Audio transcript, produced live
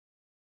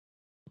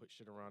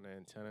shit around the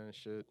antenna and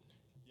shit.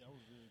 Yeah, I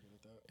was really good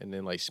at that. And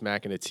then like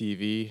smacking the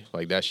TV,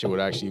 like that shit would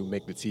actually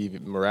make the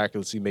TV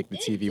miraculously make the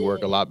TV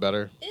work a lot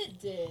better. It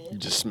did. You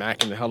just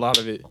smacking the hell out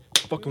of it.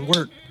 Fucking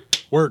work,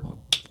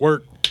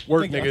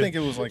 nigga. I think it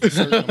was like a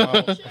certain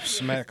amount of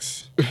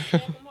smacks. Smack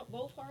them up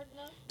both hard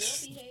enough.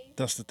 They'll behave.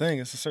 That's the thing.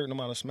 It's a certain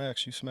amount of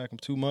smacks. You smack them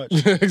too much,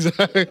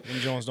 Exactly. them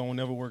Jones don't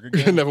never work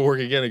again. Never work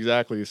again.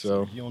 Exactly.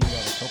 So. You only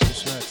got a couple of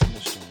smacks in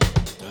this joint.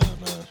 Oh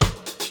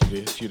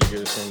man, few to get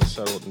this thing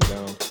settled and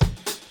down.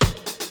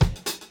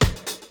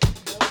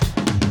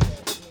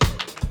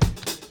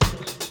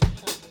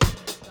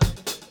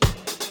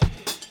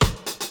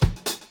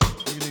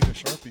 You need a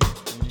Sharpie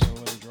and you gotta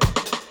let it dry.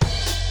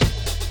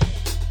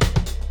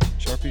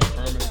 Sharpie's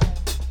permanent.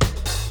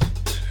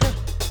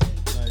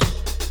 Nice.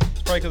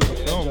 It's probably because of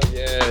the film.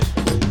 Yeah.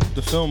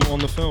 The film on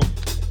the film.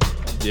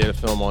 Yeah, the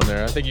film on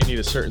there. I think you need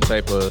a certain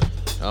type of,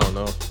 I don't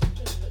know.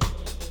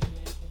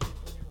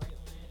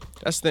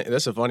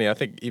 That's so funny. I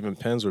think even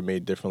pens were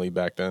made differently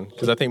back then.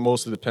 Because I think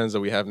most of the pens that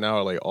we have now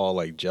are like all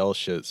like gel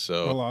shit. A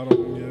So lot of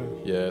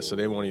them, yeah. yeah, so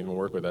they won't even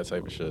work with that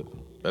type of shit.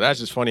 But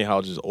that's just funny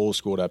how just old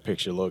school that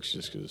picture looks.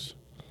 Just because,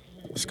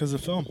 It's because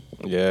of film.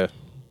 yeah.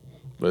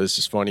 But it's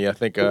just funny. I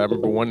think I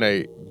remember one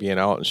night being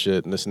out and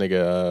shit, and this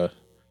nigga,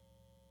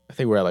 I think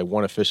we were at like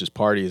one of Fish's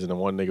parties, and then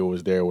one nigga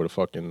was there with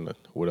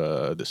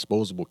a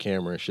disposable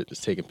camera and shit,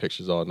 just taking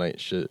pictures all night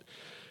and shit.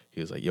 He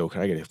was like, "Yo,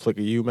 can I get a flick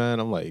of you, man?"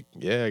 I'm like,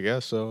 "Yeah, I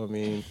guess so." I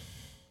mean,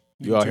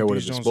 you out here with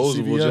a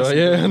disposable, Joe?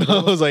 Yeah, and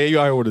I was like, "You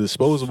out here with a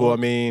disposable?" I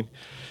mean,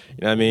 you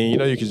know what I mean? You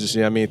know, you could just,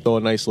 throw a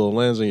nice little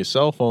lens on your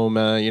cell phone,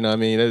 man. You know what I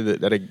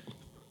mean?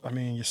 I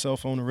mean, your cell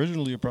phone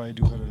originally would probably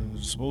do better than the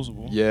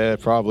disposable. Yeah,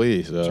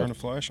 probably. So. Turn the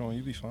flash on,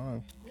 you'd be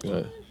fine.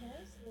 Yeah.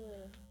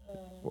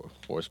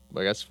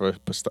 I guess for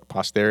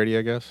posterity,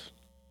 I guess.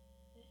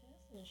 It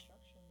has an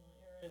instruction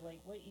or like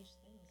what each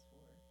thing is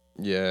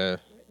for. Yeah.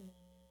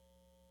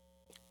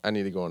 I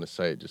need to go on the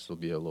site just to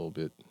be a little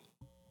bit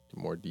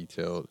more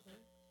detailed.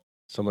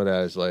 Some of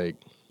that is like,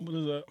 What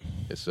is that?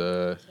 it's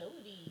Utility.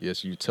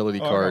 yes, utility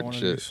Oh, I got card one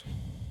and of shit. these.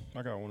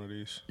 I got one of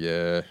these.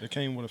 Yeah. It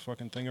came with a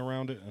fucking thing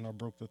around it, and I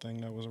broke the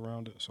thing that was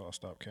around it, so I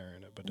stopped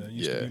carrying it. But that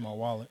used to Yeah. be my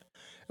wallet.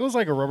 It was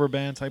like a rubber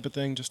band type of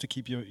thing, just to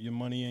keep your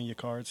money and your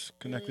cards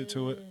connected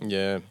to it.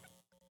 Yeah.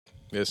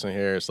 This one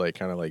here is like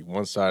kind of like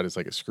one side is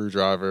like a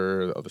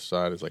screwdriver, the other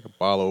side is like a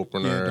bottle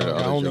opener, dog, the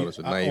other joint is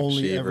a I knife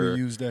only ever shaver.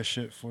 used that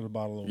shit for the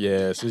bottle opener.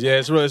 Yeah, so yeah,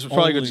 it's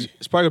probably Only-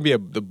 it's probably gonna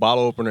be the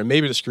bottle opener.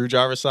 Maybe the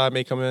screwdriver side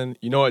may come in.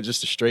 You know what? Just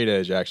the straight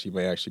edge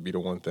may actually be the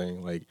one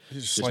thing. Like You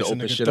just to slice a open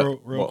nigga's shit up.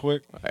 throat real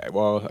quick.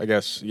 I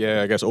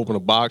guess open a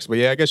box, but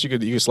yeah, I guess you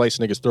could slice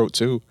a nigga's throat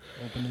too.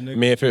 Open the I nigga.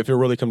 mean, if it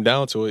really come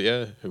down to it,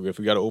 yeah, if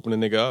we got to open a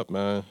nigga up,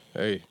 man,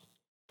 hey,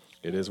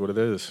 it is what it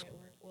is.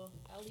 Well,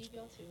 I'll leave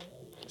y'all to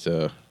it.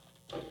 So,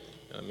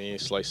 I mean,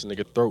 slice a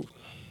nigga throat.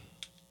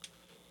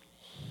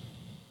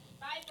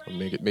 Bye, Or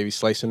Brian. maybe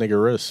slice a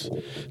nigga wrist.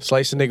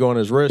 Slice a nigga on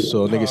his wrist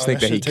so niggas think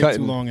that he shit take cutting.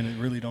 too long, and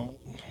it really don't.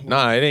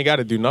 Nah, it ain't got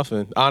to do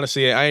nothing.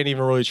 Honestly, I ain't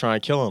even really trying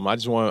to kill him. I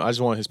just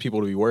want his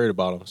people to be worried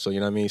about him. So you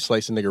know what I mean.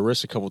 Slice a nigga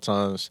wrist a couple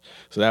times,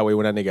 so that way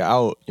when that nigga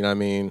out, you know what I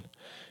mean.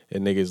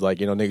 And niggas like,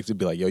 niggas would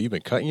be like, "Yo, you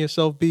been cutting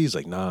yourself, B?" He's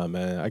like, "Nah,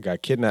 man, I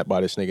got kidnapped by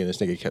this nigga, and this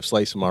nigga kept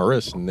slicing my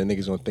wrist." And then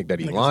niggas gonna think that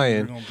he Niggas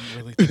lying. gonna be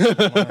really thinking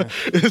I'm lying.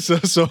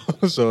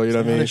 so you know what I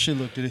How mean. that shit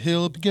look? Did it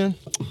heal up again?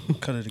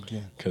 Cut it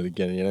again. Cause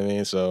again, you know what I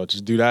mean. So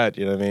just do that,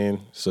 you know what I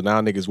mean. So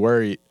now niggas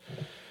worried,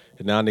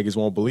 and now niggas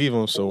won't believe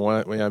him. So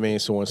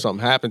when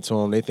something happened to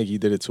him, they think he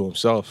did it to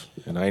himself,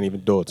 and I ain't even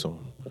do it to him.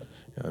 You know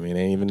what I mean,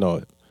 they ain't even know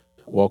it.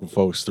 Welcome,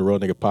 folks, to the Real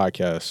Nigga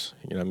Podcast.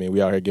 You know what I mean.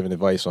 We out here giving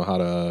advice on how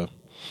to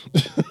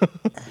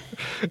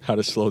how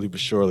to slowly but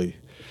surely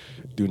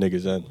do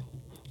niggas in.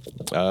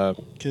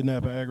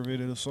 Kidnap and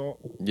aggravated assault.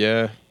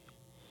 Yeah.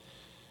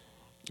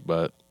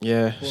 But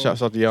yeah, Well,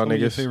 shouts out to y'all some of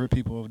your niggas. favorite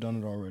people have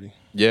done it already.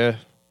 Yeah.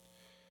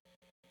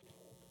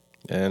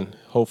 And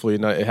hopefully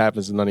it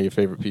happens to none of your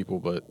favorite people,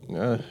 but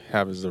it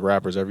happens to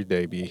rappers every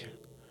day, B.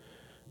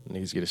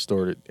 Niggas get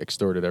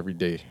extorted every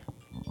day.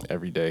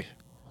 Every day.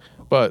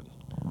 But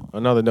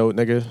another note,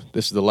 nigga,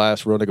 this is the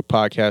last Real Nigga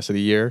Podcast of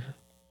the year.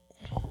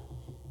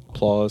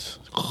 Applause.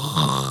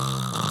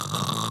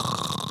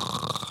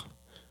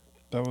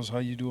 That was how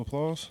you do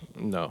applause?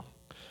 No.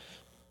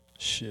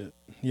 Shit.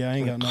 Yeah, I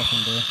ain't got nothing,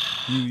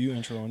 bro. You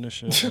intro on this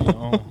shit on your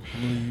own.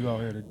 Really, you out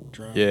here to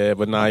drown. Yeah,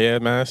 but man. You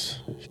know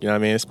what I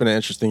mean? It's been an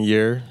interesting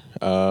year.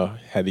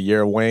 Had the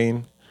year of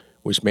Wayne,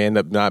 which may end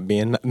up not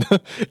being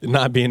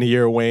the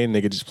year of Wayne.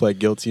 Nigga just pled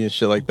guilty and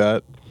shit like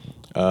that.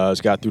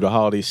 It's got through the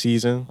holiday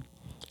season.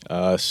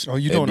 Oh,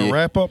 you doing a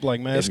wrap up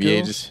like Mad NBA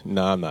Skills?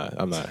 no, I'm not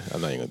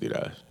even gonna do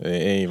that. It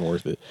ain't even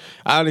worth it.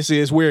 Honestly,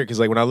 it's weird because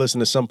like when I listen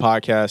to some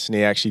podcasts and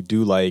they actually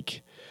do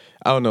like,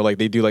 I don't know, like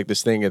they do like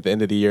this thing at the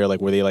end of the year,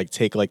 like where they like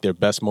take like their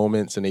best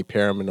moments and they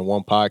pair them into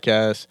one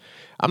podcast.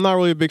 I'm not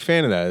really a big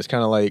fan of that. It's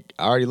kind of like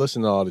I already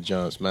listened to all the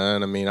jumps,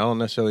 man. I mean, I don't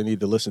necessarily need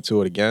to listen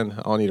to it again.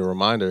 I don't need a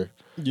reminder.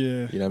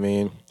 Yeah. You know what I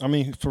mean? I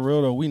mean, for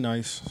real though, we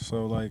nice.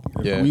 So like,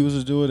 if Yeah. we was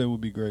to do it, it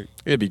would be great.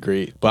 It'd be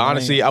great. But I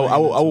honestly, ain't I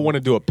would into want it.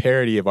 to do a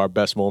parody of our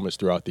best moments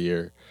throughout the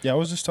year. Yeah, I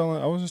was just telling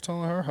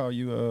her how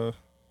you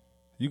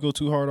go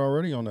too hard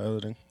already on the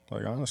editing.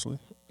 Like honestly,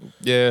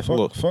 Yeah,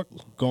 look, fuck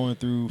going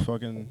through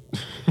fucking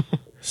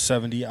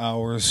 70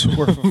 hours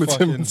worth of fucking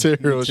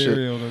Material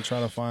material shit. to try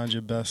to find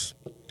your best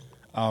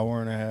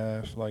hour and a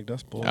half. Like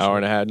that's bullshit. hour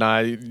and a half. Nah,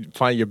 you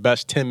find your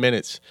best 10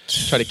 minutes.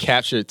 Try to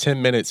capture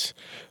 10 minutes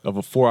of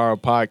a 4-hour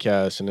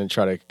podcast and then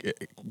try to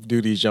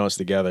do these joints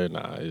together.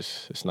 Nah,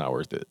 it's not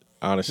worth it.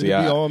 Honestly,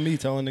 It'd be all me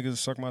telling niggas to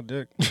suck my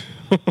dick.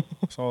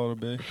 That's all it'll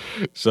be.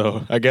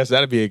 so I guess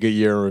that'd be a good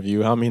year in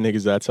review. How many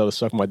niggas did I tell to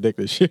suck my dick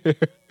this year? You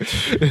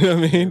know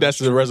what I mean? That's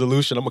the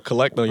resolution. I'm gonna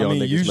collect on y'all I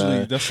mean, niggas, usually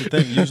man. that's the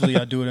thing. Usually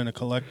I do it in a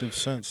collective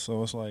sense.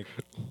 So it's like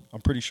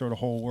I'm pretty sure the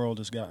whole world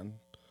has gotten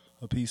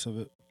a piece of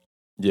it.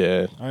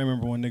 Yeah. I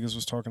remember when niggas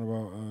was talking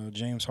about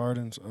James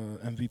Harden's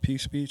MVP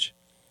speech,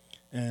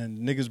 and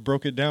niggas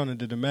broke it down and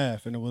did the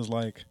math, and it was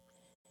like,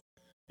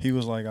 he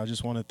was like, I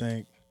just want to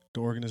thank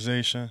the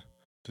organization,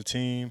 the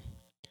team,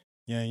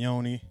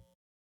 Yoni,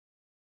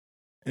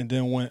 and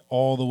then went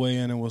all the way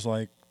in and was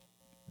like,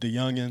 the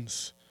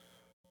youngins.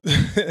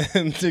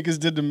 And niggas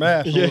did the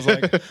math. It was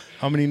like,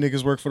 how many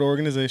niggas work for the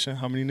organization?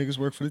 How many niggas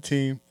work for the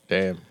team?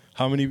 Damn.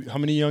 How many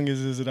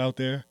youngins is it out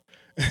there?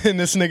 And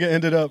this nigga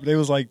ended up, they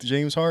was like,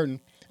 James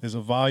Harden is a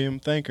volume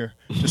thinker,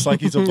 just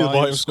like he's a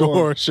volume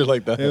scorer. Shit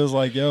like that. It was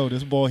like, yo,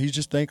 this boy, he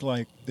just think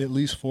like at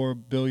least 4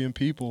 billion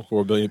people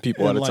 4 billion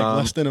people in at a like time.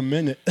 less than a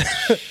minute.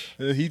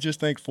 He just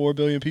think 4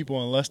 billion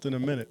people in less than a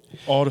minute.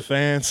 All the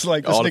fans,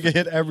 like this All the- nigga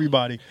hit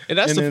everybody And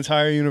that's in the- the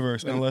entire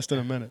universe in less than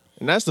a minute.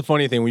 And that's the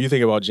funny thing when you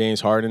think about James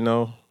Harden,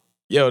 though.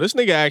 Yo, this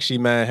nigga actually,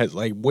 man, has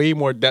like way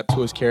more depth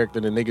to his character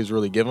than niggas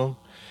really give him.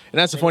 And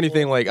that's the funny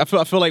thing. Like, I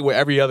feel like with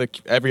every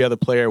other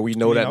player, we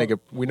know that nigga.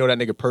 We know that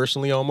nigga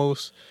personally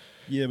almost.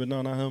 Yeah, but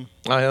no, not him.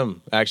 Not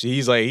him. Actually,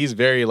 he's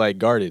very like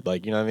guarded.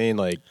 Like, you know what I mean?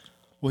 Like,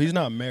 Well, he's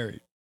not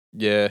married.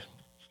 yeah,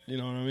 You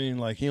know what I mean?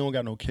 Like he don't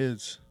got no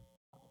kids.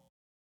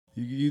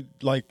 You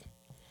like,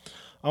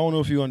 I don't know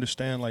if you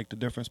understand like the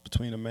difference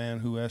between a man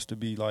who has to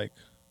be like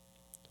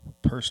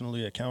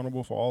personally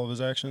accountable for all of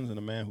his actions and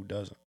a man who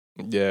doesn't.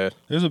 yeah,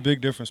 There's a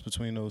big difference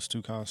between those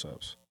two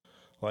concepts.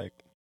 Like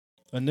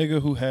a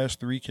nigga who has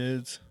 3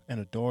 kids and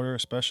a daughter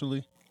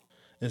especially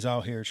is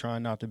out here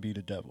trying not to be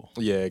the devil.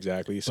 yeah,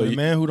 exactly. So So the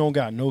man who don't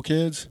got no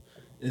kids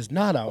is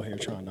not out here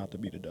trying not to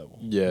be the devil.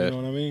 Yeah. You know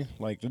what I mean?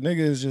 Like the nigga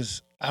is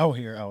just out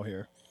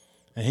here.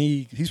 And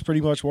he's pretty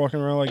much walking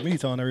around like me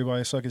telling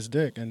everybody to suck his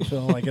dick and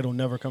feeling like it'll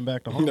never come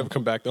back to you home. never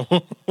come back to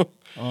home.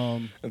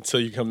 Um, until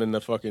you come in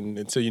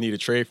until you need a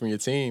trade from your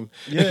team.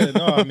 yeah,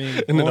 no, I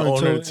mean, And then the or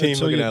owner of the team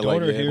until looking your at it like,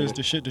 daughter yeah, hears man.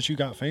 the shit that you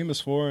got famous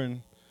for,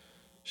 and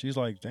she's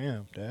like,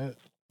 "Damn, Dad,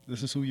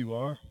 this is who you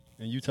are."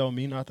 And you tell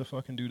me not to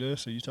fucking do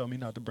this, or you tell me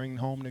not to bring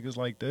home niggas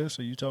like this,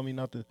 or you tell me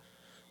not to.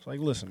 It's like,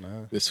 listen,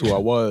 man. This is who I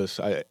was.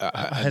 I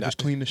had to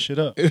clean this shit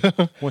up.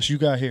 Once you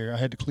got here, I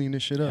had to clean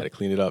this shit I up. had to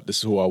clean it up. This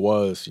is who I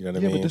was. You know what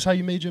I Yeah, mean? but this how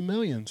you made your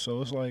millions.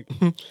 So it's like,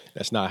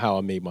 That's not how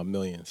I made my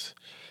millions.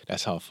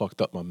 That's how I fucked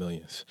up my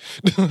millions.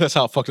 That's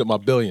how I fucked up my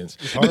billions.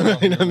 hard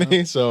out You know here, what I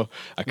mean? So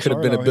I It's could have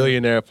hard been a out here.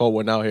 billionaire if I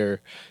wasn't out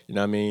here, you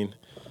know what I mean,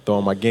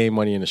 throwing my game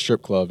money in the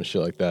strip club and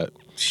shit like that.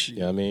 You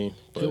know what I mean?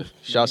 But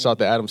shouts out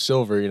to Adam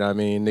Silver, you know what I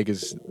mean?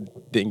 Niggas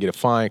didn't get a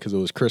fine because it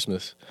was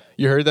Christmas.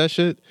 You heard that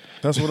shit?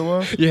 that's what it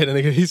was. Yeah, the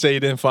nigga, he said he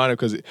didn't find him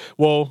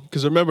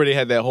because remember they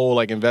had that whole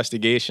like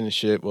investigation and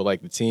shit with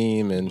like the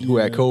team and who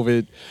had Yeah.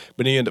 COVID,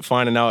 but he ended up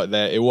finding out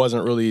that it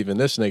wasn't really even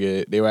this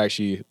nigga. They were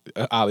actually,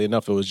 oddly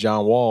enough, it was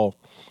John Wall.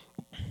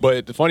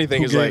 But the funny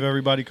thing Who is gave like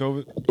everybody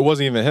COVID? it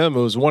wasn't even him.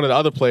 It was one of the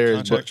other players,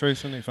 Contact but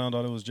tracing. They found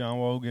out it was John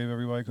Wall who gave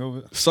everybody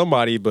COVID.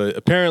 somebody. But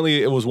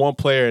apparently it was one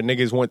player. And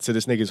niggas went to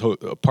this nigga's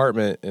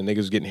apartment and niggas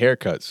was getting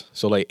haircuts.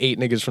 So like 8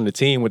 niggas from the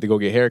team went to go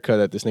get haircut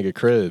at this nigga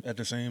crib. At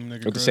the same nigga.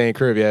 At the crib. same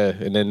crib, yeah.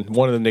 And then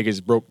one of them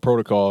niggas broke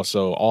protocol,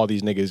 so all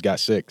these niggas got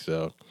sick.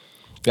 So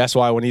that's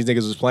why when these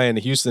niggas was playing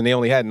in Houston, they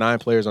only had 9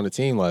 players on the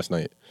team last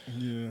night.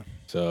 Yeah,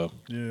 So,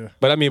 yeah.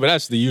 but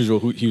that's the usual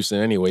Houston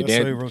anyway.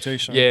 That's a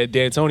rotation. Yeah,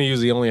 D'Antoni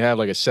usually only have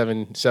like a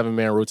seven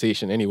man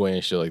rotation anyway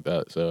and shit like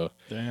that. So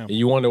Damn. and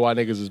you wonder why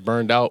niggas is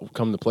burned out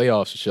come the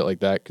playoffs and shit like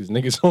that because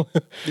niggas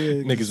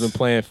niggas been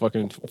playing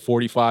fucking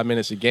 45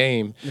 minutes a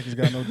game. Niggas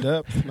got no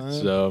depth, man.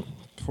 So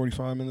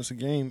 45 minutes a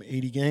game,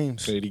 80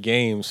 games. 80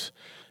 games.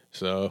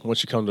 So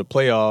once you come to the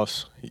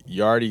playoffs,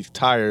 you're already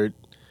tired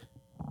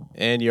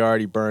and you're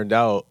already burned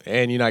out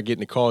and you're not getting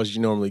the calls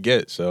you normally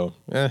get. So,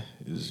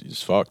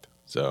 it's fucked.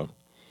 So,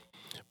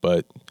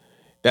 but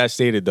that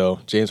stated though,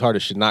 James Harden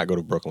should not go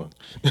to Brooklyn.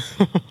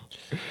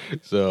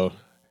 So,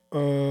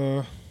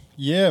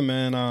 Yeah,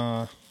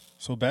 man.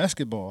 So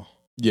basketball.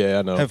 yeah,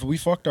 I know. Have we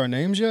fucked our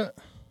names yet?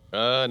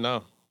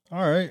 No.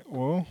 All right.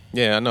 Well,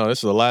 Yeah, I know. This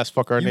is the last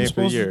fuck our you were name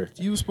for the supposed year.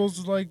 to, you were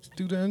supposed to like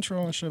do the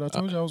intro and shit. I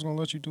told you I was gonna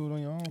let you do it on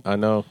your own. I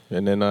know.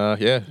 And then,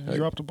 You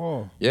dropped the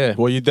ball. yeah.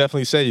 Well, you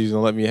definitely said you was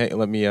gonna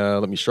let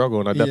me struggle,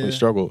 and I definitely Yeah,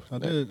 struggled. I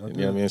did, You know what I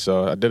did. mean?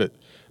 So I did it.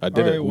 I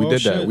did All it. right, We well,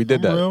 did that. shit, We did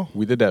I'm that. real.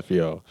 We did that for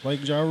y'all.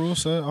 Like Ja Rule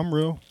said, I'm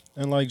real.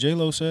 And like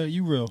J-Lo said,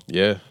 you real.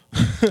 Yeah,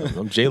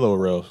 I'm J-Lo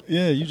real.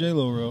 Yeah, you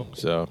J-Lo real.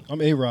 So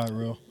I'm A-Rod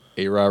real.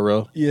 A-Rod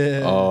real.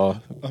 Yeah.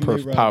 Oh, I'm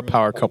A-Rod power, real.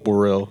 power couple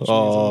real. Which means I'm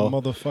Oh, a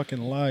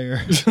motherfucking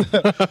liar.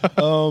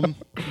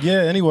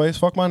 Yeah, anyways,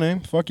 fuck my name.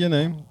 Fuck your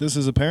name. This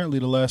is apparently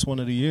the last one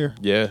of the year.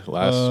 yeah.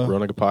 Last Real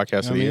Nigga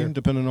podcast of the year.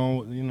 Depending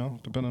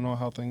on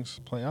how things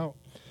play out.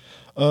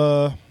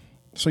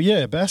 So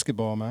yeah,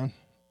 basketball, man.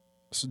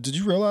 So did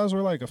you realize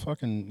we're like a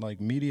fucking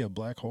like media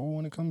black hole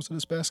when it comes to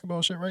this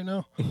basketball shit right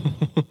now?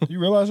 You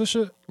realize this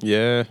shit?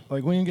 Yeah,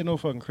 Like we ain't get no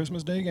fucking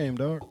Christmas Day game,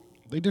 dog.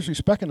 They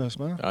disrespecting us,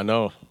 man. I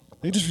know.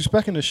 They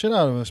disrespecting the shit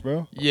out of us,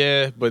 bro.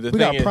 Yeah, but the We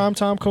thing got is,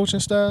 primetime coaching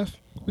staff.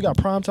 We got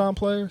primetime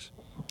players.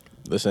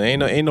 listen,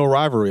 ain't no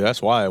rivalry.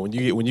 That's why when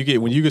you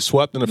get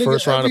swept in the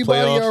first round of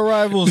everybody playoffs. our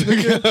rivals,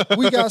 nigga.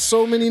 We got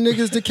so many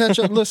niggas to catch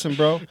up. Listen,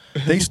 bro.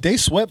 They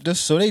swept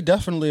us, so they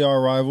definitely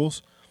are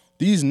rivals.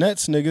 These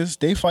Nets niggas,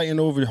 they fighting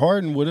over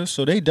Harden with us,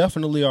 so they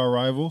definitely are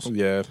rivals.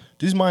 Yeah,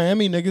 These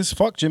Miami niggas,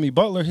 fuck Jimmy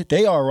Butler,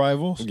 they are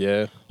rivals.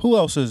 yeah. Who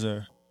else is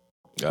there?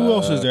 Who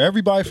else is there?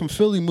 Everybody from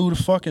Philly moved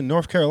to fucking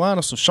North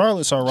Carolina, so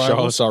Charlotte's our rivals.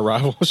 Charlotte's our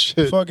rival.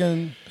 Shit.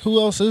 Fucking who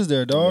else is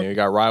there, dog? Yeah, you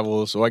got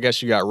rivals. So I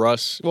guess you got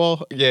Russ.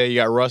 Well, yeah, you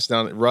got Russ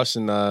and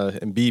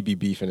BB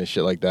beefing and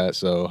shit like that.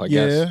 So I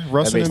guess Yeah,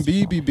 Russ that and makes-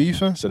 Embiid be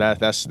beefing. So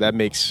that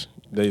makes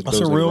That's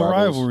those a are real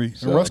rivals. rivalry.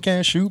 So, And Russ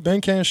can't shoot,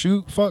 Ben can't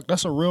shoot. Fuck,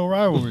 that's a real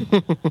rivalry.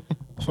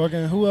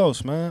 Fucking who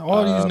else, man?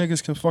 All these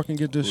niggas can fucking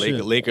get this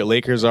shit.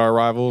 Lakers are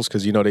rivals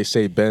because they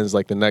say Ben's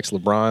like the next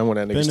LeBron when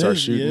that nigga Ben starts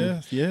is,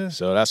 shooting. yeah.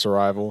 So that's a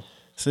rival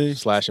See,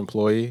 /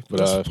 employee. But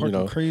that's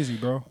fucking crazy,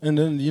 bro. And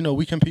then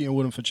we competing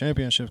with them for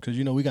championships because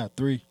we got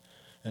 3,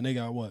 and they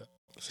got what?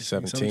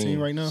 17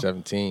 right now.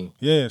 17.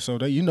 Yeah, so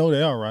they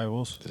they are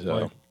rivals.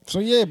 So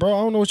yeah, bro.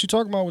 I don't know what you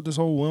talking about with this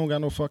whole we don't got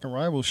no fucking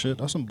rival shit.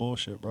 That's some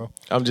bullshit, bro.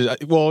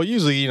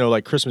 Usually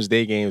like Christmas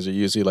Day games are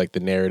usually like the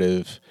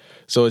narrative.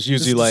 So it's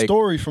usually It's the like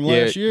story from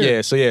last year.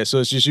 Yeah, so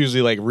it's just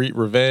usually like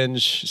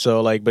revenge.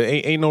 So like, but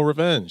ain't no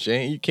revenge.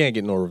 You can't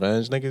get no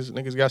revenge.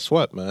 Niggas got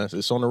swept, man.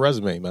 It's on the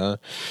resume, man.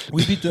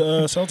 We beat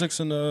the Celtics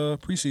in the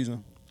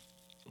preseason.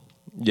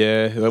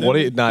 Yeah,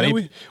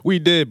 we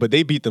did, but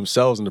they beat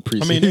themselves in the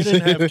preseason. I mean, they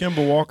didn't have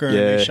Kemba Walker, and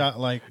Yeah. they shot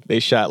like They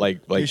shot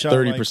like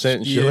 30%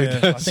 and shit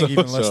like that. I think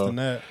even less than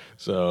that.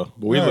 So,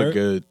 but we All look right.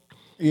 good.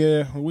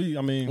 Yeah, well, We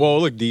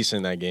look decent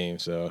in that game.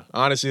 So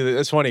honestly,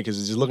 it's funny because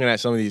just looking at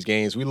some of these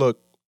games, we look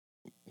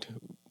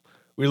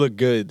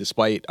good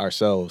despite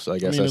ourselves. I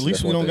guess. at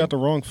least we don't got the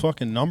wrong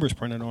fucking numbers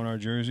printed on our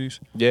jerseys.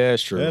 Yeah,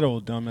 it's true. That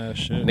old dumbass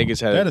shit.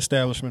 Niggas had that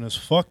establishment is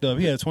fucked up.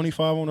 He had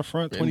 25 on the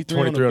front, 23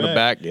 on the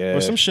back. Yeah,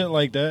 or some shit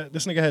like that.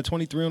 This nigga had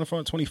 23 on the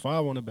front,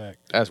 25 on the back.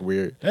 That's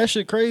weird. That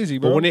shit crazy,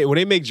 bro. But when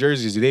they make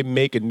jerseys, do they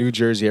make a new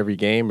jersey every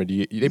game, or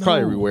they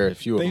probably rewear a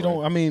few of them? They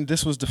don't. I mean,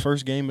 this was the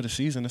first game of the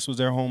season. This was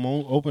their home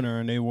opener,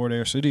 and they wore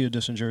their City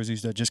Edition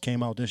jerseys that just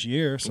came out this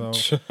year. So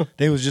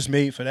they was just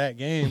made for that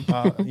game,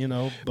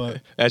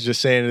 But that's just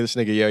saying to this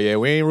nigga, yeah,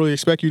 we ain't really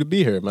expect you to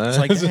be here, man. it's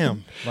like,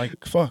 damn,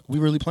 like fuck, we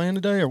really playing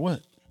today or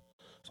what?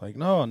 It's like,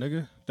 no,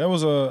 nigga. That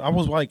was I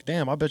was like,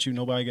 damn, I bet you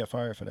nobody got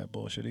fired for that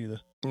bullshit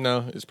either.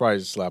 No, it's probably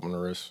just a slap on the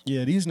wrist.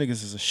 Yeah, these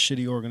niggas is a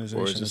shitty organization.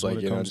 Or it's just is what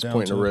like, it comes just down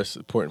pointing to. the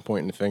wrist,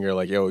 pointing the finger,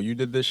 like, yo, you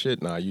did this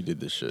shit? Nah, you did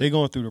this shit. They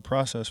going through the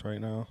process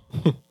right now.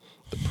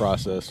 The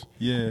process.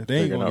 Yeah,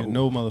 they ain't gonna get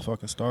no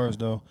motherfucking stars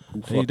though.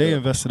 They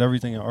invested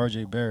everything in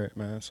RJ Barrett,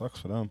 man. Sucks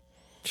for them.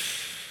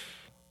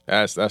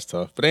 That's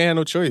tough. But they had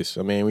no choice.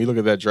 I mean, we look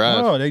at that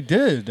draft. Oh, they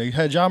did. They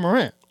had Ja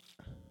Morant.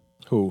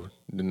 Who?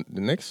 The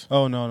Knicks?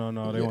 Oh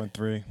no. They Yeah. went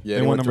 3. Yeah,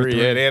 they went number 3.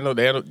 Yeah, they had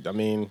no. I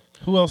mean,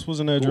 who else was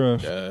in that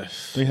draft? uh,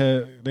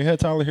 They had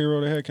Tyler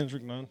Hero. They had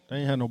Kendrick Nunn. They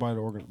ain't had nobody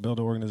to build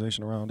an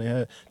organization around. They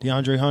had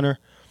DeAndre Hunter.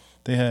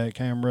 They had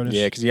Cam Reddish.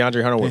 yeah, because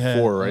DeAndre Hunter They went had,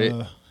 4, right?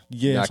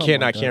 Yeah,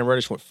 Cam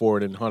Reddish went 4,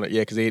 then Hunter.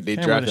 Yeah, because they Cam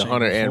drafted Reddish ain't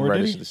Hunter go and 4, did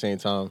Reddish he? at the same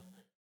time.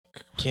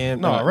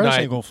 Reddish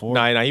ain't go 4.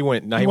 Nah, he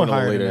went. He went a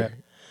higher little than later.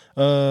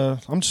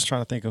 that. I'm just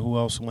trying to think of who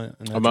else went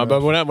in that But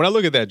draft. when I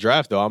look at that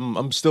draft, though,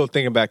 I'm still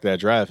thinking back to that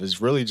draft. It's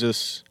really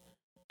just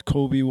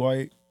Kobe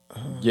White.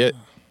 yeah.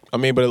 I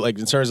mean, but like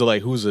in terms of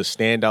like who's a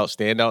standout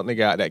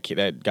nigga that kid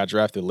that got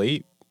drafted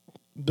late.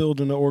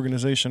 Building an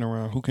organization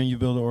around. Who can you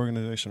build an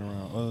organization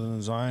around other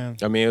than Zion?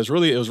 I mean, it was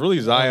really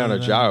Zion or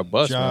Ja or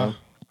bust, Ja. man.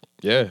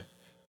 Yeah.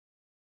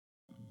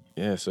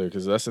 Yeah, so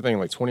because that's the thing,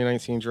 like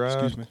 2019 draft.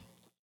 Excuse me.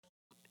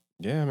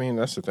 Yeah, I mean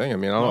that's the thing. I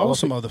mean, I There don't was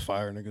some think, other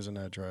fire niggas in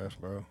that draft,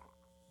 bro.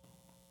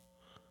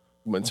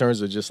 but in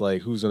terms of just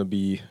like who's gonna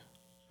be,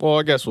 well,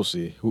 I guess we'll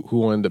see who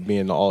will end up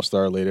being the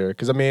All-Star later.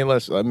 Because I mean,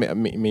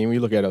 we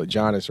look at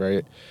Giannis,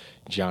 right?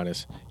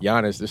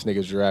 Giannis, this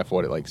nigga's draft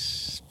what at like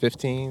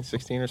 15,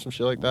 16 or some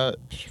shit like that.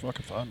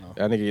 Fucking fine now.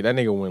 That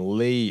nigga went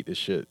late as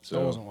shit. I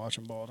So wasn't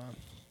watching ball then.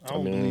 I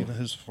don't mean- believe in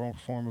his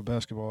form of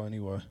basketball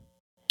anyway.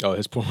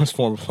 his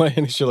form of playing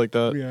and shit like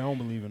that. Yeah, I don't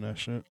believe in that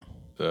shit.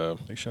 So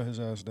They shut his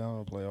ass down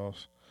in the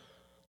playoffs.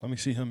 Let me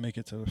see him make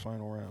it to the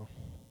final round.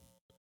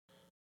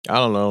 I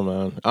don't know,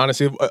 man.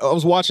 Honestly, I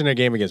was watching their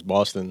game against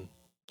Boston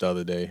the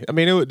other day. I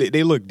mean,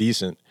 they look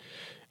decent.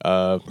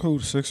 Who,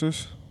 the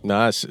Sixers?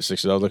 Nah,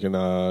 Sixers. I was looking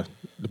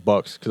The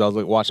Bucks, because I was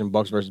like watching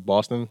Bucks versus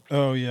Boston.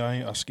 Oh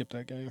yeah, I skipped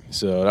that game.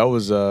 So that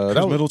was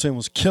Chris Middleton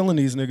was killing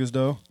these niggas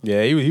though.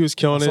 Yeah, he was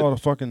killing I saw it.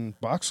 the fucking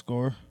box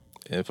score.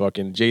 And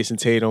fucking Jason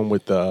Tatum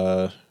with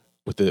the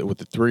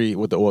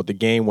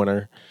game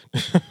winner.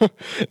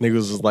 Niggas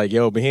was like,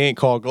 yo, but he ain't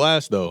called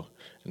glass though.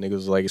 And niggas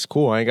was like, it's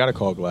cool, I ain't gotta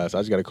call glass. I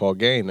just gotta call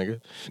game,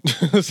 nigga.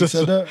 You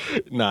said that?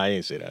 Nah, I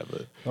ain't say that,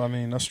 but I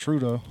mean, that's true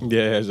though.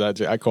 yeah,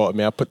 I called.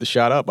 Man, I put the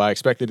shot up. I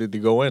expected it to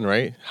go in,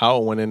 right? How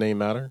it went in ain't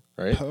matter,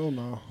 right? Hell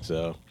no.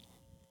 So,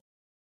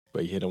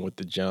 but you hit him with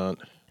the jaunt.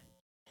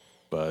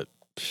 But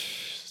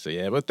so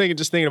yeah, but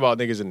thinking about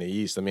niggas in the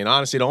East. I mean,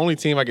 honestly, the only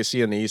team I can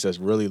see in the East that's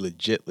really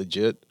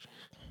legit,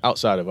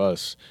 outside of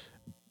us,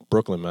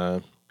 Brooklyn,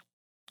 man.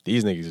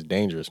 These niggas are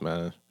dangerous,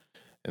 man.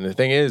 And the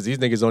thing is, these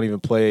niggas don't even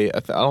play. I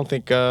don't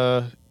think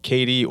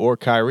KD or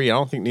Kyrie. I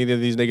don't think neither of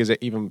these niggas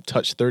even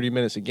touched 30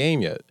 minutes a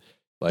game yet.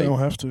 Like, They don't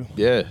have to.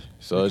 yeah.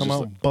 So They it's come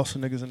just out and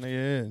busting niggas in their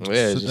head. And yeah,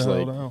 sit it's just the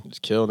hell like down.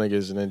 just kill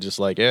niggas and then just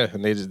like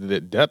and they just the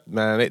depth,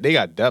 man. They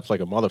got depth like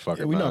a motherfucker.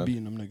 Yeah, we man. not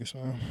beating them niggas,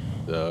 man.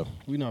 So,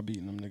 We not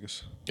beating them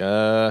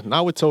niggas.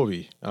 not with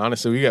Toby.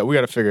 Honestly, we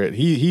got to figure it.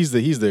 He's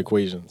the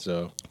equation.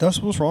 So That's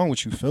what's wrong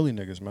with you Philly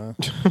niggas, man.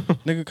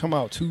 Nigga come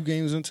out 2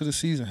 games into the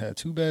season, had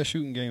 2 bad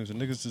shooting games,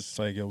 and niggas just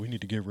like, yo, we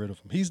need to get rid of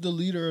him. He's the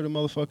leader of the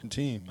motherfucking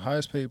team.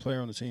 Highest paid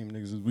player on the team.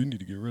 Niggas says, we need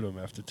to get rid of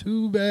him after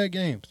 2 bad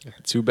games.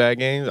 2 bad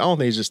games. I don't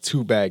think it's just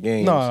 2 bad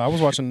games. Nah, I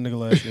was watching the nigga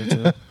last year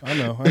too. I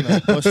know.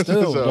 But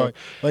still, So-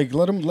 like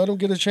let him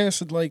get a chance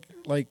to like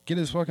get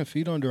his fucking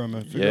feet under him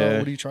and figure Yeah. out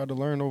what he tried to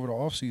learn over the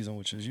offseason,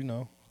 which is,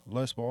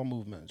 less ball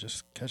movement.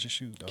 Just catch and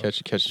shoot, dog.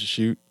 catch and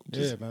shoot.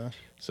 Yeah, man.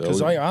 So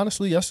Because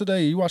honestly,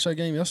 yesterday, you watched that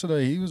game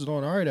yesterday, he was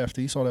doing all right after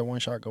he saw that one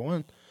shot go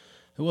in.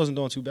 It wasn't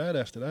doing too bad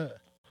after that.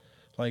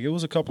 Like it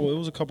was a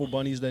couple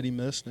bunnies that he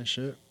missed and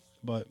shit.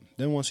 But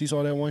then once he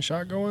saw that one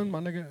shot go in, my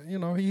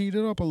nigga, he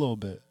heated up a little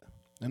bit.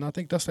 And I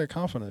think that's that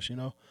confidence,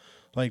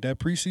 Like that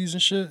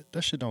preseason shit,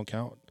 that shit don't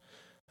count.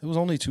 It was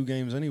only 2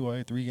 games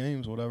anyway, 3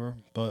 games, whatever.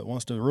 But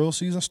once the real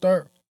season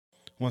start,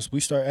 once we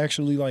start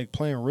actually like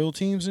playing real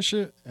teams and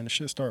shit, and the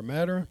shit start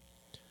mattering,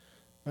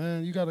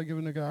 man, you gotta give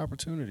a nigga an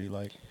opportunity.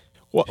 Like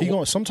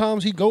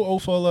sometimes he go 0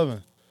 for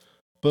 11,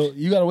 but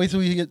you gotta wait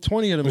till he get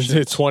 20 of them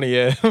shit. 20,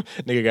 yeah.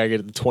 Nigga gotta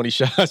get the 20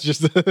 shots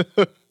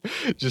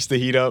just to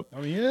heat up.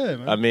 I mean, yeah,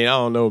 man. I mean, I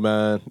don't know,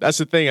 man. That's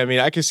the thing. I mean,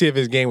 I can see if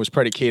his game was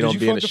predicated on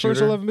Did you being fuck a the first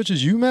shooter. 11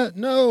 bitches you met?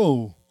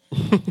 No.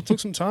 It took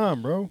some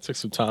time, bro. Took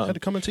some Had time. to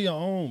come into your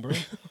own, bro.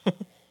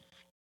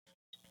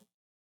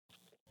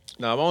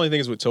 No, my only thing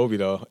is with Toby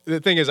though. The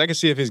thing is, I can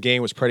see if his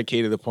game was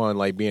predicated upon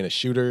like being a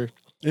shooter.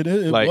 It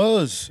Like,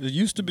 was. It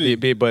used to be.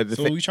 But the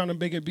So thing, we trying to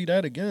make it be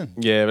that again.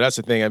 yeah, but that's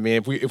the thing. I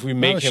mean, if we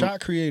make Not a him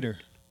shot creator.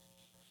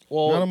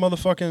 well, Not a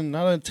motherfucking,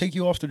 not a take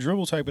you off the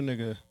dribble type of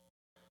nigga.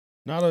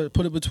 Not a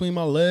put it between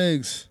my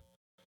legs.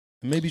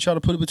 And maybe try to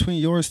put it between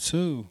yours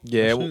too.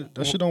 Yeah,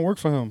 That shit don't work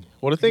for him.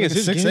 well, the thing He's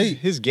is, like a 6'8".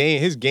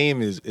 his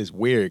game is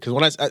weird because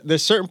when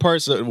there's certain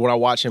parts that when I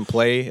watch him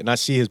play and I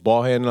see his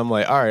ball hand and I'm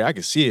like, all right, I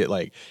can see it.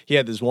 Like he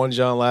had this one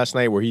John last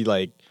night where he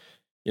like,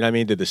 you know what I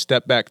mean, did the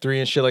step back 3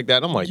 and shit like that.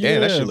 And I'm like,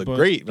 damn, that shit look but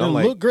great. And it I'm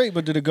like, looked great,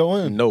 but did it go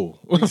in? no,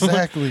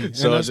 Exactly. And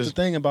So that's just-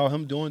 the thing about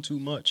him doing too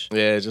much.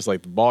 yeah, it's just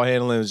like the ball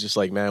handling is just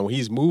like, man, when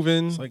he's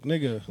moving. It's like,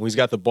 nigga, When he's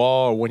got the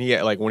ball, or when he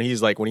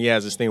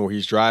has this thing where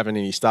he's driving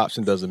and he stops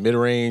and does the mid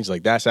range,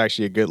 like that's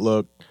actually a good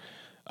look.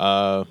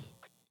 catch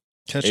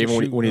and Even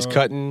shoot, when he's dog.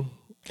 cutting, you know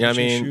what I Catch and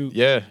mean? shoot.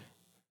 Yeah,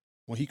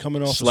 When he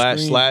coming off the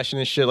screen. slashing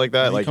and shit like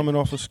that. When he Like, coming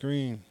off the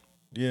screen.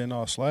 Yeah,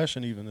 no,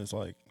 slashing even is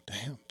like,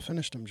 damn,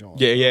 finish them Jones.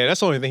 yeah, that's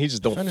the only thing he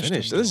just don't Finish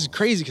finish. them This is Jones.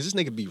 crazy because this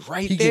nigga be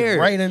right He there.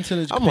 get right into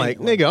the I'm paint, like,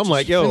 nigga, I'm just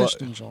like, yo, finish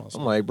them Jones.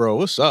 I'm like, bro,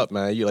 what's up,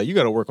 man? You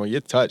got to work on your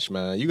touch,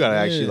 man. You got to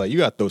actually Yeah. you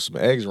got to throw some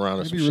eggs around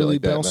or They some be shit really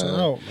like that, bouncing man.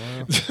 out,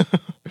 man.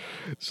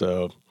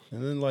 So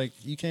And then like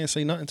you can't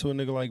say nothing to a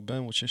nigga like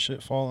Ben with your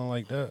shit falling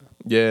like that.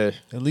 yeah,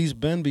 At least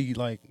Ben be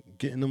like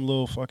getting them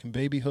little fucking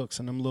baby hooks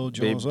and them little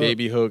Jones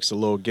baby hooks, a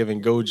little give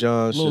and go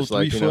Johns, little just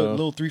like 3 foot,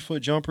 little 3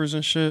 foot jumpers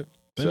and shit.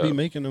 Ben So, be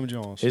making them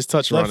Jones. his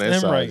touch around left the and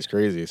inside right. is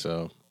crazy.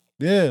 So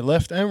Yeah,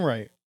 left and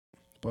right.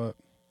 But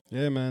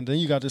yeah, man. Then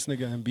you got this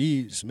nigga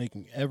Embiid just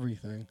making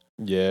everything.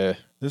 yeah.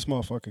 This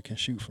motherfucker can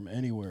shoot from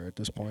anywhere at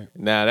this point.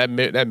 Nah, that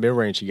mid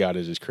range he got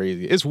is just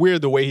crazy. It's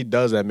weird the way he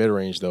does that mid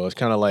range though. It's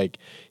kind of like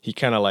he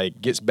kind of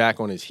like gets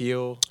back on his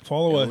heel,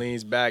 Fall away. and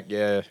leans back,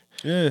 yeah.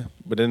 Yeah.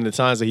 But then the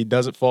times that he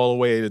doesn't fall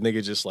away, the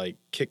nigga just like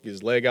kick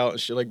his leg out and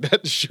shit like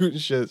that to shoot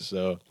and shit.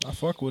 So I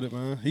fuck with it,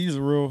 man. He's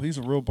a real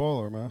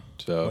baller, man.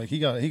 so Like he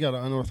got an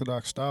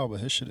unorthodox style, but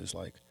his shit is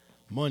like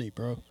money,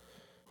 bro.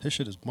 His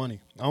shit is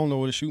money. I don't know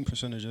what his shooting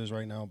percentage is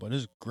right now, but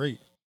it's great.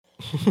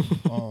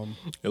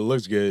 it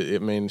looks good. I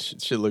mean,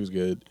 shit looks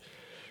good.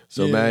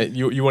 So Yeah. man,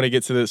 you want to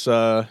get to this?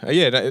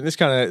 This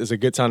kind of is a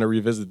good time to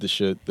revisit this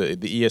shit. The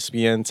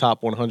ESPN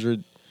top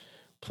 100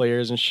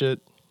 players and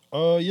shit.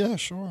 Yeah,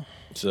 sure.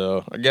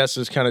 So I guess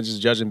it's kind of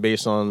just judging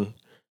based on,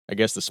 I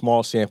guess, the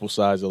small sample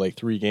size of like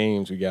 3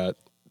 games. We got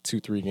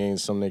 2-3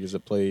 games. Some niggas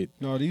that played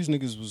No, these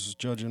niggas was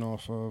judging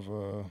off of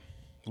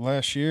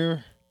last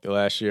year, the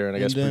last year, and I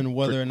and guess then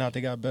whether or not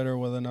they got better,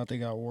 whether or not they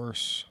got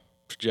worse.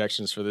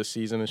 projections for this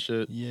season and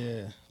shit.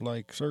 Yeah,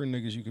 like certain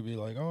niggas, you could be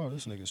like, oh,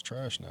 this nigga's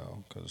trash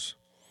now because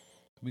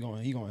he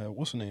gonna have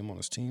what's the name on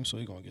his team, so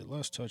he gonna get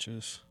less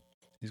touches.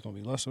 He's gonna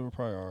be less of a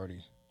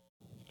priority.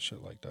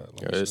 Shit like that.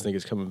 Yeah, this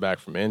nigga's coming back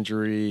from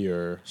injury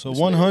or so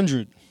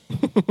 100.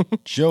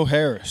 Joe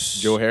Harris.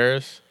 Joe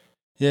Harris.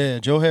 Yeah,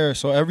 Joe Harris.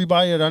 So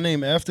everybody that I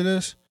name after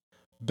this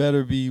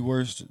better be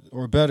worse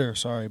or better.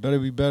 Sorry, better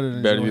be better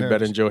than Better Joe be Harris.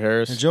 better than Joe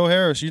Harris. And Joe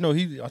Harris,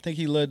 I think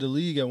he led the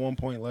league at one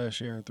point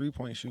last year in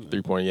 3-point shooting.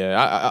 3-point.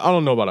 Yeah, I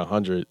don't know about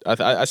 100.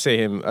 I see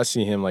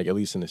him like at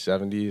least in the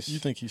 70s. You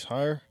think he's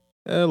higher?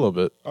 Yeah, a little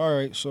bit. All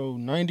right, so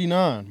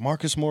 99,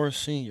 Marcus Morris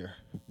Sr.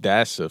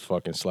 That's a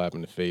fucking slap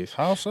in the face.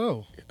 How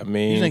so? I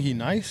mean, You think he's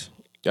nice?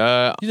 you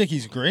I don't think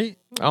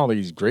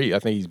he's great. I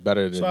think he's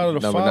better than So out of the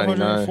number 99.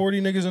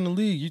 540 niggas in the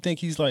league, you think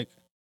he's like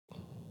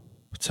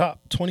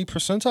top 20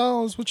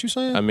 percentile is what you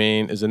saying? I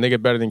mean, is a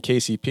nigga better than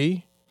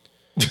KCP?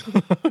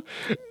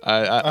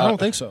 I don't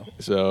think so.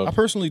 So I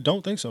personally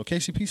don't think so.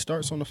 KCP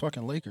starts on the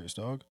fucking Lakers,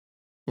 dog.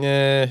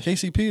 yeah,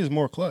 KCP is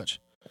more clutch.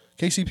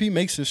 KCP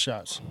makes his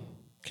shots.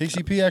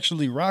 KCP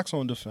actually rocks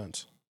on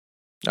defense.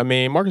 I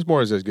mean, Marcus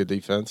Morris has good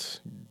defense.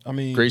 I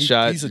mean, Great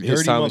shots, He's a his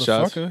dirty time with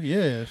shots. motherfucker.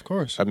 Yeah, of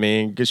course. I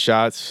mean, good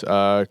shots,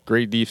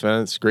 great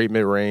defense, great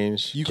mid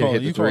range. You can call hit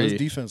the his three.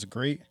 defense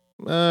great.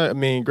 I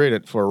mean,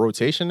 great for a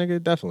rotation,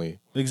 nigga. Definitely.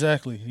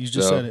 Exactly. You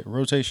just So- said it.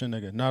 Rotation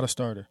nigga, not a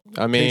starter.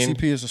 I mean,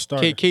 KCP is a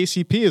starter.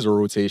 KCP is a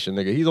rotation,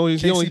 nigga. He only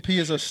KCP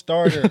is a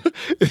starter.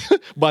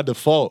 by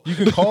default. You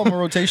can call him a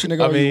rotation nigga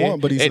all you want,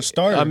 but he's a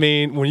starter. I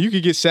mean, when you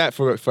could get sat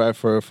for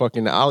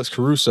fucking Alex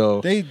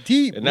Caruso. They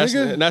deep, And that's-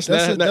 nigga. and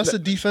that's- That's a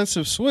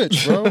defensive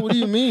switch, bro. What do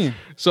you mean?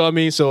 So I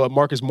mean,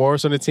 Marcus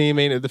Morris on the team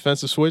ain't a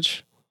defensive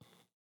switch.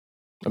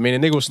 I mean,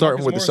 the nigga was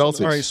starting Marcus with the Morris-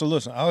 Celtics. All right, so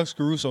listen, Alex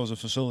Caruso is a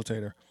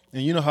facilitator,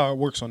 and you know how it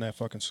works on that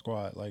fucking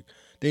squad. Like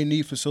they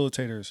need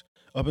facilitators.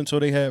 Up until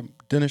they had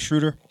Dennis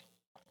Schroeder,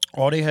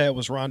 all they had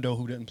was Rondo,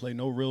 who didn't play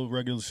no real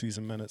regular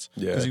season minutes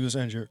because Yeah. he was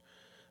injured.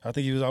 I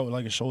think he was out with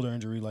like a shoulder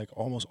injury like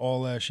almost all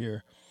last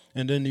year.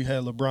 And then you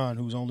had LeBron,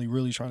 who's only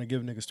really trying to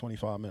give niggas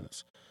 25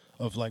 minutes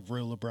of like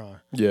real LeBron.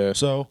 Yeah.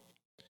 So,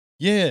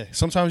 yeah,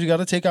 sometimes you got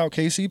to take out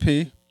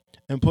KCP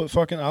and put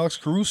fucking Alex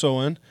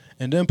Caruso in,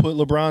 and then put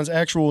LeBron's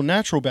actual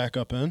natural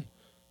backup in.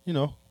 You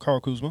know,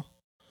 Karl Kuzma.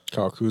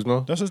 Carl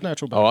Kuzma. That's his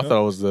natural Oh, backup. I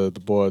thought it was the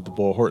boy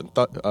Horton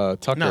Tucker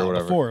nah, or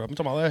whatever. before. I'm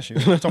talking about last year.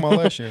 I'm talking about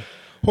last year.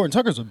 Horton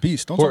Tucker's a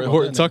beast. Don't talk about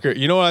Horton that nigga. Tucker.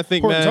 You know what I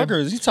think, Horton man? Tucker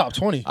is he's top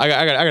 20. I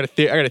got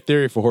a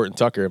theory for Horton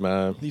Tucker,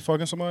 man. He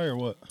fucking somebody or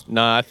what?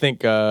 Nah, I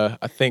think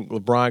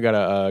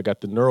LeBron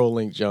got the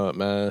Neuralink jump,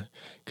 man.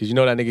 Because you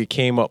know that nigga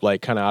came up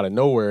like kind of out of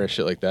nowhere and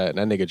shit like that, and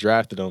that nigga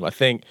drafted him. I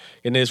think,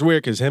 and it's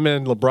weird because him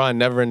and LeBron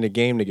never in the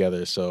game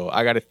together. So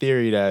I got a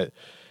theory that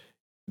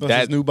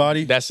That's his new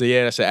body. that's the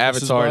his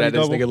avatar body that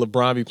this double? nigga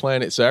LeBron be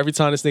playing it. So every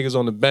time this nigga's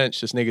on the bench,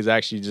 this nigga's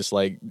actually just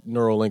like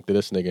Neuralink to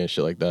this nigga and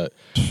shit like that.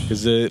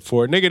 Because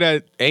for a nigga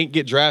that ain't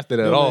get drafted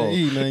at Yo, all, man,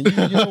 E, man,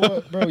 you know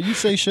what, bro? You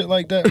say shit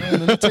like that,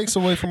 man, and it takes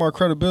away from our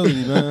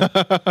credibility, man.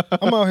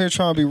 I'm out here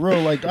trying to be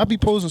real. Like, I be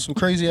posing some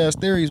crazy ass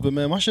theories, but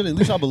man, my shit, at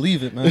least I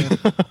believe it, man.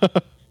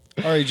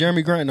 All right,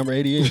 Jeremy Grant, number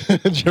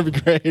 88. Jeremy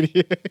Grant.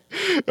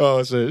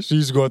 Oh, so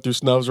she's going through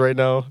snubs right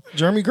now.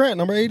 Jeremy Grant,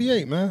 number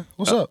 88, man.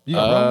 What's up? You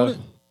got a problem with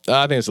it?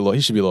 I think it's a little.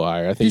 He should be a little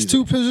higher. I think He's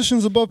 2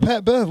 positions above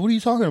Pat Bev. What are you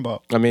talking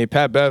about? I mean,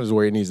 Pat Bev is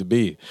where he needs to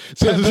be.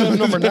 Pat Bev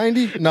number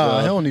 90? Nah,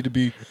 he don't need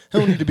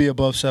to be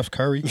above Seth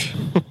Curry.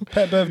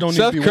 Pat Bev don't need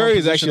to Seth be Curry one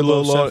is actually a position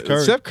little above low. Seth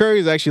Curry. Seth Curry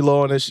is actually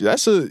low on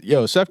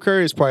this. Seth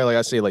Curry is probably like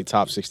I say like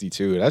top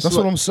 62. That's That's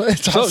what I'm saying.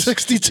 Top So-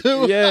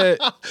 62. Yeah,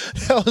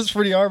 That was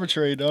pretty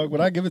arbitrary, dog,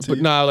 but I give it to but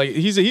you. nah, like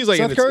he's like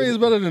Seth Curry is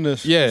better than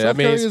this. Yeah, Seth I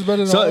mean, Curry is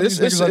better than all these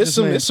niggas I just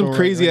named it's some so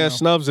crazy right ass now.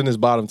 snubs in his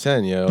bottom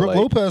 10. Yo, Brook like,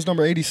 Lopez,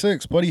 number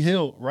 86. Buddy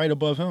Hield, right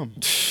above him.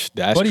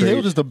 that's Buddy crazy.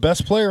 Hield is the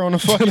best player on the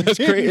fucking That's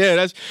Kings. crazy. Yeah,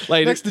 that's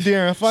like Next to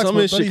De'Aaron Fox, some but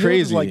of this Buddy shit Hield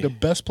is crazy. like the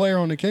best player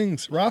on the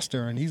Kings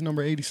roster, and he's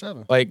number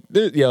 87. Like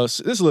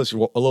this list a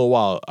little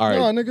wild. All right,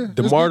 Nah, nigga,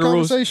 this DeMar good DeRozan,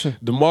 conversation.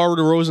 DeMar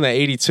DeRozan at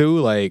 82.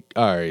 Like,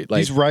 all right, like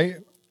He's right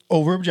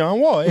over John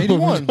Wall,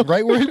 81,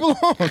 right where he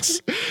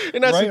belongs.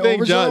 and that's right the thing,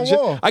 over John. John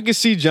Wall. I can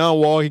see John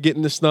Wall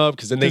getting the snub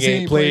because the 'Cause nigga he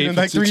ain't ain't played played in,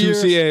 like, for 3 two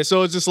years. Yeah,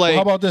 so it's just like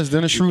How about this?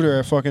 Dennis Schroeder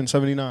at fucking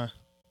 79.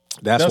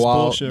 that's that's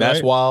wild. bullshit, That's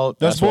right? wild.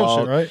 That's bullshit,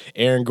 wild. right?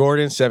 Aaron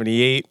Gordon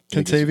 78.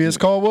 Contavious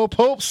Caldwell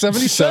Pope,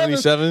 77.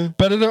 77.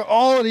 Better than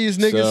all of these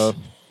niggas. So,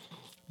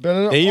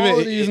 Better than and all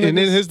of these even niggas. and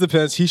in his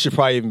defense, he should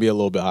probably even be a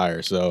little bit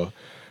higher. So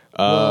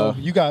Well,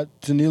 you got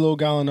Danilo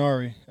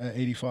Gallinari at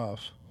 85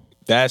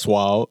 that's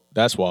wild.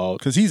 That's wild.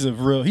 because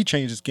he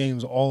changes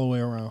games all the way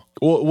around.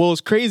 Well,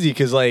 it's crazy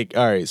because like,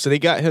 all right, so they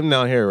got him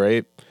down here,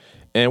 right?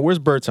 And where's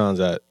Bertans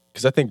at?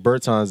 Because I think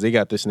Bertans, they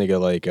got this nigga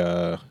like,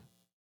 Oh,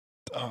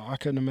 I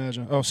couldn't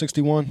imagine. Oh,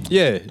 61.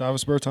 yeah,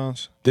 Davis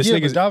Bertans. This yeah,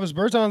 nigga's- but Davis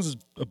Bertans is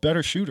a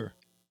better shooter.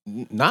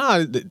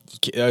 nah,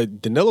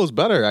 Danilo's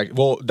better.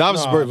 Well,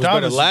 Davis Nah, was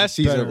better Davis last is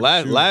season. better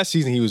shooter. Last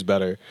season he was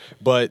better,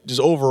 but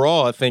just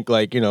overall, I think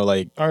like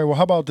like All right, well,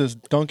 how about this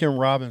Duncan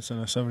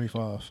Robinson at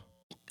 75?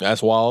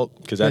 That's wild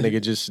because that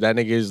nigga is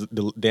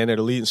damn near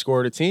the leading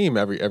scorer of the team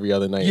every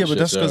other night. Yeah, and but shit,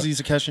 that's so. because he's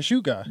a catch and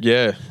shoot guy.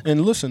 Yeah,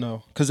 And listen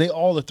though, because they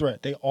all a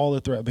threat.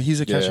 But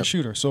he's a catch Yeah. and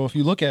shooter. So if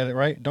you look at it,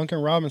 right,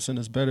 Duncan Robinson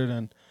is better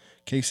than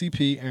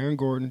KCP, Aaron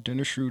Gordon,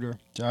 Dennis Schroeder,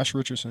 Josh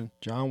Richardson,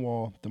 John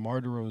Wall,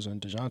 DeMar DeRozan,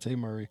 DeJounte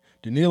Murray,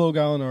 Danilo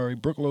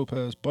Gallinari, Brook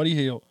Lopez, Buddy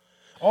Hield,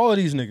 all of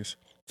these niggas.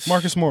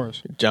 Marcus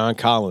Morris. John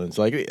Collins,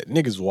 like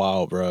niggas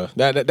wild, bro.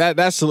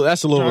 That's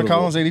a little John bit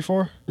Collins, of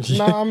 84?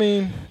 Nah, I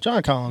mean,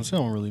 John Collins, he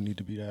don't really need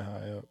to be that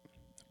high up.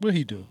 What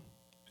he do?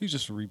 He's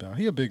just a rebound.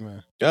 He a big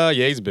man. yeah,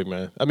 he's a big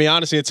man. I mean,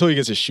 honestly, until he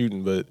gets his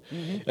shooting, but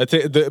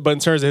but in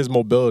terms of his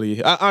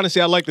mobility,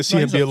 honestly, I like to see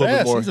him he's be a little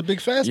bit more. He's a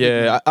big fast big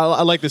Yeah, man.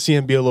 I like to see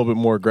him be a little bit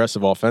more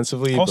aggressive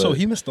offensively. Also, but,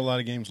 he missed a lot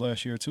of games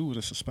last year, too, with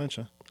a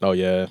suspension. oh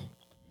yeah,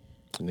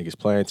 niggas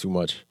playing too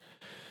much.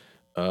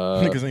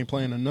 Niggas ain't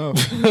playing enough.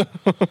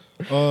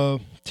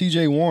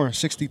 TJ Warren,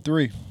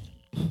 63.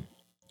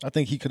 I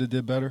think he could have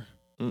did better.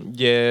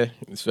 Yeah,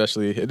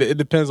 especially it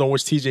depends on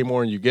which TJ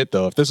Warren you get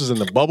though. If this was in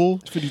the bubble,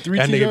 53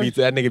 that TJ?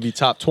 nigga be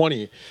top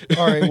 20.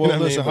 All right, well, You know what I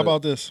listen, mean? how But-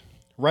 about this?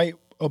 Right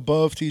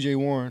above TJ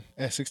Warren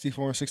at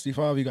 64 and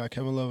 65, you got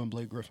Kevin Love and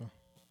Blake Griffin.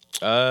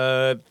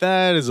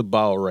 That is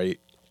about right.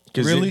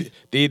 'Cause Really?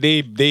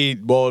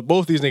 well,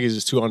 both these niggas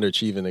is two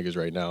underachieving niggas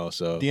right now.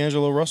 So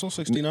D'Angelo Russell,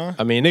 69.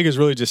 I mean, niggas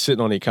really just sitting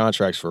on their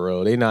contracts for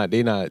real. They not.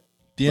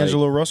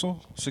 D'Angelo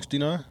Russell,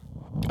 69.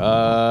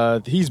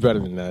 He's better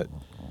than that.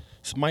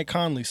 It's Mike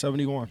Conley,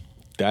 71.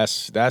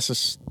 That's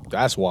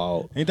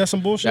wild. Ain't that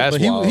some bullshit? That's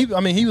but wild.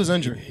 he was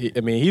injured. He's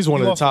one He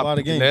of the lost a top. lot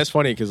of games. That's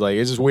funny because like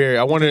it's just weird.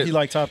 I wonder He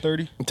like top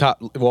 30.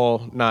 top.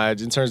 Well, nah.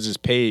 In terms of his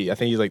pay, I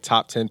think he's like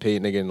top 10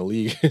 paid nigga in the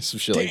league. Some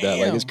shit like that.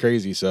 Like it's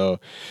crazy. So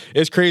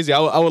it's crazy.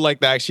 I would like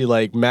to actually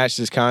like match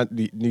these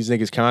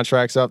niggas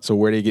contracts up to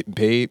where they getting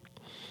paid.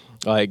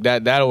 Like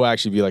that. That'll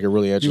actually be like a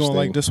really You interesting. gonna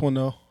like this one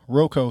though?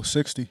 Rocco,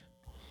 60.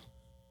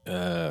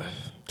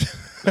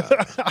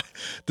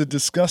 The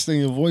disgust in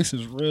your voice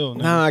is real.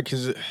 Nigga. Nah,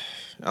 because I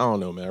don't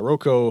know, man.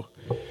 Rocco,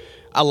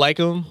 I like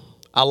him.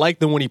 I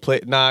liked him when he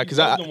played. Nah, because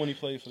Loved him when he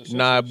played for the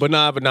Sixers. But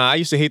nah. I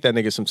used to hate that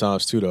nigga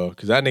sometimes too, though.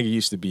 Because that nigga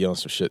used to be on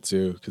some shit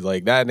too. Because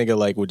like that nigga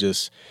like would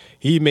just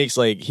he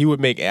would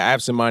make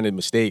absent-minded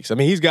mistakes. I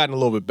mean, he's gotten a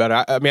little bit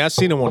better. I mean, I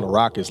seen him on the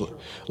Rockets.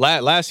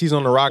 Last season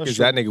on the Rockets,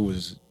 true. that nigga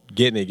was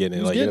getting it. He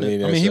was Like, getting you it.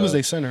 know I what mean, he So- was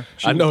a center.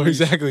 I know Shooting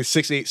threes. exactly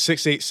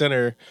 6'8"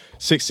 center,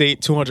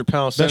 6'8",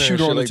 200-pound center, and shooter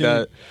shit on the like team.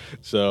 that.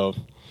 So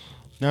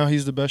Now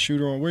he's the best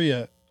shooter on. Where you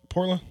at?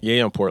 Portland?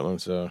 yeah, I'm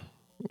Portland. So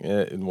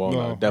yeah, well,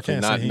 No, I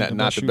definitely can't say he's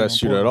not the best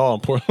shooter on at all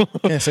in Portland.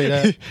 Can't say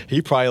that.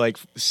 he probably like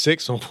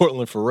 6 on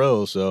Portland for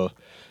real. So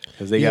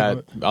because they Yeah,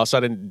 got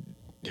outside of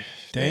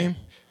Dame.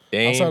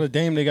 Dame, Outside of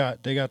Dame, they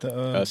got the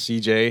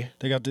CJ,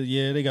 they got the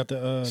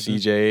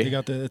CJ. they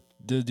got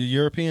the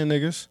European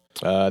niggas.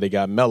 They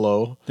got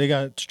Melo. They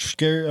got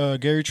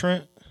Gary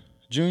Trent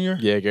Jr.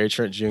 Yeah, Gary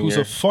Trent Jr. Who's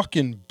a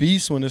fucking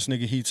beast when this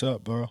nigga heats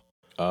up, bro.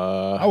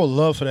 I would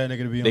love for that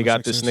nigga to be on they the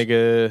got this Sixers.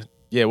 nigga.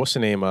 Yeah, what's the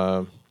name?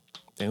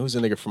 Who's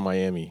the nigga from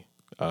Miami?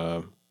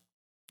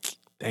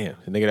 Damn,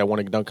 the nigga that won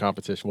a dunk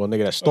competition. Well, the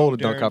nigga that stole the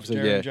dunk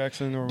competition. Darren Yeah,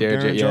 Jackson or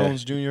Darren Darren Ja-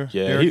 Jones Jr.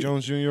 Yeah, Derrick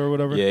Jones Jr. or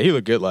whatever. yeah, he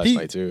looked good last He-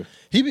 night too.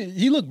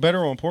 He looked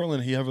better on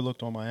Portland than he ever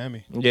looked on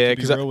Miami. Yeah, to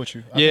be 'cause real with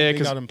you. I yeah, think they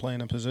 'cause- got him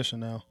playing in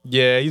position now.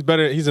 Yeah, he's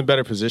better. He's in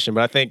better position,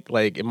 but I think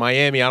like in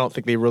Miami, I don't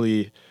think they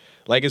really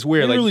like. It's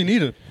weird. They like, really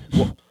need it.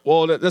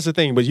 well, that's the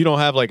thing. But you don't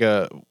have like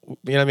a,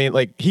 you know what I mean?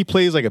 Like he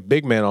plays like a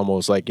big man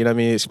almost. Like you know what I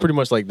mean? It's pretty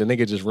much like the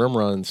nigga just rim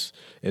runs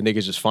and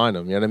niggas just find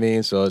him. You know what I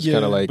mean? So it's Yeah,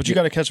 kind of like, but you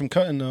got to catch him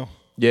cutting though.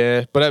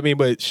 yeah. But I mean,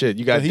 but shit,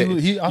 you got. I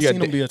you got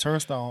seen him be a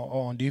turnstile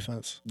on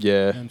defense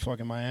Yeah. in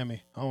fucking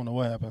Miami. I don't know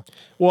what happened.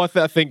 Well,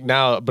 I think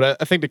now, but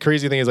I think the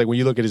crazy thing is like when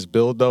you look at his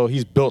build though,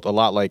 he's built a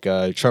lot like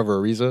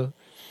Trevor Ariza.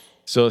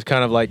 So it's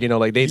kind of like, you know,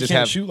 like they He just can't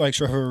have. shoot like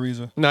Trevor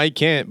Ariza. No, he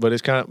can't. But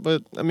it's kind of.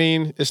 But I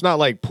mean, it's not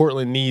like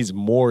Portland needs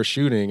more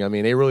shooting. I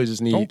mean, they really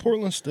just need. Don't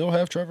Portland still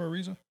have Trevor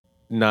Ariza?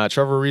 Nah,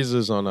 Trevor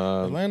Ariza's on.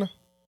 Atlanta?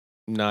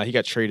 Nah, he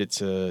got traded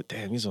to.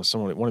 Damn, he's on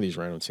one of these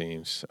random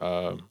teams.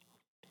 What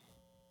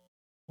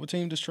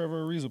team does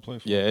Trevor Ariza play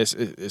for? Yeah,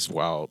 it's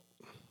wild.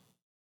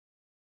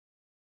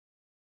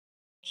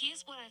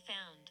 Here's what I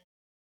found.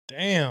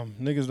 Damn,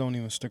 niggas don't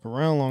even stick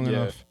around long Yeah.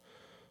 enough.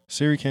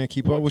 Siri can't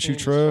keep up with you,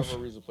 Trev.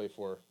 Trevor Ariza play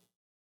for?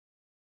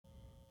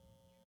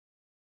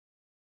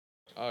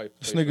 Oh, he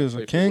This played nigga's a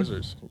played for king.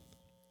 Wizards.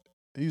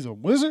 He's a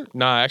wizard.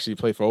 Nah, actually, he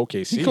played for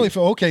OKC. He played for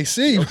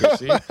OKC.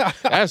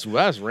 OKC.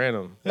 That's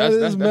random. That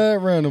That's is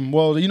mad random.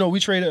 Well, you know, we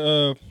traded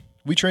Al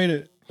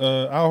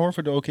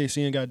Horford to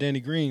OKC and got Danny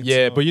Green.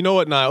 Yeah, so but you know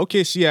what? Nah,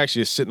 OKC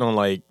actually is sitting on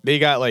like they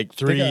got like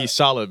three got-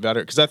 solid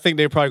veterans because I think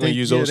they're probably going to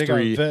use those they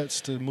three. got vets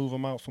to move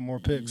them out for more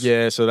picks.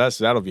 Yeah, so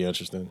that'll be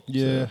interesting.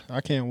 Yeah, So,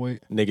 I can't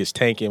wait. niggas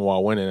tanking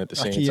while winning at the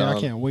same time. I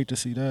can't wait to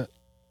see that.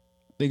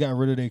 They got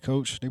rid of their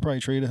coach. They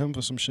probably traded him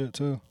for some shit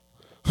too.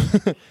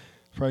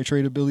 Probably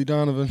traded Billy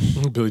Donovan.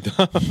 Billy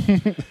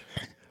Donovan.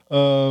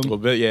 Well,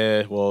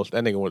 that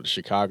nigga went to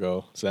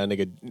Chicago. So that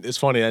nigga, it's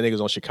funny that nigga's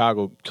on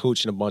Chicago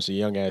coaching a bunch of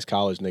young ass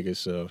college niggas.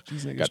 So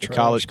These niggas got the trash,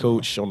 college bro.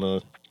 coach on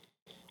the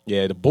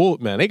Yeah, the Bull,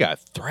 man, they got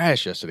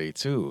thrashed yesterday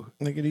too.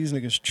 Nigga, these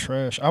niggas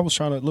trash. I was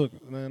trying to look,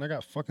 man. I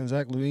got fucking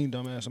Zach LaVine,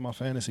 dumbass, in my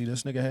fantasy.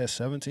 This nigga had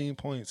 17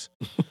 points.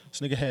 This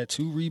nigga had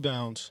 2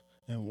 rebounds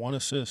and 1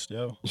 assist,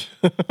 yo.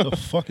 The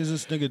fuck is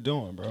this nigga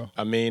doing, bro?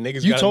 I mean,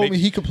 niggas. You told me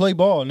he could play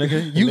ball,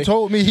 nigga. You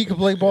told me he could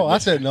play ball. I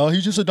said no.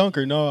 He's just a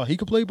dunker. No, he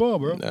could play ball,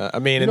 bro. I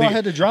mean, You know, I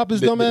had to drop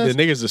his dumbass.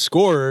 The nigga's a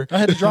scorer. I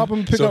had to drop him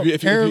and pick So up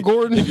if you- Aaron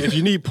Gordon. If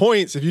you need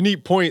points, that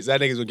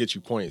nigga's gonna get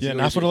you points. Yeah, He's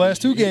not gonna for get the you-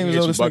 last 2 he- he games get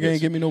though. you This nigga buckets.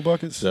 ain't give me no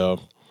buckets. So,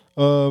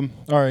 All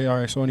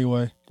right. So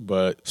anyway,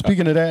 but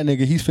speaking of that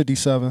nigga, he's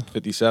 57.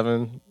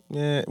 57.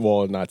 Yeah,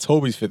 well, not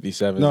Toby's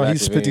 57. No, Zach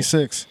he's LaVine.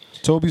 56.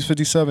 Toby's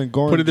 57.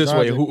 Goran Put it this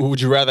way: Dragic. who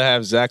would you rather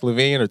have, Zach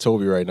LaVine or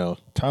Toby right now?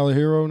 Tyler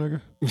Hero, nigga.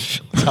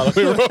 Tyler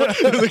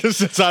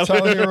Hero.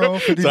 Tyler Hero,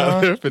 59.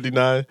 Tyler,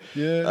 59.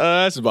 Yeah.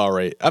 That's about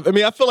right. I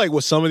mean, I feel like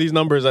with some of these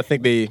numbers, I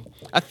think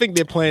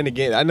they're playing the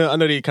game. I know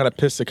they kind of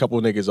pissed a couple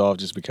of niggas off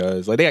just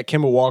because, like, they got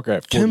Kemba Walker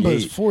at 48.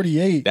 Kimba's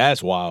 48.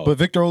 That's wild. But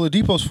Victor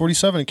Oladipo's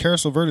 47 and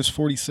Karis LeVert is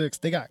 46.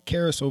 They got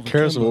Karis over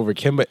Karis Kimba. over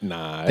Kemba,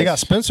 nah. They got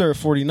Spencer at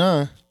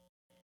 49.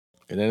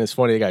 And then it's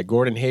funny, they got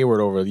Gordon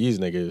Hayward over these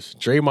niggas.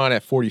 Draymond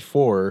at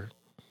 44.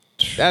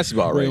 That's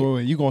about right.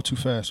 Wait. You going too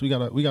fast. We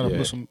gotta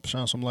Yeah.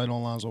 shine some light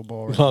on Lonzo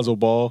Ball. Right? Lonzo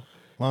Ball,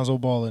 Lonzo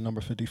Ball at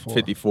number 54.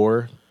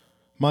 54.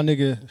 My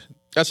nigga,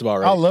 That's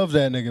about right. I love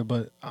that nigga,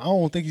 but I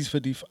don't think he's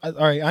 50. All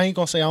right, I ain't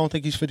gonna say I don't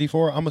think he's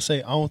 54. I'm gonna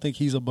say I don't think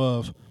he's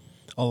above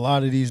a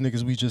lot of these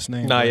niggas we just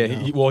named. Nah, right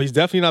yeah. now. Well, he's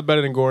definitely not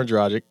better than Goran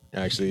Dragic,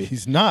 actually.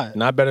 He's not.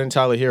 Not better than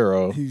Tyler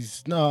Hero. He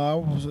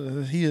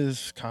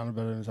is kind of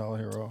better than Tyler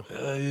Hero.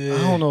 I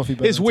don't know if he's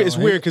better. It's than weird. It's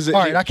Tyler weird Hero. because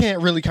all right, I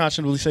can't really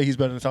confidently say he's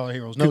better than Tyler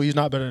Hero. No, he's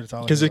not better than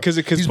Tyler. Hero. because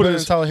he's better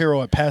than Tyler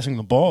Hero at passing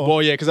the ball.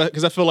 Well, yeah,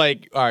 because I feel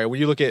like, all right, when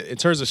you look at in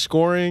terms of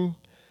scoring,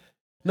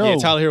 no, yeah,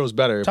 Tyler Hero's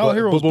better. Tyler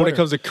Hero's but when it better.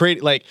 comes to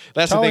create, like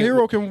that's Tyler the thing.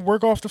 Hero can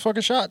work off the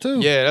fucking shot too.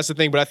 Yeah, that's the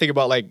thing. But I think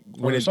about like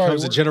when it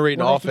comes to generating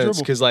work off the offense,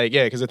 dribble. because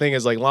because the thing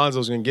is like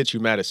Lonzo's gonna get you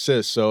mad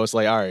assists. So it's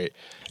like, all right,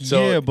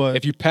 so Yeah, but-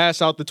 if you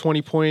pass out the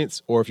 20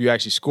 points or if you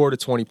actually score the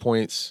 20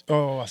 points,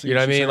 Oh, I see. you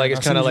know what I mean? you're Like saying. it's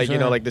I see kind of what like you're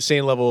saying. like the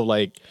same level of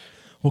like.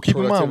 Well, keep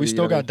in mind, we productivity,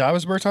 still you know got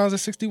Davis Bertans at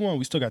 61.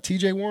 We still got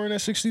T.J. Warren at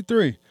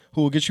 63,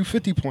 who will get you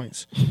 50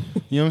 points.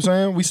 You know what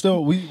I'm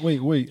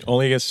saying? Wait.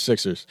 Only against the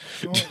Sixers.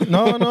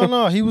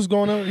 No. He was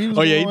going out. He was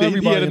Oh yeah, going on he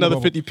everybody had in the another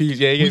bubble. 50 piece.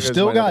 Yeah, he We gave us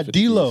still another got 50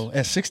 piece. D'Lo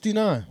at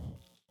 69.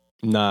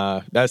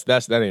 Nah,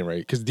 that ain't right.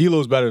 Because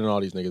D'Lo's better than all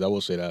these niggas. I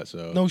will say that.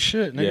 So No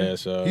shit, nigga. Yeah,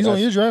 so he's on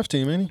that's- your draft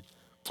team, ain't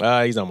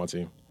he? He's on my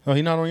team. Oh,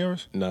 he not on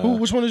yours? Nah. Who?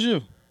 Which one is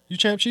you? You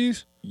Champ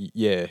Cheese?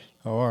 Yeah,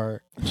 Oh, all right.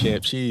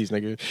 champ cheese,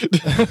 nigga.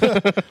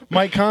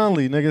 Mike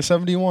Conley, nigga,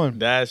 71.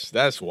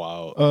 That's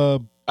wild.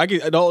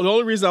 The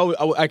only reason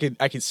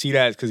I could see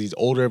that is because he's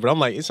older, but I'm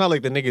like, it's not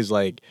like the nigga's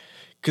like,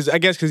 because I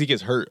guess because he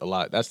gets hurt a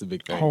lot. That's the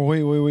big thing. Oh,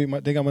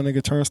 wait. They got my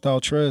nigga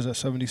Turnstile Trez at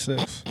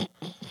 76.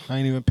 I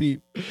ain't even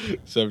peep.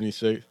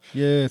 76.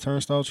 Yeah,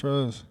 Turnstile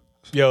Trez.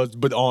 Yo,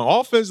 but on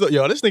offense, that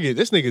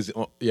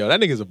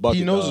nigga's a bucket.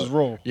 He knows dog. his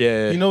role.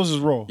 Yeah, He knows his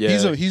role. Yeah.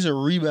 He's a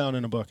rebound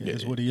in the bucket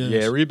is what he is.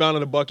 Yeah,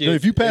 rebounding the bucket.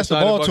 If you pass the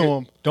inside ball to bucket.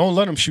 him, don't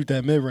let him shoot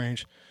that mid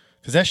range.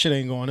 Because that shit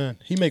ain't going in.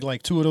 He make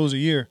like 2 of those a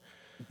year.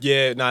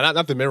 Yeah,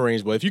 not the mid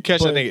range, but if you catch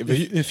But that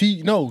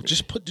nigga,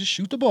 just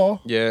shoot the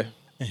ball yeah.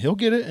 and he'll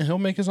get it and he'll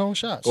make his own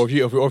shots. Or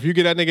if you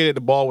get that nigga at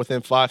the ball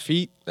within 5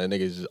 feet, that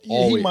nigga's Yeah,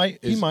 always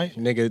he might.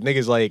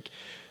 Niggas like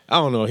I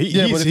don't know. But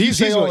if you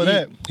say all of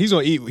that, he's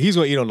gonna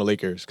eat on the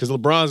Lakers because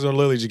LeBron's gonna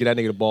literally just get that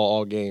nigga the ball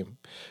all game.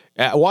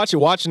 Watching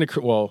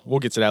we'll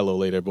get to that a little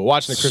later, but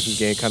watching the Christmas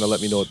game kind of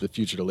let me know what the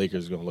future of the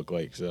Lakers is gonna look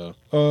like. So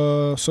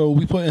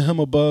we putting him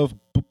above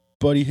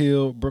Buddy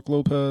Hield, Brook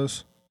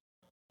Lopez,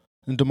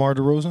 and DeMar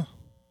DeRozan.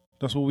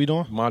 That's what we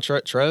doing?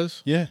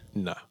 Montrez? Yeah.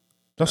 Nah.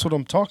 That's what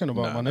I'm talking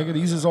about, Nah, my nigga. nah,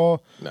 These nah, is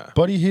all. Nah.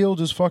 Buddy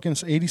Hield is fucking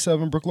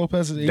 87. Brook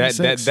Lopez is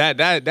 86.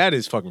 That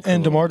is fucking criminal.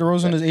 and DeMar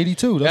DeRozan is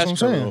 82. That's what I'm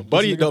criminal. saying.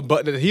 Buddy, This nigga-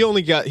 but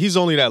he's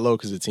only that low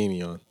because the team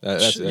he on.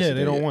 That's yeah, the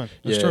they don't thing. win.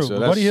 That's Yeah, true. so But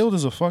that's- Buddy Hield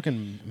is a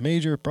fucking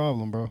major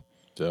problem, bro.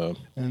 So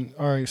And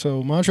all right,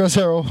 so Montrezl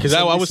Harrell. because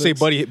I would say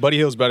 76. Buddy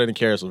Hill's better than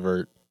Karis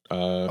LeVert.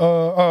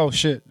 Oh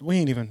shit, we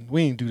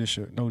ain't do this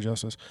shit. No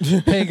justice.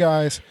 Hey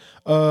guys,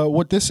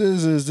 what this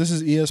is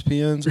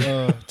ESPN's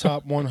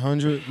top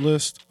 100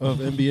 list of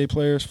NBA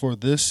players for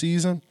this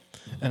season,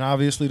 and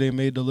obviously they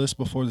made the list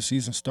before the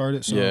season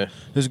started, so Yeah.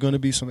 there's going to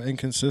be some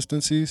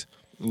inconsistencies.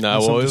 No,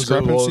 And some well, it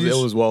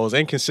discrepancies? was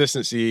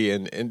inconsistency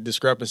and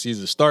discrepancies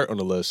to start on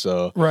the list.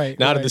 So Right,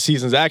 now that right. the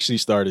season's actually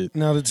started,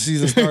 Now that the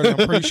season started,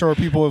 I'm pretty sure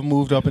people have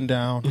moved up and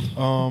down.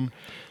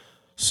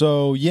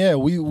 So yeah,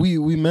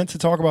 we meant to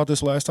talk about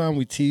this last time.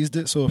 We teased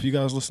it. So if you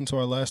guys listened to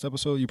our last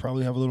episode, you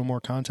probably have a little more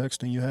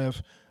context than you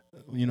have,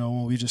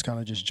 when we just kind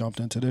of just jumped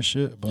into this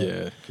shit. But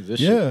yeah, because this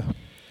yeah,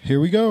 here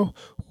we go.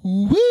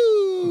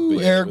 Woo!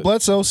 But yeah, Eric but-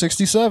 Bledsoe,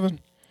 67.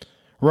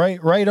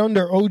 Right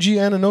under OG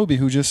Anunoby,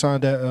 who just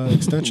signed that shit, the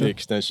extension.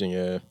 extension,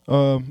 yeah,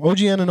 OG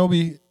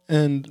Anunoby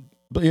and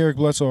Eric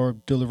Bledsoe are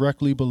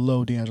directly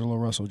below D'Angelo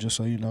Russell, just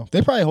so you know.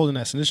 They probably holding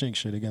that snitching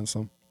shit against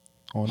them.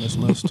 on this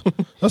list.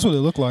 That's what it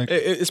looked like.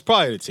 It's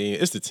probably the team.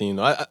 It's the team.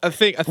 Though. I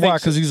think. Why?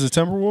 Because he's a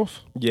Timberwolf?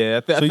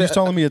 Yeah. So you're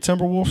telling me a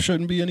Timberwolf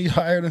shouldn't be any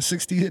higher than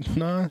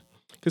 69?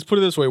 Because put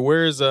it this way,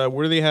 where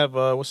do they have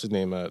what's his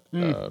name at?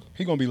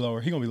 He gonna be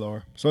lower.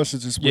 So that's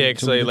just Yeah, wait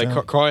because until we get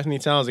down. Carl Anthony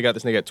Towns, they got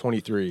this nigga at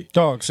 23.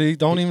 Dog, see,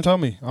 don't even tell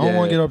me. I don't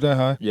want to get up that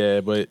high.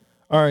 Yeah, but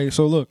All right,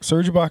 so look,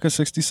 Serge Ibaka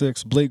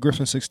 66, Blake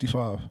Griffin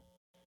 65.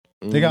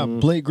 They got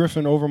Blake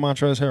Griffin over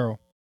Montrezl Harrell.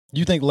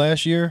 You think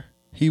last year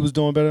he was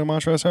doing better than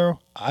Montrezl Harrell?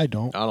 I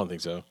don't. I don't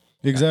think so.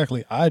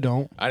 Exactly, I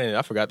don't.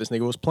 I forgot this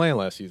nigga was playing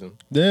last season.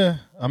 Yeah,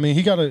 I mean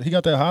he got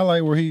that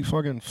highlight where he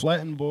fucking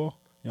flattened ball.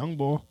 Young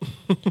boy.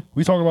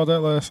 We talked about that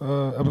last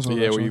episode.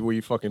 Yeah, actually. where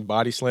you fucking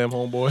body slam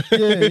homeboy.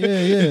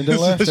 Yeah. And they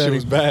laughed That at shit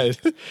was him. bad.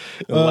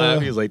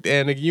 He was like,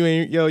 "Damn, nigga,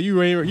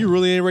 you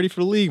really ain't ready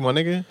for the league, my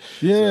nigga."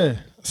 Yeah.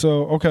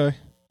 So okay,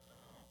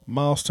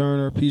 Miles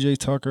Turner, PJ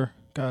Tucker.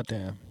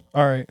 Goddamn.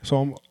 All right.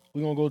 So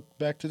we're gonna go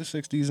back to the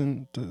 '60s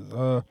and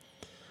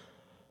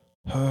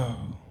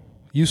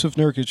Yusuf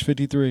Nurkic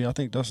 53. I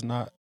think that's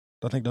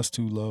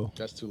too low.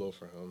 That's too low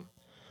for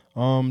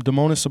him.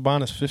 Demonis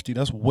Sabonis 50.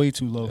 That's way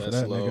too low for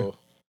that nigga.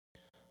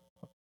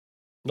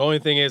 The only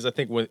thing is, I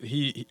think when this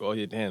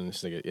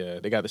nigga, yeah,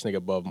 they got this nigga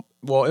above.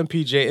 Well,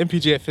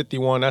 MPJ at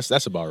 51,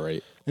 that's about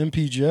right.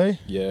 MPJ?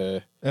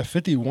 Yeah. At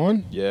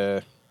 51? Yeah.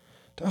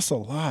 That's a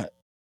lot.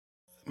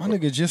 My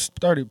nigga just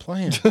started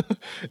playing.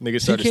 Nigga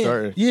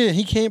starting. Yeah,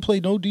 he can't play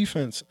no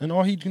defense. And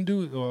all he can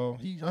do,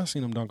 I've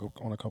seen him dunk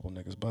on a couple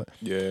niggas, but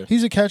yeah,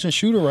 he's a catch and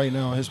shooter right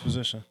now in his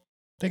position.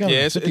 They got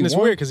and it's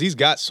weird because he's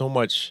got so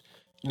much.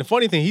 And the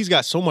funny thing, he's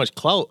got so much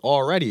clout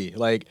already.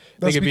 Like,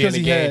 that's nigga be in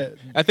the game. Had,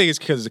 I think it's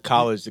because the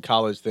college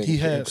thing. He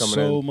had coming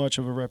so much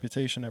of a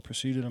reputation that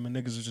preceded him, and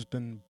niggas have just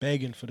been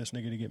begging for this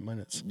nigga to get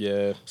minutes.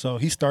 Yeah. So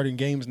he's starting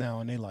games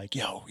now, and they like,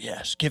 yo,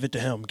 yes, give it to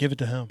him.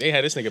 They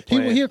had this nigga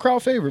playing. He a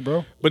crowd favorite,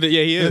 bro. But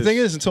yeah, he is. The thing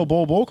is, until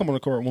Bol come on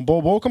the court. When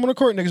Bol come on the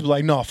court, niggas be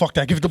like, no, fuck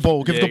that. Give it to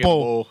Bol. Give it to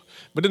Bol.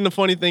 But then the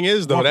funny thing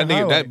is, though, Walking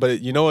highlight.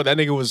 but you know what? That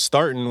nigga was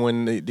starting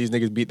when these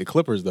niggas beat the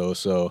Clippers, though.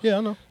 So yeah, I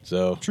know.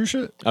 So true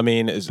shit. I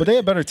mean, but they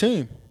a better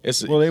team.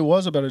 They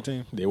was a better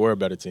team. They were a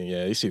better team.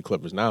 Yeah, you see the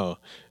Clippers now.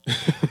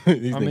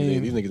 these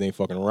niggas ain't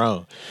fucking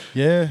around.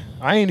 Yeah,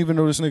 I ain't even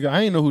know this nigga.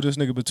 I ain't know who this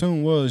nigga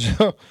Batum was.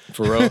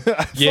 For real?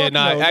 Yeah,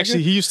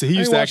 actually, he used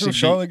to actually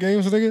Charlotte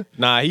games, nigga.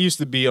 Nah, he used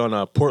to be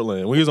on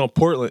Portland. When he was on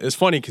Portland, it's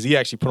funny because he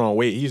actually put on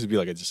weight. He used to be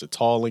like just a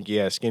tall,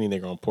 lanky ass, skinny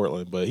nigga on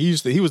Portland. But he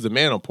was the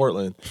man on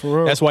Portland. For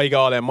real. That's why he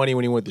got all that money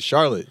when he went to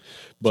Charlotte.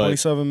 But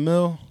 27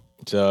 mil.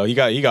 So he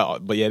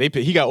got. But yeah,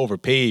 he got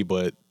overpaid.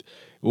 But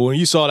when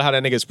you saw how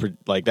that nigga's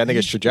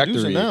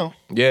trajectory, now.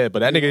 Yeah, but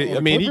that nigga,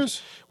 I mean,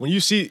 when you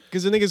see,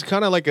 because the nigga's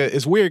kind of like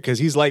it's weird because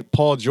he's like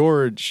Paul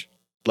George.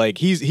 Like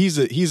he's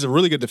a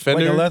really good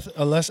defender. Like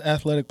a less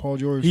athletic Paul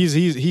George.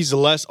 He's a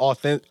less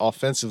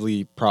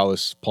offensively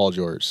prowess Paul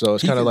George. So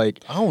it's kind of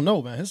like, I don't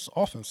know, man. His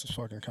offense is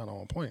fucking kind of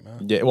on point,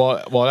 man. Yeah, well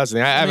that's the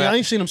thing. I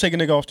ain't seen him take a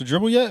nigga off the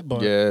dribble yet,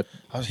 but yeah,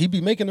 he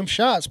be making them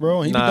shots,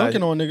 bro. He be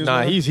dunking on niggas. Nah,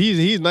 man.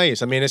 he's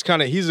nice. I mean, it's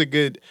kind of he's a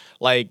good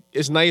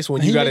it's nice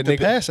when you got a nigga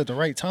pass at the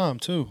right time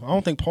too. I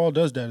don't think Paul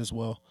does that as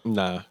well.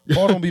 Nah,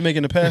 Paul don't be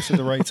making the pass at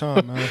the right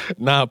time, man.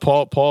 Nah,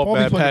 Paul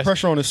be putting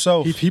pressure on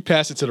himself. He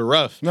passed it to the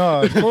ref.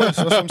 Nah, of course.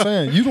 That's what I'm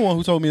saying. You the one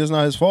who told me it's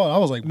not his fault. I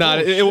was like, nah,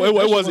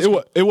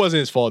 it wasn't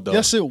his fault though.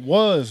 Yes, it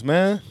was,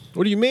 man.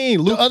 What do you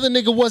mean? The other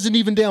nigga wasn't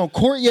even down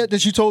court yet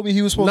that you told me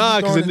he was supposed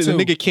to be because the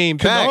nigga came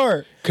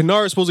back.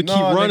 Kennard's supposed to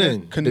keep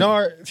running.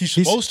 Kennard, he's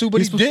supposed to,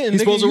 but he didn't.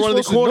 He's supposed to run in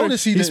the corner.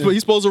 He's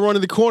supposed to run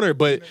in the corner,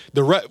 but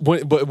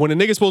but when the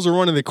nigga's supposed to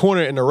run in the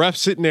corner and the ref's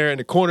sitting there in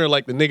the corner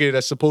like the nigga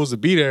that's supposed to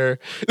be there,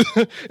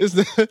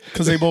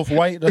 because they both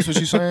white. That's what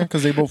you're saying?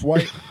 Because they both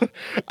white.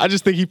 I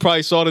just think he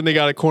probably saw the nigga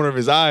out of the corner of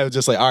his eye. It was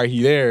just like, all right,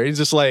 he there. He's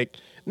just like,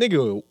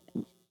 nigga,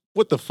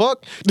 what the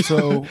fuck?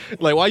 So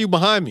like, why you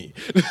behind me?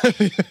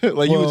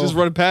 Like you was just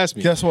running past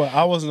me. Guess what?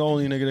 I wasn't the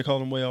only nigga that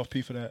called him way off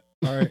P for that.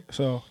 All right,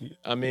 so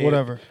I mean,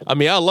 whatever. I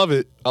mean, I love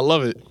it.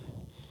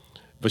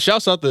 But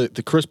shouts out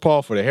to Chris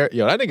Paul for the hair.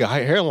 Yo, that nigga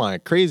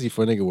hairline crazy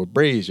for a nigga with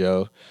braids,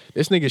 yo.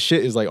 This nigga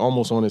shit is like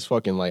almost on his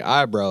fucking like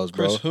eyebrows,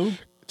 bro. Chris who?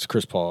 It's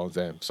Chris Paul.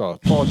 Damn, sorry,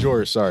 Paul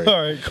George. Sorry.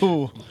 All right,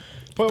 cool.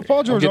 But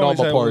Paul George always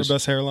had one of the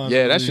best hairlines.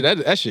 Yeah,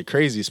 that shit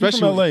crazy.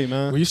 Especially from LA,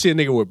 man. When you see a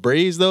nigga with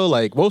braids though,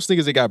 like most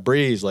niggas that got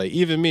braids, like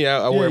even me,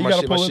 I wear my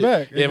shit. Pull it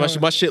back. Yeah,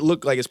 my shit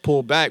look like it's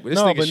pulled back, but this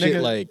nigga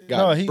shit like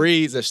got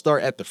braids that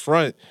start at the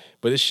front,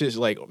 but this shit's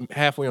like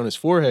halfway on his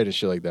forehead and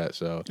shit like that.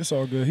 So it's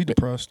all good. He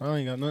depressed. I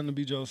ain't got nothing to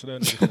be jealous of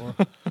that nigga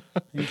for.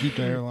 He can keep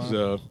the hairline.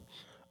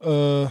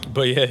 So,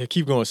 but yeah,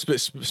 keep going.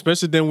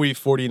 Spencer Dinwiddie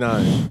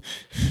 49.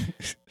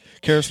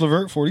 Karis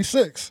LeVert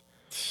 46.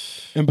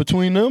 In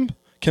between them,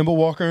 Kemba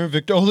Walker and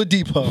Victor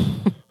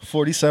Oladipo,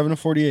 47 and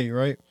 48,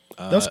 right?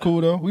 That's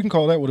cool, though. We can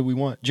call that what we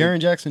want. Jaren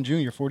Jackson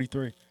Jr.,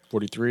 43.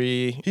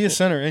 43. He is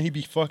center, and he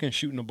be fucking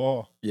shooting the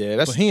ball. Yeah,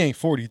 but he ain't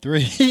 43.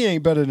 He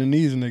ain't better than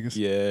these niggas.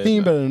 Yeah. He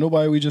ain't better than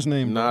nobody we just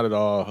named. Not at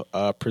all.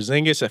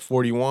 Porzingis at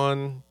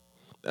 41.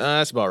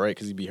 That's about right,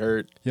 because he'd be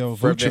hurt. Yo,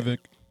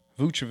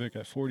 Vucevic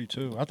at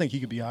 42. I think he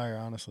could be higher,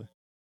 honestly.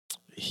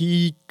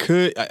 He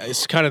could.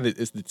 It's kind of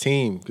it's the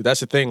team. 'Cause that's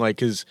the thing. Like,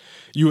 because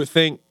you would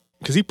think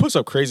because he puts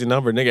up crazy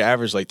number. Nigga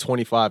averaged like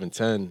 25 and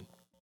 10,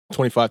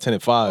 25, 10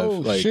 and 5. Oh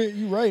like, shit,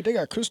 you right. They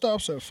got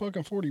Kristaps at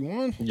fucking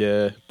 41.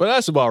 Yeah, but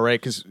that's about right.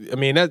 Because I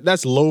mean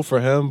that's low for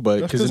him.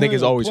 But That's because the 'cause he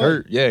nigga's ain't always gonna play.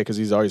 hurt. Yeah, because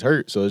he's always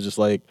hurt. So it's just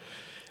like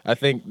I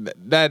think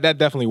that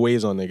definitely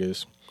weighs on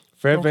niggas.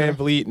 Fred Okay. Van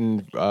Vliet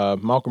and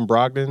Malcolm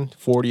Brogdon,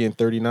 40 and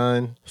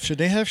 39. Should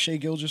they have Shea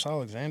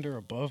Gilgeous-Alexander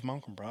above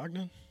Malcolm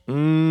Brogdon? I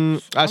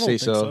don't say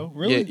think so. so.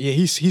 Really? Yeah,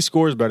 he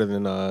scores better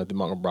than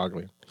Malcolm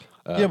Brogdon.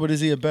 Yeah, but is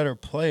he a better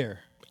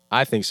player?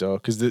 I think so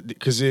because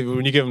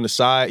when you give him the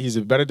side, he's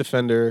a better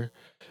defender,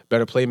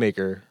 better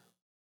playmaker.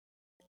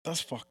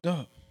 That's fucked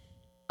up.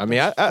 I mean,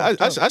 I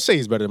fucked up. say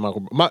he's better than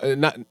Michael.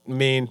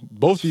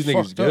 Both these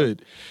niggas Fucked up.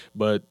 good,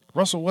 but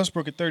Russell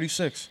Westbrook at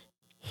 36.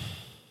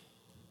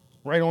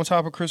 Right on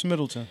top of Chris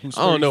Middleton, who's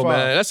 35. I don't know,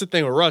 man. That's the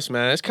thing with Russ,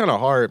 man. It's kind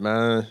of hard,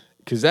 man,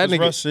 because that 'Cause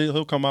nigga. Russ,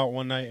 he'll come out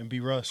one night and be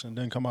Russ, and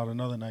then come out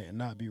another night and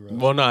not be Russ.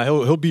 Well, nah,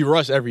 he'll be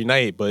Russ every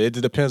night, but it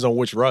depends on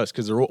which Russ.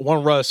 Because the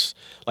one Russ,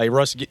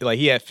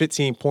 he had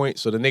 15 points,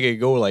 so the nigga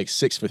go like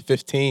 6 for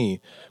 15,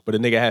 but the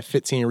nigga had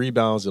 15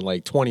 rebounds and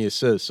like 20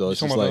 assists. So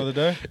it's talking just about like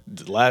the other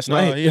day? last No,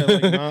 night. he had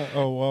like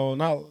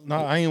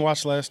not. I ain't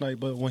watched last night,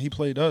 but when he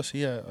played us,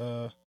 he had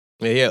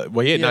he had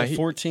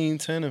 14,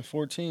 10, and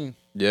 14,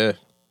 yeah,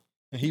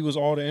 and he was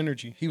all the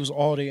energy. He was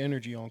all the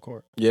energy on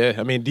court. yeah.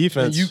 I mean, And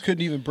defense. you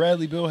couldn't even.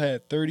 Bradley Beal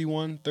had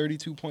 31,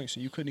 32 points,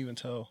 and you couldn't even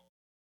tell.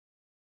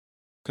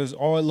 Because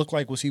all it looked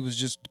like was he was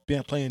just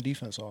playing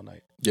defense all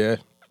night, Yeah,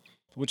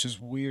 which is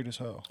weird as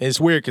hell.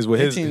 it's weird because with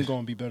His his team's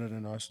gonna be better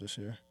than us this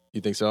year.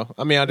 You think so?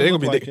 I mean, they're gonna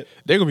look be like it.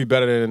 they're gonna be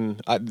better than.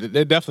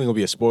 They're definitely gonna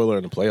be a spoiler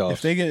in the playoffs.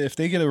 If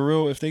they get a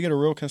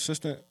real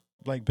consistent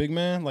like big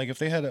man, like if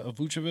they had a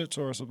Vucevic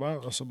or a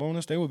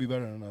Sabonis, they would be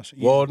better than us.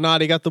 Well, nah,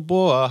 they got the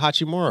ball,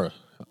 Hachimura.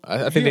 I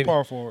think he's they. a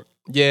power forward.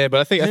 Yeah, but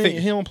I think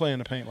He don't play in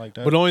the paint like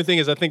that. But the only thing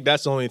is, I think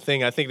that's the only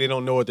thing. I think they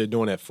don't know what they're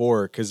doing at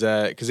 4 because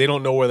they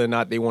don't know whether or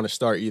not they want to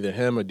start either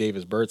him or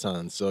Davis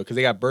Bertans. So because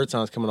they got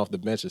Bertans coming off the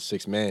bench as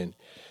 6 man.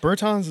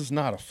 Bertans is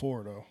not a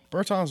 4 though.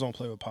 Bertans don't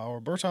play with power.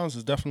 Bertans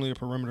is definitely a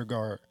perimeter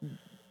guard.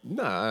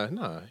 Nah,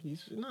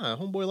 he's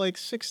homeboy like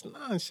 6'9",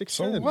 6'10".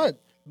 So what?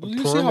 You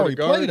see how perimeter he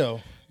guard? play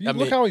though. You I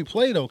look mean- how he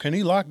play though. Can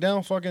he lock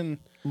down fucking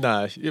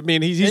Nah, I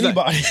mean he's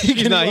anybody? Not, Can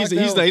he lock he's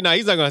down-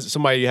 not gonna have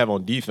somebody you have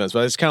on defense,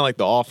 but it's kind of like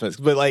the offense.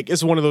 But like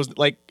it's one of those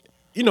like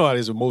you know how it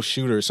is with most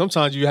shooters.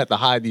 Sometimes you have to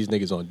hide these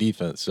niggas on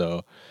defense.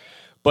 So,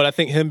 but I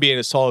think him being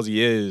as tall as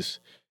he is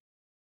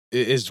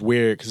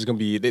weird because it's gonna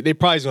be they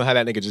probably gonna have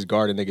that nigga just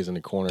guarding niggas in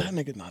the corner. That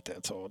nigga not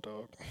that tall,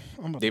 dog.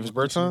 I'm about to Davis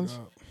look this nigga Bertans?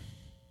 up.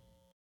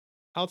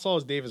 How tall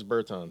is Davis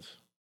Bertans?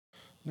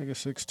 Nigga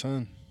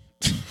 6'10".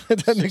 That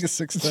nigga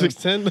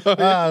 6'10".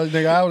 6'10".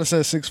 Nigga, I would have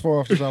said 6'4"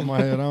 off the top of my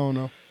head. I don't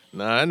know.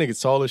 Nah, that nigga's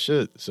tall as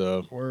shit.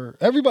 So Word.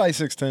 Everybody's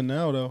 6'10"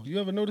 now though. You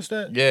ever notice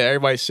that? yeah,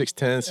 everybody's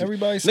 6'10".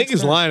 Everybody's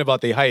Niggas 6'10". lying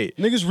about their height.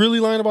 Niggas really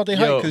lying about their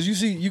height Yo. because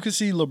you can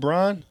see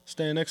LeBron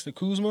standing next to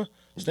Kuzma,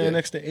 standing Yeah.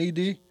 next to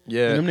AD.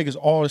 Yeah, And them niggas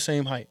all the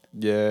same height.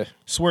 yeah.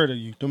 Swear to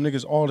you, them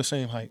niggas all the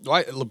same height.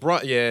 Like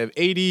LeBron, yeah,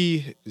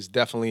 AD is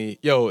definitely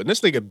and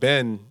this nigga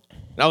Ben.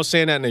 And I was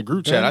saying that in the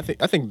group chat. I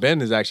think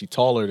Ben is actually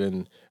taller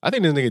than I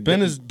think this nigga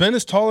Ben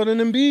is taller than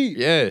Embiid.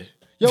 yeah.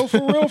 Yo,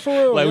 for real, for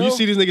real. Like when yo. you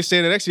see this nigga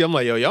standing next to you, I'm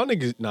like, yo, y'all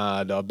niggas,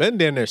 nah, dog. Ben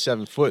down there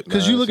 7 foot.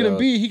 Because you look at so-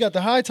 Embiid, he got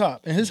the high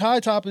top, and his high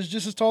top is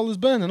just as tall as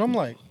Ben. And I'm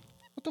like,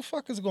 what the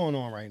fuck is going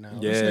on right now?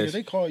 This Yes. nigga,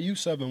 they call you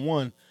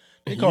 7'1".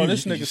 They call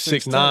this nigga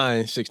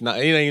 6'9", 6'9".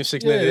 He ain't even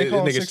 6'9". Yeah, they This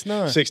call him nigga's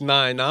 6'9".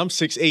 6'9". Nah, I'm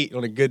 6'8"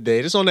 on a good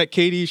day. Just on that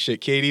KD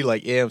shit. KD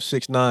like, yeah, I'm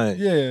 6'9".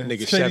 Yeah,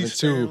 Nigga Teddy 7'2".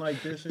 staring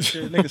like this and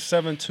shit. Nigga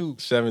 7'2".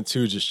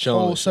 7'2", just chilling.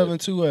 Whole and shit.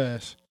 7'2"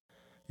 ass.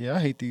 Yeah, I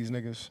hate these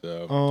niggas.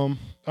 So,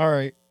 All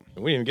right.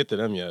 we didn't even get to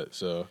them yet.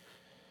 So,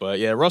 but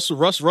yeah, Russ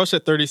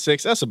at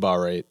 36. That's about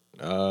right.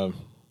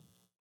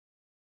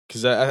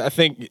 Because I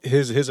think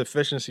his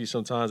efficiency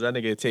sometimes that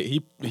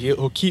nigga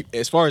he'll keep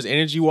as far as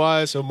energy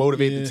wise he'll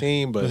motivate the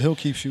team, But but he'll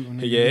keep shooting.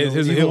 yeah,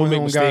 even he'll when he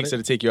make don't got mistakes it.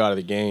 that'll take you out of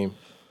the game.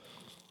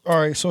 All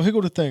right, so here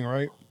go the thing,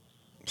 right?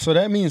 So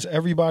that means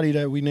everybody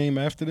that we name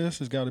after this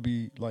has got to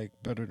be like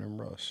better than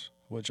Russ,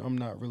 which I'm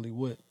not really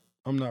with.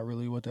 I'm not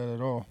really with that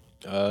at all.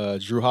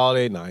 Drew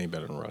Holiday, nah, he ain't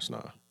better than Russ,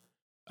 nah.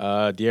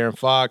 De'Aaron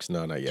Fox,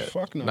 no, not yet.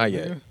 Fuck no, not nigga.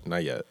 yet,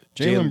 not yet.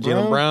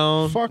 Jalen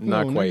Brown? Fuck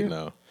not no, quite, nigga.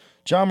 no.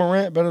 John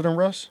Morant better than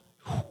Russ?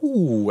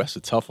 Ooh, that's a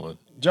tough one.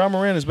 John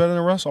Morant is better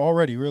than Russ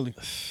already, really.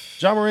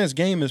 John Morant's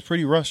game is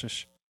pretty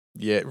Russish.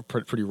 Yeah,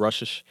 pretty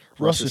Rushish.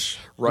 Russish.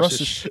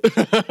 Rushish.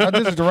 I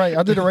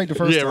did it right the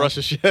first Yeah, time.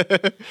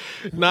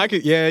 Rushish. Nah, I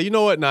could. Yeah, you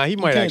know what? Nah, he You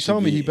might can't actually.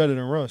 tell me be, he better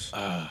than Russ.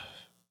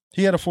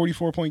 He had a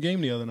 44-point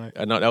game the other night.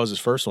 I know that was his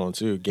first one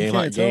too. Game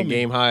high, can't tell me.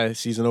 game high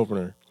season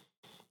opener.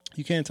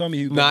 You can't tell me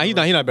he. Nah, he's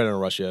not better than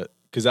Rush yet.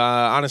 Because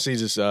honestly,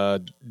 just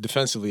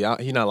defensively,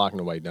 he's not locking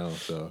nobody down.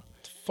 So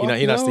Fuck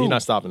he's no.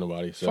 not stopping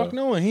nobody. So, Fuck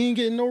no, and he ain't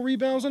getting no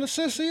rebounds and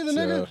assists either,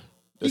 nigga.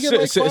 He get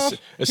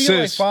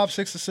like 5,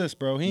 6 assists,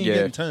 bro. He ain't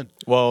getting 10.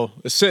 Well,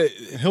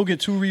 He'll get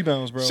 2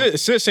 rebounds, bro.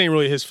 Assists ain't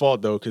really his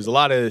fault though, because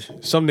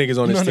some niggas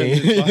on his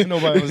team.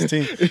 Nobody on his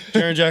team.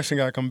 Jaren Jackson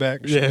got to come back.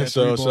 Yeah,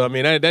 so I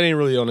mean that ain't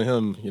really on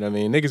him. You know what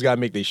I mean? Niggas got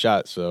to make their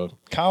shots. So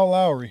Kyle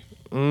Lowry,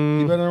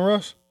 he better than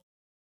Russ?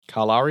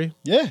 Kyle Lowry?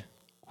 Yeah.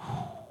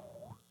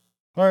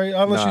 All right,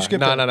 I'll let you skip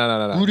that.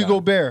 No. Rudy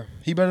Gobert,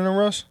 he better than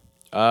Russ?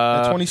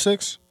 At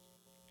 26?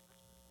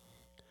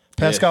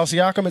 Pascal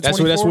Siakam at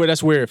 24?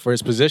 That's weird. For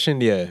his position,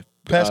 yeah.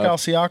 Pascal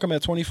Siakam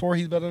at 24,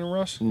 he's better than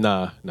Russ?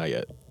 Nah, not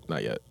yet.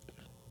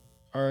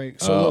 All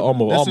right, so look,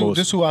 almost.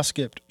 This is who I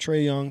skipped.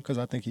 Trae Young, because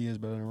I think he is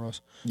better than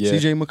Russ. Yeah.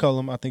 CJ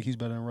McCollum, I think he's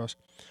better than Russ.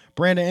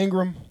 Brandon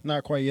Ingram,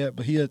 not quite yet,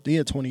 but he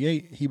had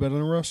 28. He better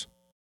than Russ?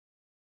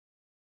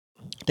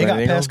 They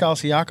got Pascal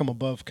Siakam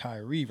above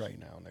Kyrie right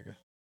now, nigga.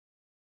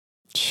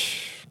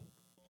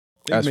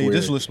 They made weird.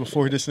 this list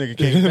before this nigga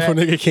came back. Before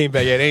nigga came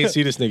back, yeah, they ain't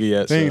see this nigga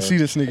yet. They ain't see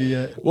this nigga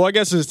yet. Well, I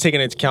guess it's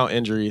taking into account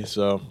injury,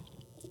 so.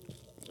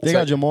 They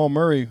got Jamal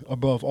Murray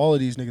above all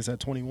of these niggas at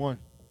 21.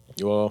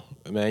 Well,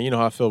 man, you know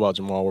how I feel about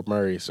Jamal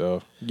Murray,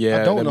 so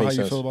yeah. I don't know how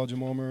you feel about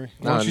Jamal Murray.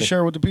 Why don't you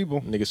share with the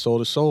people? Nigga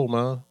sold his soul,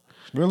 man.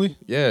 Really?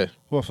 Yeah.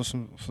 What, for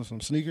some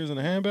sneakers and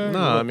a handbag?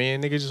 Nah, I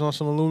mean, nigga just on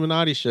some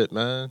Illuminati shit,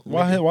 man.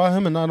 Why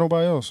him and not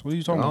nobody else? What are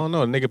you talking about? I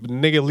don't know.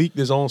 Nigga leaked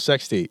his own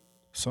sex tape.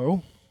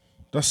 So?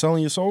 That's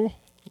selling your soul?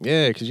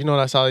 Yeah, because you know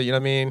that's how, you know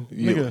what I mean?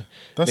 Nigga,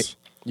 that's...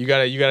 You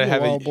gotta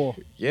have wild ball.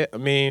 Yeah, I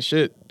mean,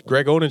 shit.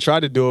 Greg Oden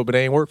tried to do it, but it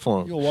ain't work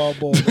for him. You a wild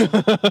ball,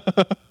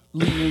 bro.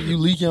 You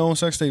leak your own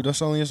sex tape. That's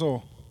selling your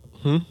soul.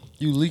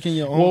 You leaking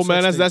your own. Well,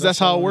 man, sex tape, that's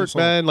how it works,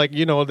 man. Like,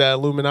 you know, that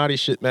Illuminati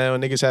shit, man.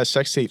 When niggas have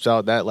sex tapes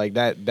out,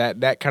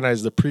 that kind of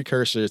is the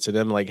precursor to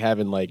them like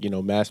having like, you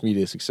know, mass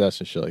media success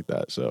and shit like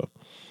that. So.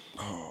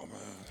 Oh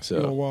man. So.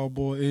 You're a wild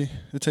boy. Eh?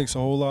 It takes a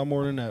whole lot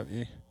more than that.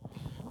 Eh?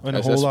 And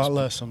a whole lot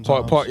less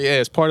sometimes.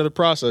 It's part of the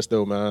process,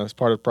 though, man. It's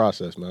part of the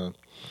process, man.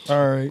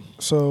 All right.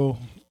 So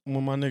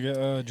when my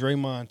nigga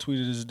Draymond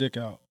tweeted his dick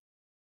out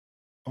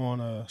on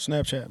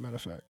Snapchat, matter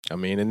of fact. I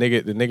mean, the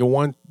nigga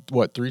won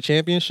what, 3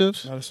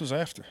 championships? No, this was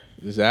after.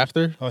 This is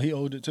after? Oh, he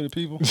owed it to the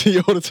people. He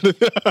owed it to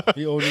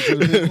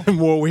the people.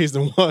 More ways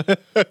than one.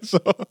 So,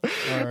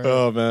 right.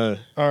 Oh man.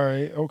 All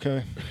right.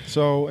 Okay.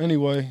 So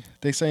anyway,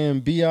 they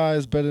saying Bi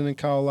is better than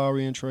Kyle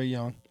Lowry and Trae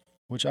Young,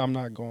 which I'm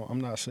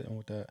not sitting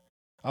with that.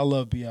 I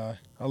love Bi.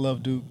 I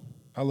love Duke.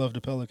 I love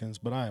the Pelicans,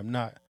 but I am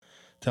not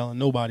telling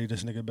nobody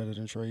this nigga better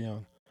than Trae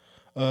Young.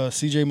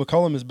 CJ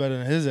McCollum is better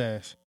than his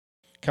ass.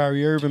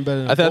 Kyrie Irving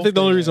better than I think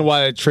the only reason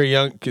why Trae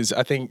Young, because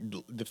I think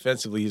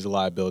defensively he's a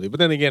liability. But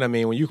then again, I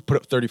mean, when you put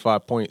up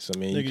 35 points, I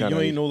mean, nigga, you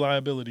ain't no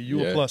liability.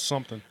 You a plus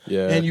something.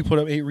 Yeah. And you put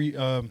up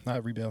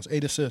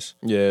 8 assists.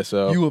 Yeah,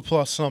 so. You a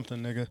plus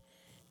something, nigga.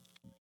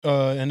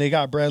 And they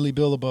got Bradley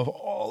Beal above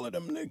all of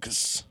them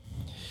niggas.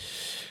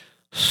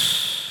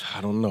 I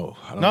don't know.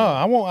 I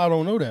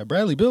don't know that.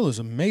 Bradley Beal is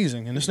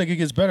amazing, and this nigga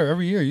gets better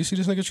every year. You see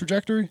this nigga's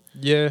trajectory?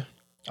 Yeah.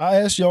 I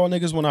asked y'all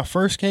niggas when I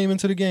first came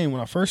into the game,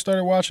 when I first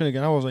started watching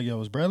again, I was like, yo,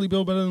 is Bradley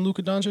Beal better than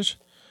Luka Doncic?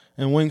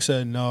 And Wing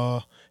said,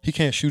 no, he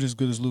can't shoot as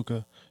good as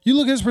Luka. You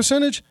look at his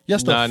percentage?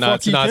 Yes, the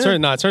fuck he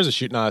can. In terms of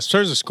shooting, in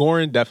terms of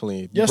scoring,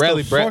 definitely. Yes,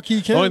 the fuck he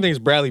can. The only thing is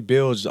Bradley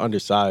Beal is just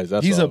undersized.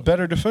 He's a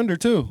better defender,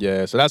 too.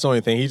 Yeah, so that's the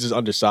only thing. He's just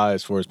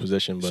undersized for his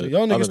position. But so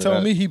y'all niggas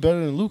telling me he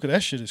better than Luka.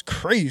 That shit is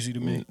crazy to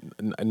me.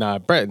 Nah,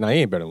 he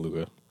ain't better than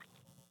Luka.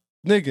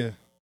 Nigga.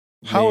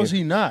 How is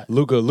he not?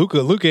 Luka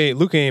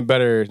ain't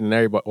better than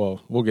everybody.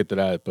 Well, we'll get to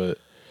that, but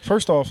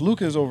first off,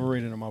 Luka is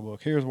overrated in my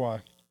book. Here's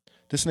why.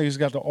 This nigga's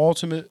got the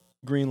ultimate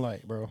green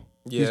light, bro.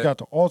 Yeah. He's got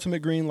the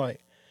ultimate green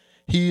light.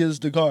 He is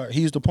the guard.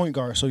 He's the point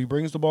guard, so he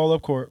brings the ball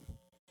up court.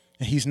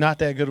 And he's not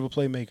that good of a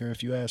playmaker,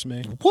 if you ask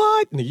me.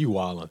 What? You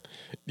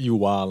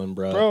wildin',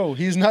 bro. Bro,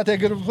 he's not that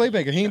good of a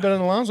playmaker. He ain't better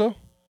than Alonzo.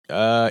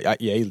 Yeah,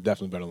 he's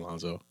definitely better than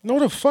Lonzo. No,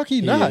 the fuck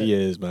he not. He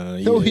is, man.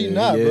 He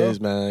not,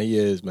 bro. He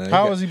is, man.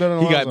 How is he better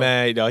than Lonzo? He got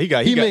mad. No,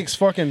 he makes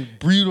fucking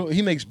brutal.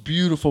 He makes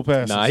beautiful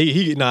passes.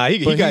 He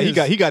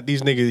got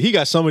these niggas. He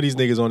got some of these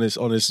niggas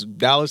on this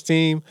Dallas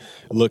team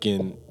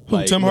looking.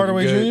 Like, Tim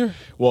Hardaway Jr.?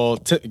 Well,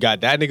 got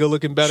that nigga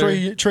looking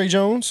better. Trey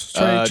Jones?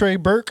 Trey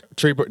Burke?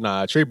 Trey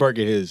Burke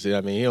get his.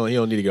 I mean, he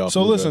don't need to get off.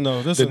 So listen,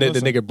 though. The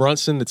nigga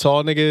Brunson, the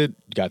tall nigga,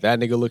 got that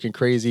nigga looking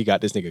crazy.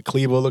 Got this nigga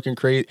Kleber looking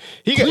crazy.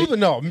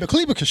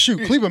 Kleber can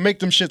shoot. Kleber make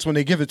them shits when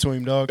they give it to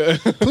him, dog.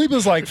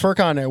 Kleber's like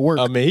Furkan at work.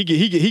 I mean,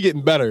 he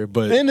getting better,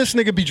 but. And this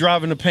nigga be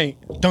driving the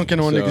paint, dunking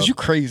on niggas. You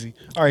crazy.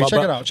 All right,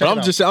 check it out.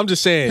 I'm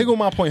just saying. Here go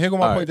my point. Here go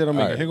my point that I'm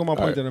making. Here go my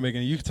point that I'm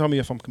making. You can tell me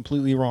if I'm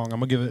completely wrong. I'm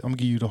gonna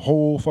give you the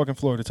whole fucking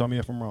floor to tell me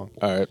if I'm wrong.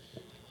 All right.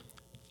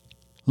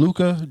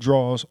 Luka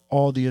draws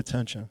all the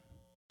attention,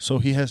 so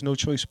he has no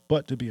choice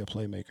but to be a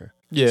playmaker.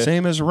 Yeah.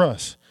 Same as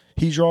Russ.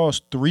 He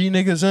draws 3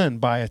 niggas in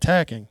by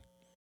attacking.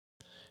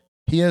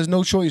 He has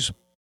no choice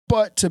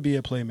but to be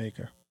a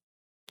playmaker.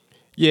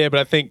 Yeah, but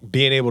I think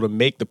being able to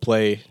make the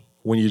play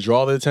when you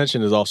draw the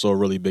attention is also a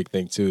really big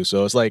thing too.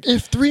 So it's like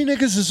if 3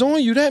 niggas is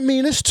on you, that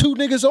means it's 2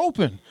 niggas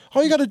open.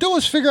 All you got to do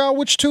is figure out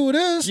which 2 it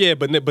is. Yeah,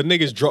 but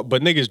niggas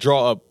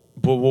draw up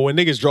But when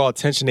niggas draw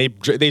attention,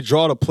 they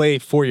draw the play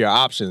for your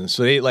options.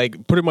 So they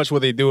like pretty much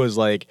what they do is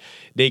like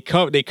they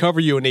cover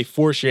you and they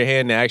force your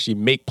hand to actually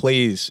make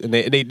plays, and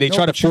they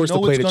try to force the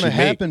play that you make. It's gonna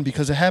happen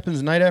because it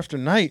happens night after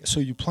night. So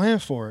you plan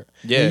for it.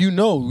 Yeah, and you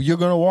know you're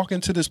gonna walk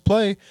into this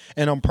play,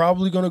 and I'm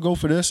probably gonna go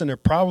for this, and they're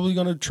probably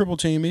gonna triple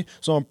team me.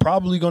 So I'm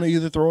probably gonna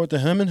either throw it to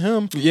him and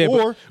him,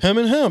 or him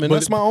and him, and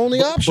that's my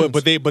only option.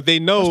 But they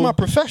know that's my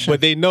profession.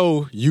 But they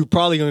know you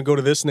probably gonna go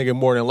to this nigga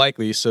more than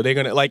likely. So they're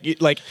gonna like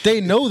they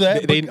know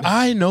that.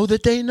 I know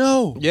that they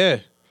know. Yeah.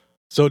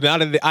 So now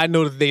that I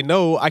know that they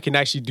know, I can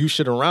actually do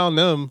shit around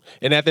them.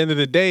 And at the end of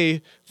the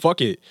day, fuck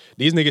it.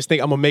 These niggas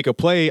think I'm gonna make a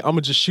play. I'm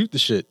gonna just shoot the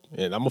shit,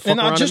 and I'm gonna fuck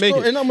around and make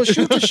it. And I'm gonna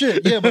shoot the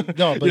shit. Yeah, but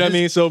no, but you know what I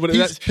mean. So, but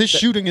his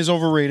shooting is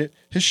overrated.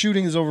 His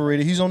shooting is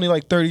overrated. He's only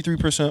like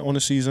 33% on the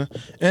season,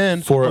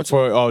 and for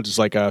just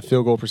like a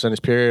field goal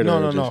percentage period.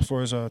 No,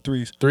 for his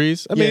threes.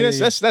 Threes. I mean,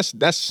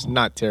 that's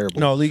not terrible.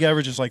 No, league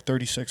average is like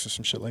 36 or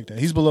some shit like that.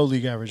 He's below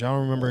league average. I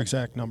don't remember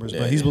exact numbers,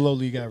 but he's below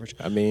league average.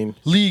 I mean,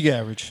 league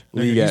average.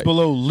 He's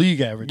below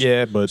league average.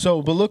 Yeah, but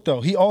look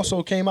though, he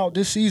also came out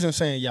this season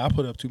saying, "Yeah, I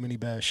put up too many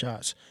bad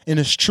shots," and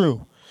it's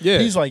true. Yeah,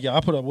 he's like, "Yeah, I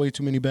put up way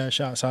too many bad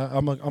shots.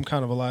 I'm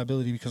kind of a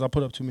liability because I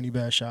put up too many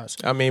bad shots."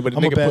 I mean, but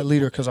I'm a bad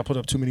leader because I put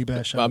up too many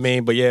bad shots. I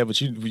mean, but you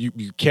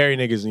carry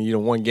niggas and you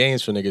don't won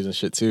games for niggas and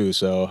shit too.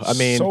 So I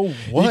mean, so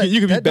what? You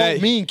can be that bad.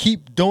 Don't mean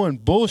keep doing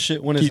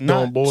bullshit when it's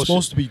not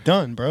supposed to be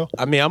done, bro.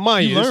 I mean, I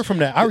mind you. Learn from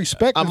that. I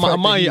respect. I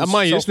mind you.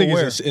 This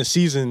nigga's in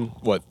season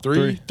what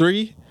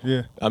three?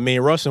 Yeah. I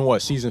mean, Russ in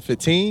what season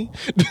 15?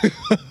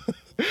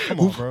 Come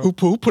on, bro. Who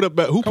put up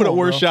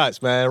worse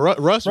shots, man?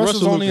 Russ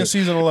is only in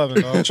season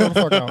 11, dog. Chill the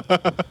fuck out.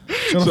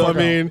 So I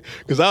mean,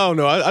 because I don't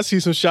know, I see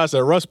some shots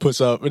that Russ puts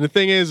up, and the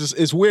thing is,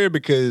 it's weird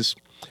because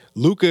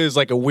Luka is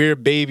like a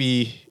weird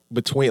baby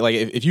between like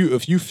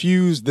if you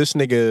fuse this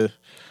nigga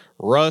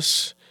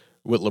Russ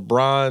with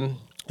LeBron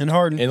and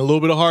Harden and a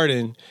little bit of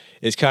Harden,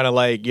 it's kind of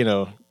like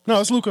no,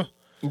 it's Luka.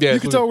 Yeah, you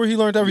can tell where he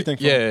learned everything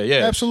from.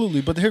 Yeah,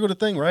 absolutely. But here go the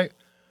thing, right?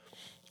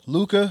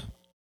 Luka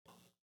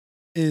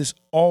is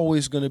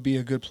always going to be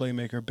a good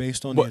playmaker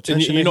based on the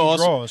attention he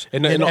draws.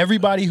 And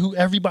everybody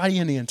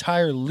in the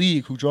entire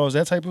league who draws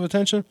that type of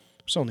attention,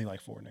 it's only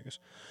like 4 niggas.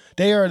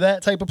 They are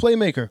that type of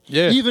playmaker.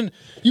 Yeah. Even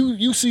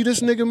you see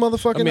this nigga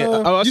motherfucking.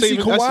 You see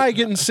Kawhi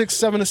getting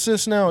 6-7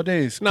 assists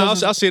nowadays. No,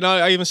 I'll say.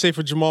 I even say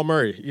for Jamal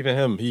Murray, even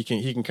him, he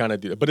can kind of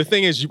do that. But the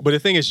thing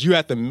is, you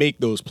have to make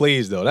those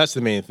plays though. That's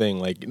the main thing.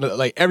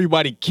 Like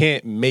everybody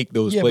can't make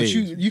those plays.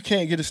 Yeah, but you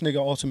can't get this nigga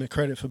ultimate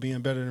credit for being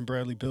better than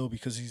Bradley Beal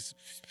because he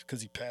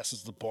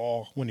passes the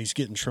ball when he's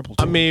getting triple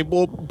teamed. I mean,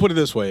 well, put it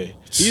this way,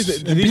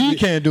 B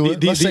can't do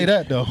it. Let's say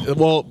that though.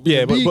 Well,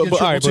 yeah, but all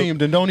right,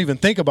 teamed and don't even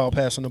think about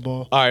passing the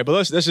ball. All right, but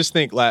let's just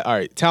think. Like, all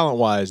right, talent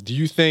wise, do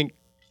you think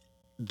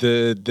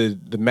the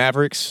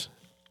Mavericks,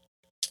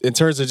 in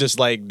terms of just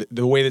like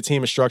the way the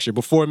team is structured,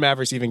 before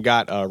Mavericks even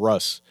got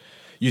Russ,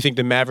 you think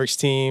the Mavericks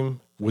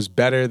team was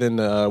better than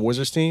the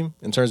Wizards team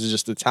in terms of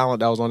just the talent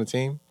that was on the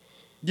team?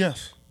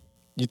 Yes.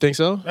 You think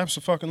so?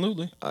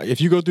 Absolutely.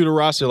 If you go through the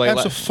roster, like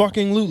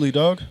absolutely,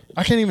 dog.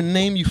 I can't even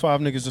name you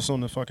 5 niggas that's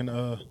on the fucking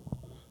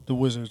the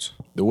Wizards.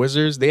 The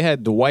Wizards, they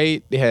had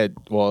Dwight. They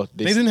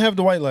didn't have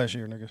Dwight last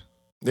year, nigga.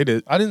 They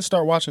did. I didn't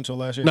start watching until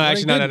last year. No,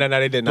 actually, no,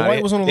 they did not.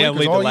 Dwight was on the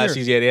Lakers all year.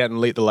 Season. Yeah, they had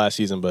late the last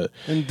season, but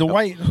and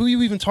Dwight, who are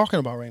you even talking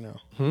about right now?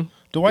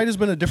 Dwight has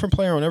been a different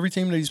player on every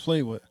team that he's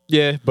played with.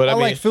 Yeah, but I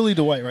mean, like Philly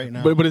Dwight right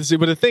now. But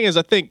the thing is,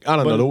 I think I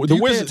don't know the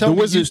Wizards. The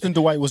Wizards. Houston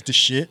Dwight was the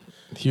shit.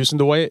 Houston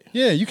Dwight?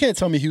 Yeah, you can't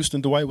tell me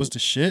Houston Dwight was the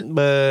shit.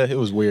 But it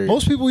was weird.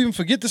 Most people even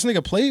forget this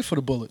nigga played for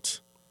the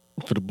Bullets.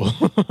 For the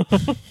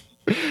Bullets.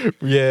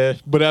 Yeah,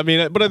 but I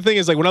mean, but the thing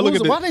is, like when I look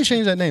at why they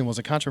changed that name? Was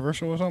it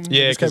controversial or something?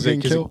 Yeah, because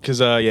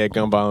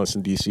gun violence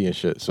in DC and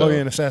shit. So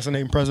and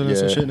assassinating presidents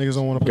and shit. Niggas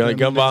don't want to put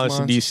gun violence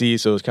in DC,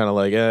 so it's kind of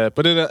like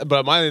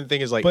but my thing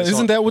is like, but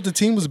isn't that what the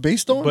team was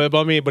based on?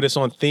 But it's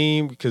on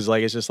theme because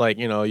like it's just like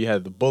you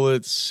had the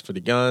bullets for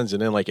the guns,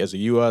 and then like as a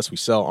U.S. we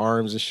sell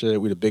arms and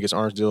shit. We the biggest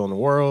arms deal in the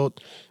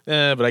world.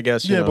 But I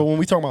guess but when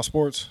we talk about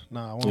sports,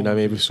 nah. You know what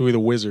I mean? So we the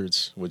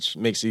Wizards, which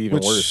makes it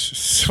even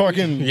worse.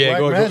 Fucking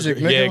black magic,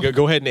 nigga.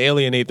 Go ahead and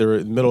alienate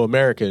the middle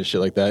America and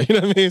shit like that. You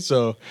know what I mean?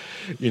 So,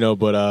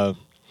 but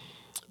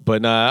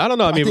nah, I don't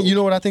know. I mean, you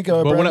know what I think?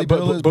 Bradley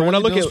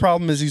Bill's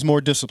problem is he's more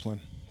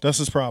disciplined. That's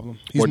his problem.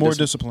 He's more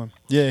disciplined.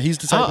 Yeah, he's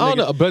the type of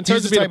nigga. But in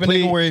terms he's the type of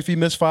nigga where if he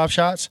missed 5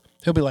 shots,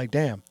 he'll be like,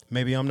 "Damn,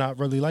 maybe I'm not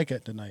really like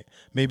it tonight.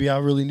 Maybe I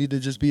really need to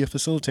just be a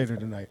facilitator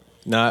tonight."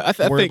 Nah,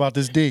 I worry about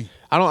this D.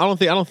 I don't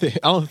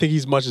think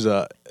he's as much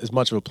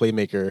of a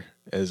playmaker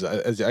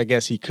as I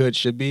guess he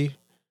should be.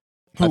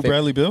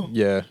 Bradley Beal?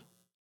 Yeah.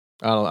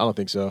 I don't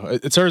think so.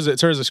 In terms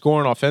of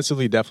scoring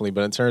offensively, definitely,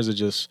 but in terms of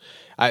just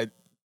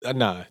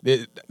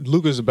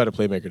Luka's a better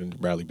playmaker than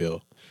Bradley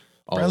Beal.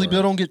 Bradley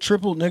Beal don't get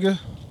tripled, nigga.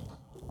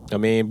 I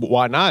mean,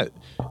 why not?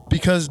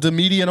 Because the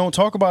media don't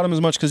talk about him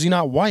as much because he's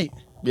not white.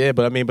 Yeah,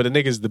 but the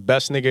nigga's the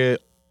best nigga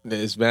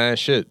It's bad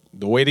shit.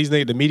 The way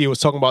the media was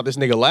talking about this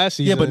nigga last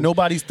season. Yeah, but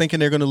nobody's thinking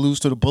they're going to lose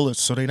to the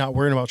Bullets, so they're not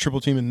worrying about triple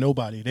teaming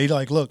nobody. They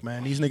like, look,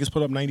 man, these niggas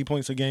put up 90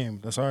 points a game.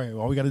 That's all right.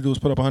 All we got to do is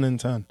put up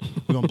 110.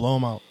 We're going to blow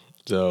them out.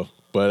 So,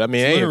 but I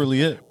mean, That's hey,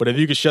 literally it. But if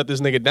you could shut this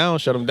nigga down,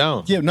 shut him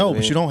down. Yeah, no, I but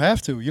mean, you don't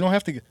have to. You don't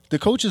have to. The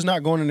coach is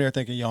not going in there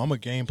thinking, yo, I'm a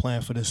game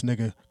plan for this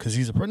nigga because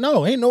he's a pro.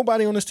 No, ain't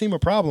nobody on this team a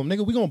problem.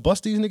 Nigga, we going to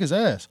bust these niggas'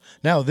 ass.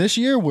 Now, this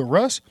year with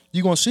Russ,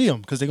 you going to see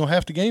him because they're going to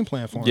have to game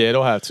plan for him. Yeah,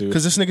 they'll have to.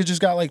 Because this nigga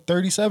just got like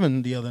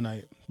 37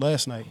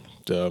 last night.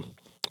 So,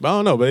 but I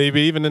don't know. But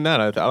even in that,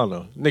 I don't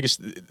know. Niggas,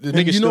 the And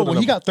niggas you still know, don't when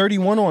he got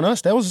 31 on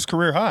us, that was his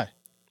career high.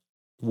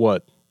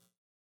 what?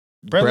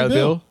 Bradley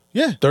Beal?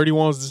 Yeah,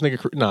 31 was this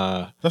nigga.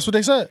 Nah, that's what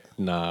they said.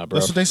 bro.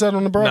 That's what they said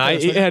on the Nah,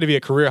 broadcast. it had to be a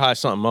career high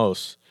something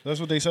else. That's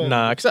what they said.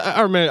 Nah, because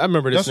I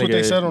remember this That's nigga. what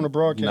they said on the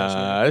broadcast.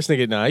 Nah, this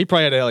nigga, he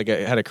probably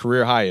had a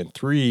career high in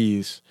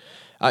threes.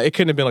 It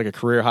couldn't have been like a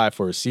career high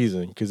for a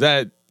season because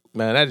that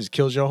just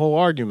kills your whole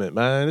argument,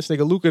 man. This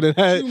nigga Luka done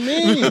had What you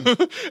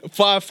mean?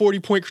 5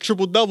 40-point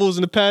triple doubles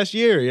in the past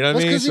year. You know what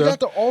That's I mean? because he got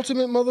the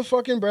ultimate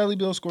motherfucking Bradley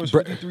Beal scores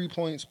 53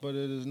 points, but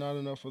it is not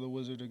enough for the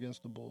Wizard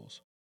against the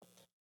Bulls.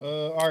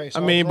 All right.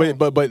 So I mean,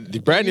 but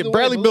Bradley Either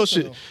way, Beal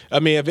listen, should. I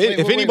mean, if Wait,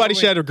 anybody wait.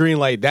 should have a green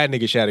light, that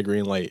nigga should have a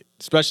green light,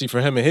 especially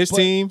for him and his But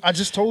team. I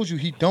just told you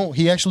he don't.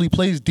 He actually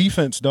plays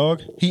defense,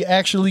 dog. He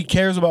actually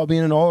cares about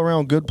being an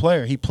all-around good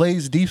player. He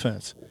plays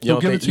defense. He'll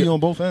give it to you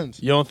on both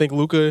ends. You don't think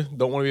Luka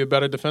don't want to be a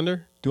better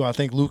defender? Do I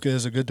think Luka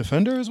is a good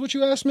defender? Is what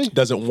you asked me,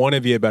 Doesn't want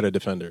to be a better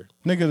defender.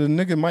 nigga? The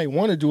nigga might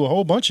want to do a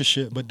whole bunch of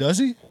shit, but does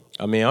he?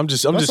 I mean,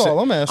 That's all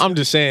I'm asking. I'm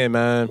just saying,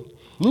 man.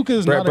 Luka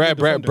is not a good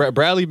defender.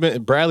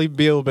 Bradley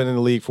Beal been in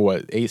the league for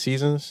what, 8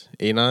 seasons,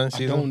 8, 9 I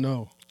seasons? don't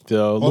know.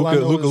 So All I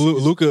know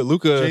is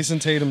Luka, Jason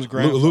Tatum's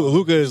grandfather.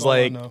 Luka is That's all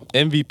I like know.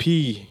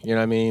 MVP. You know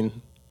what I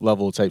mean?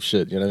 Level type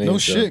shit. You know what I mean? No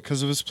So- shit,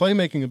 because of his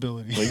playmaking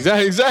ability.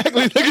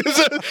 Exactly.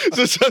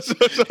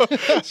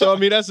 So I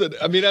mean that's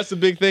the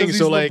big thing. Because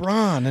So he's like,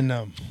 LeBron and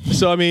them.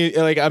 so I mean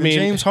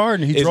James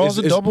Harden, he draws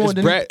a double and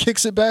then he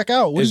kicks it back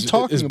out. What are you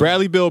talking is about?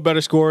 Bradley Beal a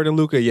better scorer than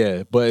Luka?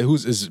 Yeah, but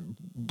is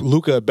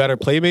Luka a better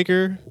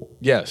playmaker?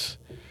 Yes.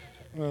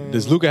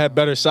 Does Luka have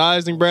better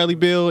size than Bradley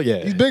Beal?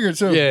 Yeah, He's bigger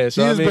too. Yeah,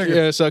 so he I is mean, bigger.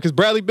 yeah, so because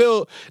Bradley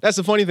Beal, that's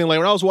the funny thing. Like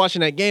when I was watching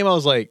that game, I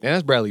was like, "Man,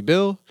 that's Bradley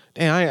Beal."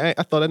 Damn,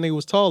 I thought that nigga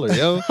was taller,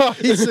 yo.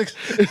 He's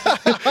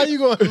how you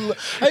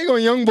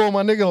going young boy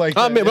my nigga like that?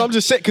 I mean, but I'm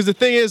just saying because the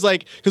thing is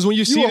like because when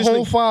you see you a this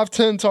whole nigga,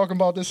 5'10" talking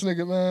about this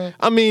nigga, man.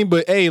 I mean,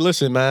 but hey,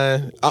 listen,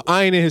 man,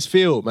 I ain't in his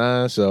field,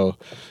 man. So,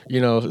 you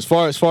know, as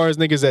far as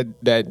niggas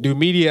that do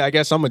media, I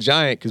guess I'm a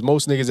giant because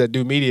most niggas that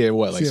do media are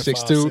what, like Yeah,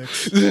 6'2",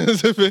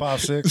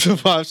 5'6".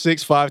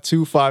 5'6",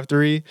 5'2",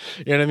 5'3".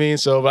 You know what I mean?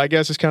 So, but I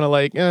guess it's kind of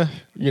like,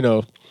 you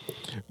know,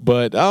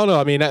 but I don't know.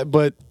 I mean,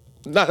 but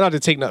not to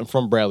take nothing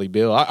from Bradley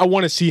Beal. I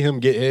want to see him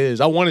get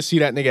his. I want to see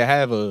that nigga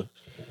have What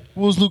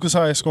was Luka's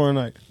highest scoring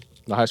night?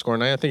 the high score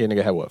night. I think that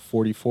nigga had what,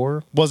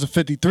 44, Was it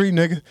 53,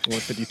 nigga?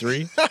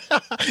 153.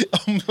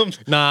 I'm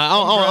Nah,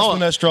 I grasping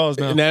don't. at straws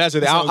now. Nah, that's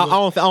the thing. It's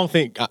all good. I don't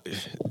think. I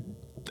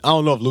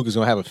don't know if Luka's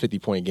gonna have a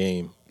 50-point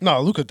game. No,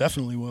 Luka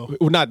definitely will.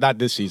 Well, not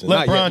this season.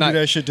 Let Not Bron yet. do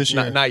that shit this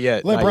year. Not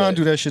yet. Let Not Bron yet.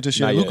 do that shit this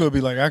year. Not Luka yet. will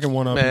be like, I can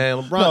one up. Man,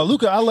 him. LeBron- No,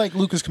 Luka. I like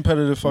Luka's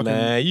competitive fucking.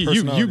 Man, you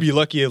personality. be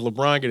lucky if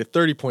LeBron get a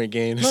 30-point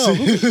game. No,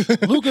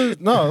 Luka.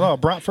 No.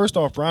 First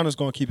off, Brown is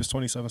going to keep his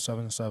 27,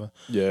 7, and 7.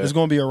 Yeah. It's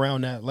going to be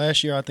around that.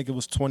 Last year, I think it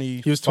was 20.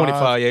 He was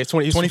 25. Yeah, he's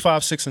 20.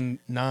 25, 6, and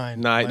 9.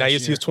 Nah, he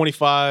was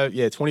 25.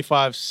 Yeah,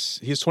 25.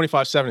 He was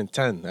 25, 7, and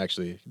 10.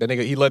 Actually, that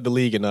nigga he led the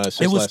league in assists.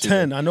 It was last 10.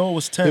 season. I know it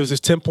was 10. It was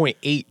his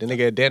 10.8. The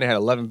nigga Dana had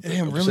 11.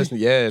 Damn, really? assists.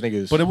 Yeah,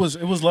 niggas. but it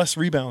was less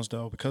rebounds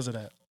though because of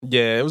that.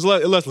 Yeah, it was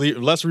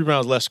less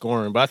rebounds, less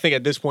scoring. But I think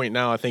at this point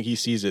now, I think he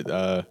sees it.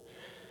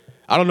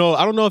 I don't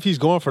know if he's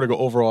going for the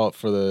overall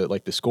for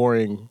the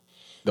scoring,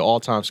 the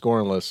all-time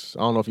scoring list. I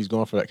don't know if he's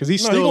going for that because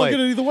he's No, still he's like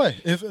gonna get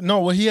it either way.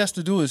 What he has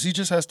to do is he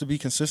just has to be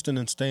consistent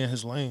and stay in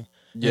his lane,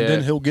 Yeah. and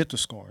then he'll get the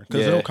scoring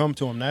because Yeah. it'll come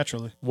to him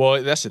naturally.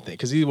 well, that's the thing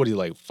because he's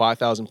like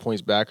 5,000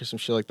 points back or some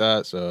shit like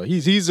that. So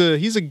he's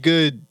a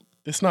good.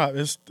 It's not.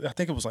 I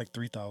think it was like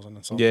 3,000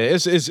 and something. Yeah, it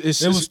was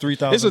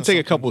 3,000 This will or take a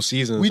something. couple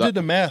seasons. We did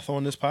the math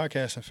on this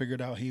podcast and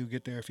figured out he would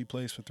get there if he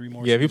plays for 3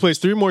 more. Yeah, if he seasons. plays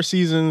 3 more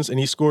seasons and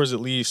he scores at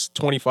least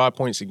 25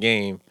 points a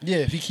game, Yeah,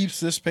 if he keeps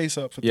this pace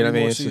up for you know 3 what I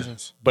mean. more So-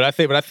 seasons, but I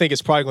think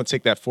it's probably going to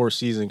take that 4th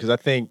season because I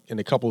think in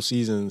a couple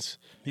seasons,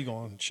 he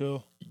going to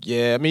chill.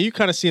 yeah, I mean you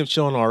kind of see him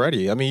chilling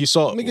already. I mean you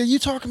saw. Nigga, you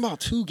talking about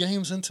 2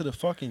 games into the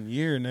fucking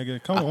year,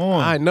 nigga? Come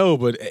on, I know,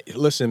 but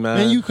listen, man.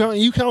 man. You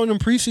counting them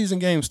preseason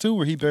games too,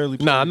 where he barely.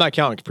 Played. Nah, I'm not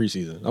counting preseason.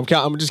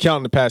 I'm just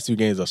counting the past 2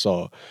 games I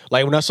saw.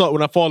 Like when I saw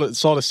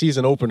the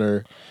season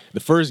opener, the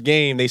first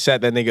game they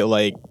sat that nigga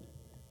like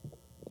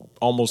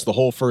almost the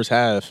whole first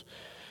half,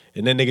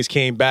 and then niggas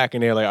came back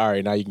and they're like, all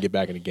right, now you can get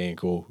back in the game,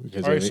 cool.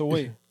 Because All right, so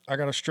wait, I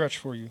got a stretch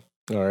for you.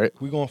 all right,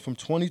 We going from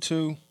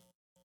 22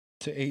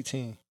 to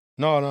 18.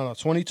 No,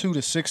 22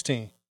 to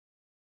 16.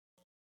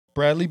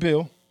 Bradley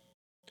Beal,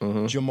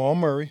 mm-hmm. Jamal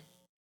Murray.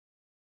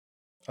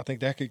 I think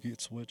that could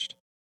get switched.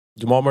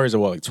 Jamal Murray's at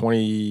what, like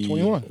 20?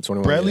 21.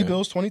 21. Bradley yeah.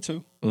 Beal's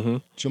 22. Mm-hmm.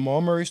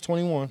 Jamal Murray's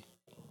 21.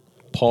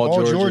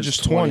 Paul George is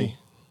 20,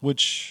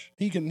 which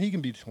he can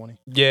be 20.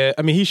 Yeah,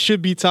 I mean he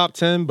should be top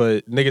 10,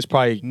 but niggas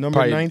probably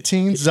Number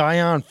 19,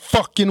 Zion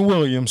fucking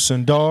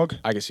Williamson, dog.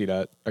 I can see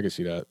that.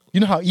 You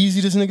know how easy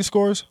this nigga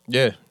scores?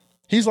 Yeah,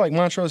 He's like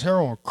Montrezl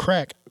Harrell on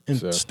crack and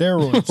So.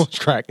 steroids.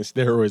 crack and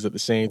steroids at the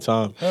same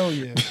time. Hell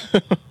yeah.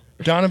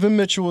 Donovan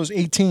Mitchell is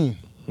 18.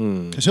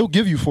 Because he'll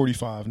give you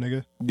 45,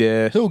 nigga.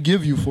 Yeah, He'll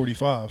give you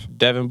 45.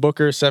 Devin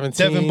Booker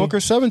 17. Devin Booker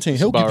 17.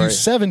 He'll give about you right.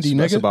 70, nigga.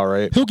 That's about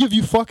right. He'll give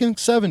you fucking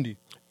 70.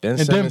 And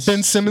then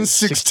Ben Simmons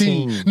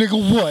 16.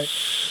 Nigga, what?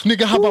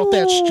 Nigga, how about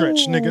that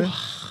stretch, nigga?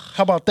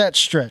 How about that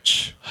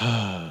stretch?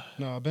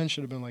 Nah, Ben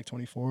should have been like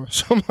 24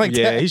 something like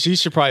Yeah, that. he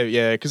should probably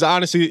because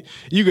honestly,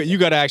 you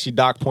got to actually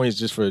dock points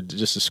just for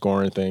just a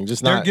scoring thing.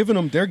 Just They're not giving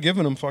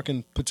him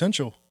fucking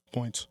potential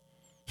points.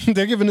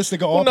 They're giving this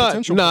nigga all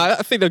potential. Nah,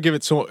 I think they'll give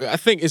it to him. I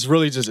think it's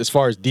really just as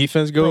far as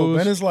defense goes.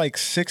 Bro, Ben is like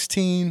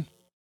 16,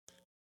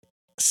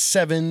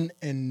 7,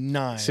 and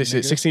 9.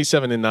 16,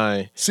 7, and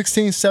 9.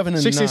 16, 7,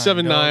 and 16, 9.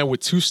 7, dog. 9 with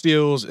 2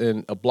 steals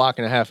and a block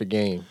and a half a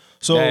game.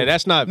 So Yeah,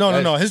 that's not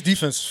No. His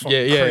defense is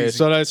fucking Yeah.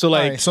 crazy. So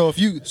like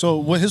So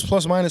what his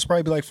plus minus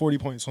probably be like 40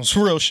 points on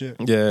some real shit.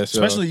 yeah,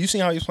 so, Especially you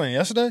seen how he was playing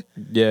yesterday.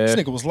 yeah, This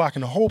nigga was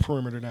locking the whole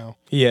perimeter down.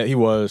 yeah, he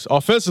was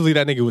offensively.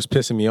 That nigga was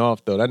pissing me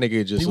off though. That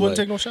nigga just He wouldn't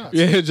take no shots.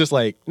 Yeah, just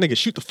like nigga,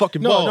 shoot the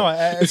fucking No, ball.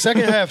 no.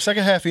 Second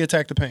half he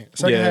attacked the paint.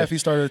 Second Yeah. half he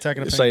started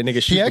attacking the It's paint. like,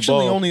 nigga, shoot he the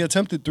actually ball. only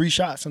attempted 3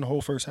 shots in the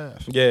whole first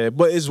half. Yeah,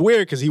 but it's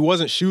weird because he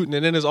wasn't shooting,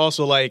 and then it's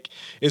also like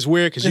it's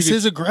weird because It's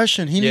his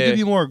aggression. He need Yeah. to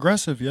be more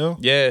aggressive, yo.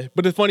 Yeah,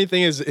 but the funny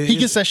thing is He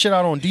gets that shit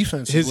out on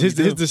defense. is what he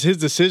do. his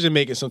decision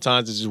making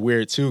sometimes is just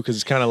weird too because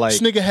it's kind of like This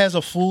nigga has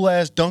a full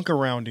ass dunk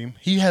around him.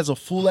 He has a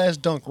full ass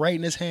dunk right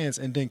in his hands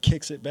and then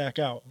kicks it back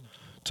out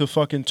to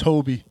fucking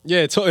Toby.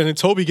 yeah, and then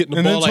Toby getting the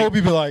And ball then like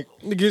Toby be like,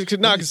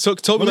 nah, cause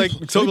Toby let me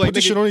put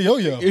this shit on a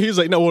yo-yo. He's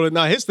like, no, well,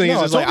 nah, his thing No,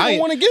 is just like Toby I don't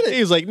ain't wanna get it.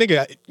 He's like,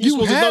 nigga, you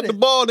supposed to had dunk the it.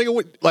 ball,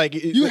 nigga. Like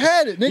You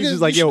had it, nigga. He's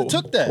just like, You yo, shoulda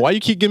took that. why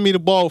you keep giving me the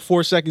ball with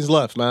 4 seconds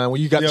left, man?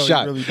 When you got yo, the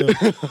shot, you really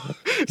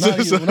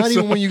do. Not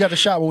even when you got the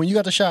shot, but when you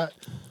got the shot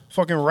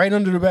fucking right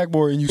under the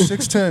backboard and you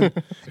 6'10"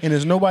 and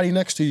there's nobody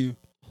next to you.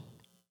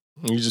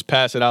 you just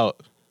pass it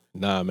out.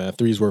 Nah, man,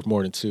 3's worth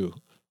more than 2.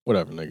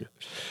 Whatever, nigga.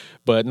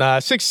 But nah,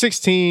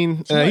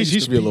 6'16", Somebody he used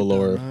should to be a beat little that,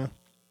 lower. man.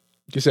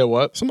 You said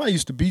what? Somebody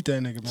used to beat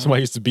that nigga, man.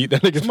 Somebody used to beat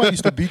that nigga. Somebody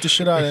used to beat the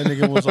shit out of that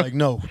nigga and was like,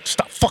 no,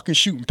 stop fucking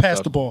shooting, pass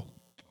the ball.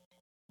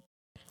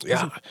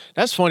 Yeah,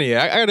 that's funny.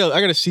 I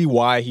gotta see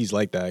why he's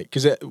like that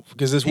because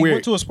it's He weird.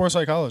 went to a sports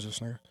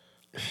psychologist, nigga.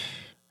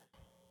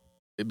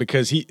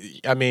 Because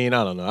I mean,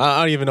 I don't know. I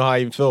don't even know how I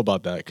even feel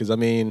about that. Because I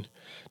mean,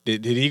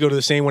 did he go to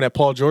the same one that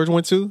Paul George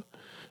went to?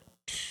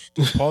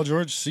 Did Paul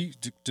George seek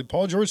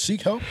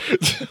help?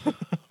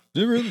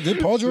 Did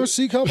Paul George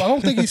seek help? I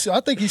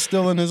think he's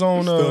still in his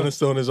own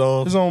Still in his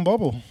own. his own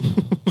bubble.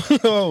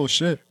 Oh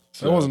shit.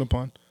 That wasn't a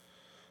pun.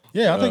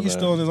 Yeah, I think he's man.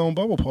 still in his own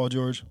bubble, Paul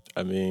George.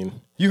 I mean,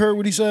 You heard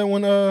what he said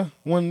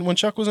when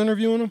Chuck was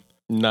interviewing him?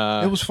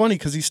 nah. It was funny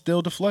because he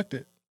still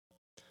deflected.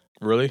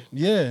 Really?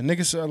 Yeah,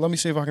 niggas. Let me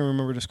see if I can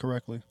remember this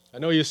correctly. I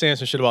know you were saying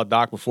some shit about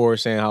Doc before,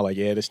 saying how like,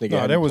 yeah, this nigga. No,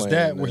 had there me was playing,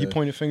 that where he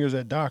pointed fingers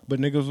at Doc,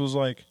 but niggas was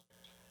like,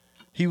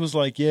 he was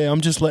like, yeah,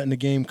 I'm just letting the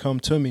game come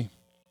to me.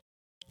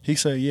 He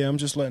said, yeah, I'm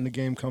just letting the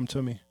game come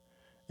to me.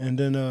 And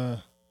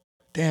then,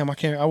 damn,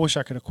 I wish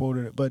I could have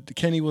quoted it, but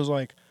Kenny was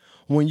like,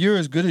 when you're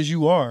as good as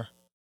you are,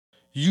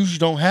 you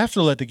don't have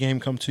to let the game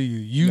come to you.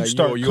 You Like,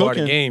 start you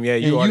cooking, are the game. Yeah,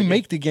 and you are you the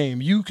make the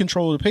game. You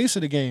control the pace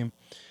of the game.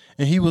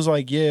 And he was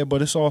like, yeah,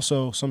 but it's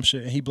also some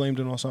shit. And he blamed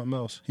it on something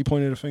else. He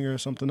pointed a finger at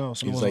something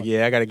else. And He's was like,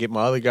 yeah, I got to get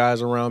my other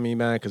guys around me,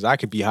 man, because I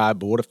could be hot,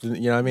 but what if, you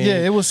know what I mean? yeah,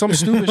 it was some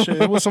stupid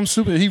shit. It was some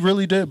stupid. He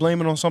really did blame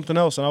it on something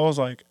else. And I was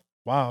like,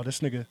 wow,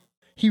 this nigga,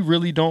 he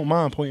really don't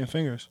mind pointing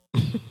fingers.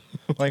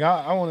 Like,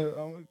 I want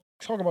to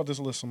talk about this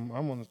list. I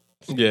want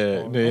to.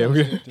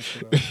 Yeah.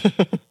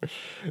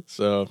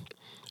 So,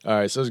 all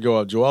right, so let's go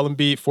up. Joel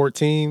Embiid,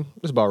 14.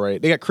 That's about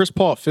right. They got Chris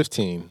Paul,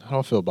 15. How do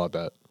I feel about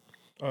that?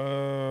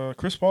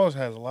 Chris Paul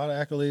has a lot of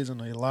accolades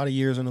and a lot of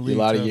years in the league.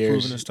 lot of to years.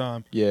 Proving his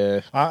time.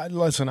 Yeah. I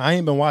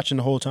ain't been watching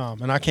the whole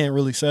time, and I can't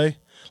really say.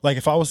 Like,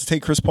 if I was to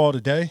take Chris Paul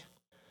today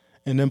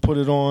and then put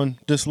it on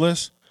this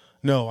list,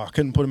 no, I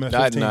couldn't put him at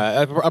 15.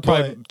 I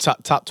probably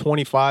top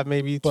 25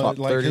 maybe, But top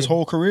like 30. his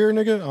whole career,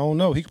 nigga, I don't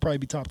know. He could probably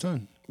be top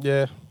 10.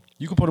 Yeah.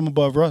 You could put him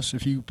above Russ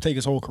if you take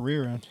his whole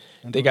career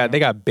in. They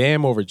got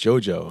Bam over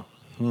JoJo.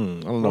 I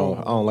don't know.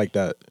 I don't like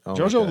that.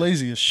 JoJo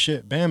lazy as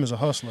shit. Bam is a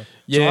hustler. So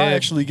Yeah. I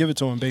actually give it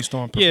to him based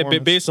on Yeah, performance.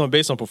 but based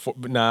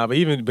on but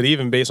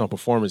even based on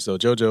performance though,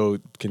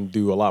 JoJo can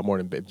do a lot more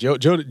than Bam.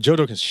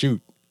 JoJo can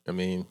shoot. I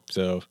mean,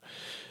 so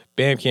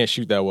Bam can't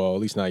shoot that well,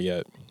 at least not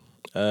yet.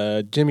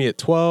 Jimmy at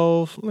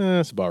 12,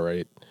 that's about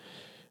right.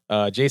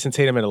 Jason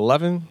Tatum at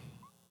 11.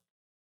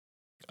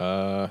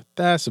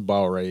 That's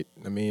about right.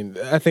 I mean,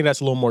 I think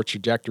that's a little more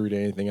trajectory than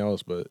anything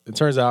else, but in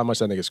terms of how much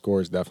that nigga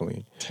scores,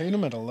 definitely.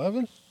 Tatum at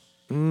 11?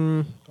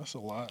 That's a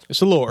lot.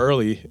 It's a little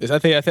early. I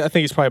think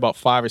he's probably about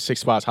 5 or 6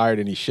 spots higher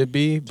than he should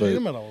be. But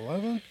Tatum at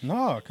 11?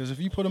 Nah, because if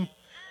you put him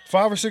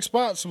 5 or 6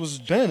 spots, it was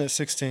Ben at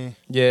 16.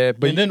 yeah,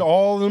 but And then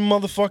all the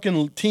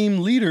motherfucking team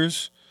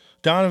leaders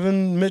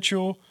Donovan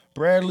Mitchell,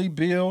 Bradley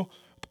Beal,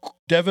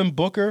 Devin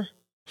Booker.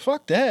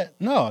 Fuck that.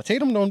 No,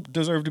 Tatum don't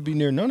deserve to be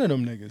near none of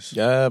them niggas.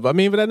 Yeah, but I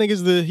mean, but that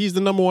nigga's he's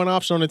the number one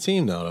option on the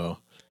team now, though.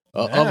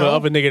 Of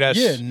a nigga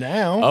that's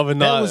now of a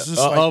that was just,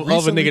 like, of a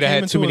recently nigga that came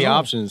had into too many his own.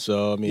 options.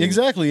 So I mean,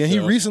 Exactly, and he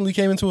so- recently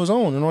came into his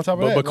own. And on top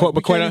of that, but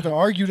we quite can't even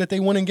argue that they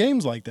win in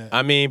games like that.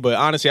 I mean, but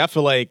honestly, I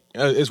feel like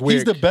it's weird.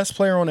 He's the best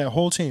player on that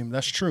whole team.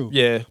 That's true.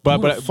 Yeah, but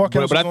Who the fuck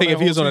else I is on think that if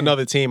he was whole on team?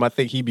 another team, I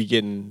think he'd be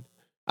getting.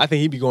 I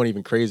think he'd be going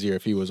even crazier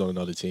if he was on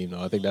another team.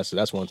 Though I think that's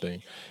one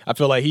thing. I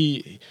feel like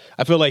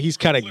he's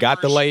kind of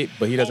got the light,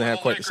 but he doesn't have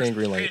quite the same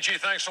green light. PG,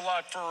 thanks a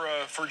lot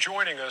for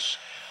joining us.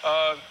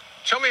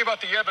 Tell me about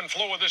the ebb and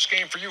flow of this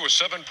game for you. A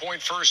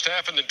 7-point first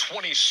half and then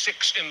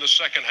 26 in the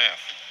second half.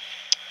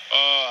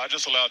 I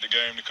just allowed the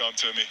game to come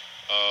to me.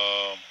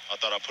 I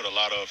thought I put a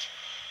lot of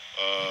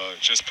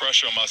just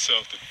pressure on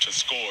myself to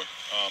score.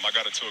 I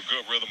got into a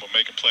good rhythm of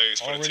making plays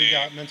for the Already team.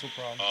 got mental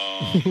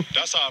problems.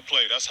 That's how I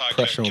play. That's how I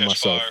Pressure on catch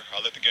myself. fire.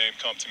 I let the game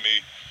come to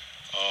me.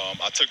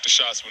 I took the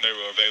shots when they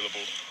were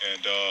available,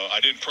 and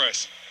I didn't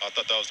press. I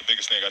thought that was the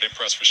biggest thing. I didn't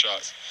press for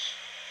shots.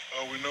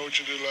 We know what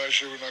you did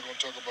last year. We're not going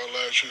to talk about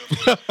last year.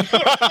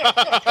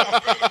 But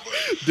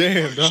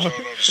Damn, you dog.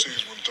 started out the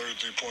season with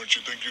 33 points.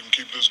 You think you can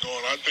keep this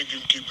going? I think you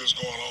can keep this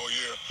going all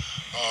year.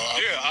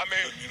 I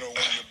mean, you know, one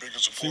of your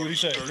biggest See what he supporters.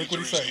 said. Look what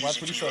he 33 is said. Watch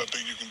easy what he for you. said. I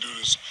think you can do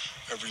this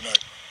every night.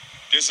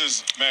 this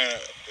is, man,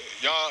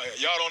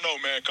 y'all don't know,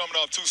 man. Coming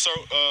off two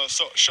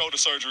shoulder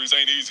surgeries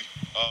ain't easy.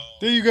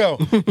 There you go.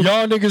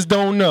 Y'all niggas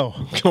don't know.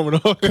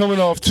 Coming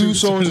off two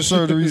shoulder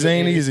surgeries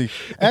ain't easy.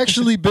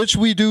 Actually, bitch,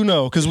 we do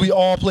know because we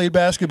all played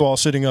basketball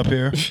sitting up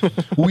here.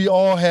 We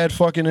all had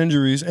fucking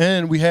injuries,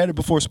 and we had it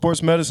before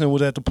sports medicine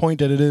was at the point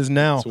that it is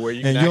now. So where you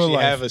in can your actually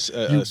life,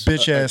 have you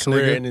bitch ass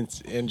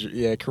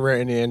nigga.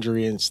 career-ending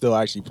injury and still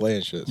actually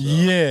playing shit. So.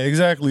 Yeah,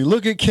 exactly.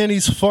 Look at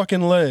Kenny's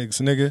fucking legs,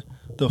 nigga.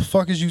 The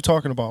fuck is you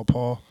talking about,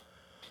 Paul?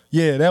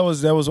 Yeah, that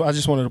was. I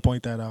just wanted to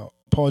point that out.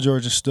 Paul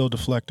George is still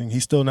deflecting.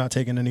 He's still not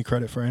taking any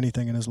credit for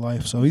anything in his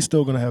life, so he's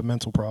still gonna have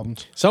mental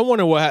problems. So I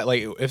wonder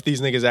if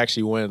these niggas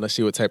actually win. Let's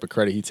see what type of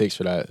credit he takes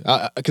for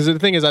that. Because the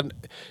thing is,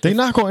 They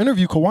not gonna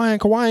interview Kawhi, and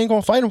Kawhi ain't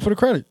gonna fight him for the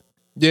credit.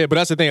 yeah, but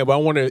that's the thing. But I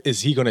wonder,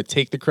 is he gonna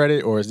take the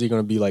credit or is he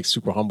gonna be like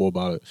super humble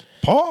about it?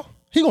 Paul,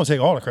 he gonna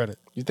take all the credit.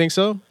 You think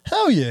so?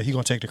 Hell yeah, he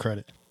gonna take the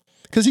credit.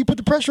 Cause he put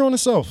the pressure on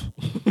himself.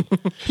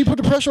 He put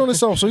the pressure on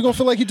himself, so he gonna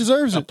feel like he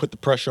deserves I it. put the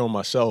pressure on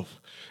myself.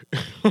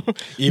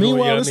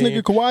 Meanwhile, this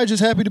nigga Kawhi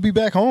just happy to be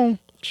back home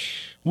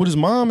with his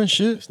mom and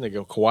shit. This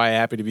nigga Kawhi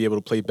happy to be able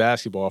to play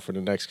basketball for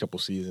the next couple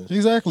seasons.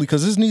 Exactly,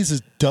 because his knees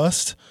is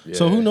dust.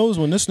 So Yeah. who knows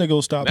when this nigga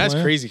will stop That's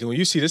playing. crazy because when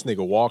you see this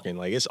nigga walking,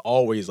 like it's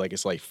always like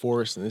it's like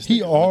forced. And this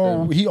He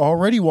nigga,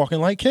 already walking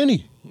like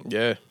Kenny.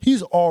 yeah.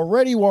 He's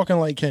already walking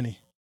like Kenny.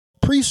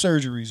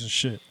 Pre-surgeries and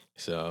shit.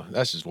 So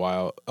that's just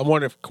wild. I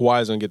wonder if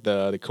Kawhi's gonna get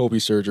the Kobe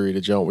surgery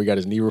to jump. We got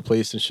his knee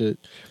replaced and shit.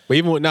 But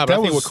even with but I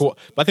think with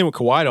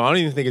Kawhi though, I don't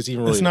even think it's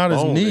even really It's not the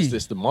his bone. knee.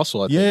 It's the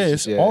muscle. I think. Yeah,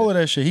 just- it's all of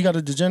that shit. He got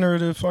a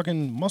degenerative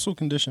fucking muscle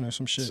condition or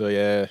some shit. So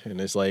yeah,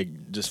 and it's like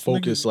just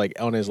focus like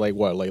on his like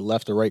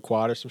left or right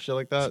quad or some shit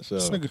like that. So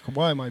This nigga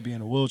Kawhi might be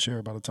in a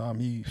wheelchair by the time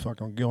he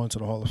fucking go into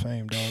the Hall of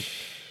Fame, dog.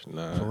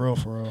 For real,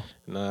 for real.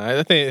 Nah,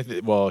 I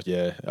think. Well,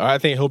 yeah, I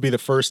think he'll be the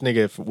first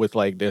nigga with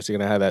like this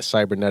gonna have that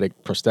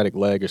cybernetic prosthetic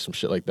leg or some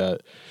shit like that.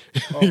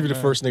 He'll be the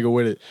man. first nigga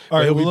with it. All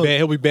right, he'll well, be look. banned.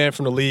 He'll be banned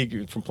from the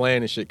league from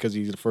playing and shit because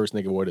he's the first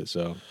nigga with it.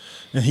 So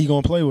And he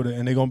gonna play with it,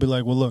 and they gonna be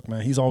like, "Well, look, man,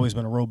 he's always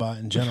been a robot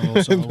in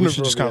general, so we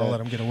should just kind of Yeah.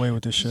 let him get away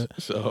with this shit."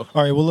 so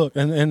All right, well, look,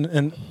 and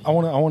I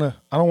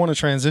don't want to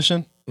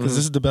transition because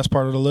this is the best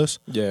part of the list.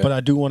 Yeah. But I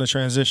do want to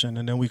transition,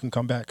 and then we can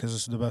come back because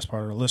this is the best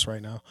part of the list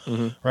right now,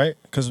 right?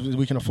 Because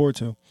we can afford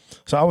to.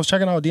 So I was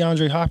checking out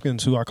DeAndre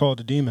Hopkins, who I called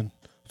the Demon,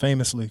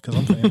 famously, because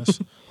I'm famous.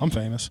 I'm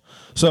famous.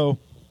 So,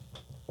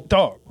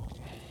 dog.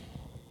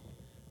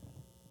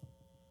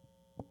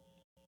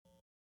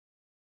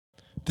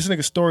 This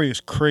nigga's story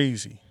is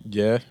crazy.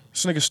 yeah,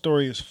 This nigga's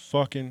story is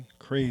fucking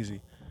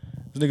crazy.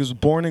 This nigga was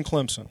born in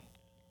Clemson.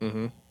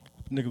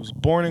 Nigga was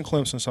born in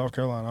Clemson, South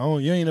Carolina.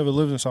 You ain't never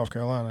lived in South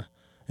Carolina.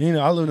 You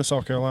know, I lived in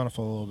South Carolina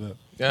for a little bit.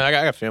 yeah. I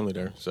got family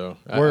there, so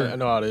Word. I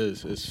know how it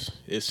is.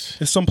 It's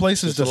There's some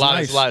places it's a that's lot.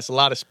 nice, It's a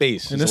lot of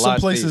space. and It's there's a lot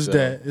some of space, places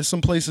there's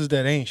some places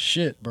that ain't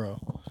shit, bro.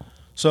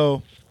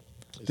 So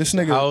this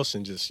nigga, house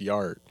and just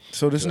yard.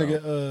 so this Yeah.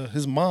 nigga,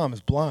 his mom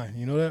is blind.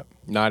 You know that?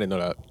 No, I didn't know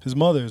that. His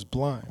mother is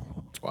blind,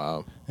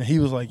 Wow. and he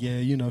was like, yeah,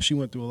 you know, she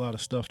went through a lot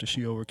of stuff that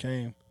she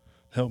overcame,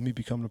 helped me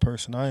become the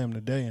person I am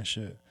today and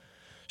shit.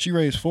 She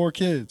raised 4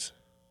 kids.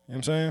 You know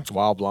what I'm saying?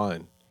 Wild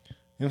blind. You know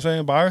what I'm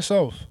saying? By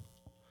herself.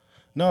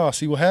 No,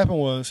 see what happened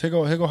was, here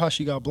go how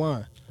she got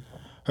blind.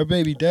 Her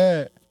baby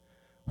dad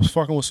was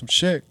fucking with some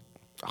chick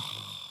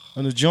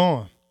on the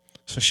John.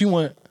 So she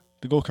went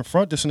to go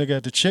confront this nigga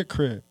at the chick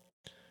crib.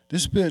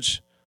 This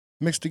bitch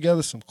mixed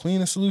together some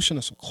cleaning solution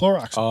and some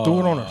Clorox and threw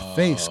it on her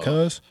face,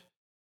 cuz.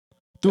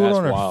 Threw it That's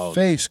on her wild.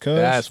 face, cuz.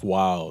 That's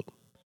wild.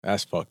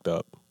 That's fucked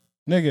up.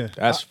 Nigga,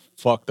 That's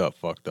fucked up.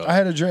 Fucked up. I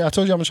had a dream. I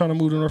told you I've been trying to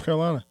move to North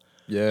Carolina.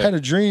 I yeah. had a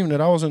dream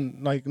that I was in,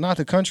 like, not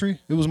the country.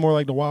 It was more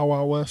like the Wild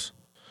Wild West.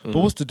 But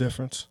what's the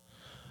difference?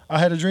 I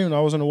had a dream that I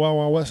was in the Wild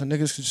Wild West and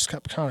niggas just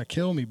kept trying to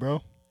kill me,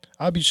 bro.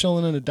 I'd be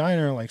chilling in the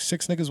diner and like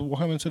 6 niggas would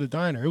come into the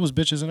diner. It was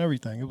bitches and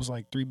everything. It was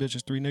like 3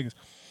 bitches, 3 niggas.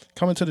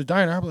 Coming to the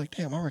diner, I'd be like,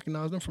 damn, I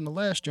recognize them from the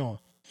last joint.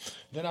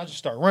 Then I just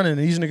start running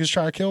and these niggas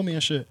try to kill me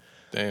and shit.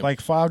 Damn.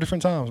 Like 5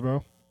 different times,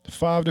 bro.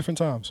 5 different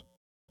times.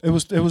 It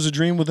was a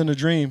dream within a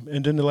dream.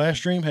 And then the last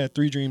dream had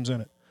 3 dreams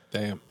in it.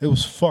 Damn. It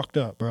was fucked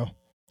up, bro.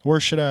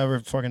 Worst shit I ever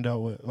fucking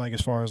dealt with. Like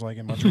as far as like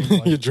in my dream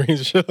life. Your dreams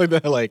and shit like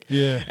that, like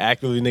Yeah.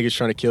 actively niggas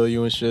trying to kill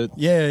you and shit.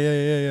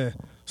 Yeah.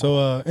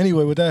 So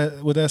anyway, with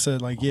that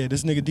said, like, yeah,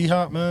 this nigga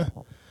D-Hop, man.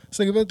 This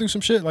nigga been through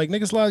some shit. Like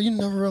niggas live, you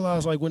never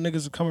realize like where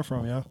niggas are coming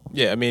from, yo.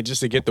 Yeah, I mean,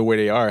 just to get to where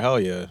they are, hell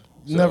yeah.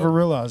 So, Never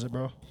realize it,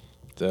 bro.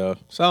 So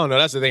I don't know.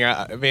 That's the thing.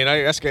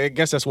 I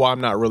guess that's why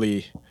I'm not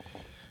really.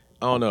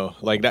 I don't know.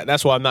 Like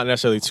that's why I'm not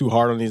necessarily too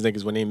hard on these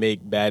niggas when they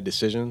make bad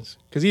decisions.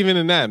 Because even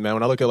in that, man,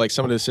 when I look at like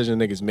some of the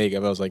decisions niggas make, I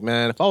was like,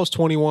 man, if I was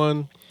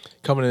 21,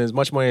 coming in as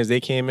much money as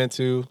they came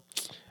into,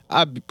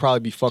 I'd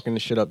probably be fucking the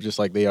shit up just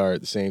like they are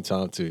at the same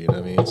time too. You know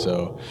what I mean?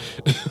 So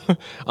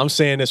I'm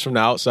saying this from the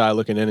outside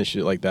looking in and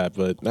shit like that.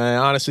 But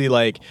man, honestly,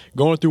 like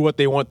going through what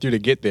they went through to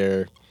get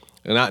there,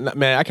 and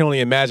I can only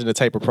imagine the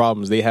type of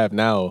problems they have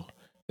now.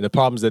 And the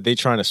problems that they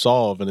trying to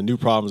solve and the new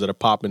problems that are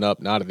popping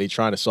up now that they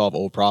trying to solve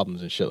old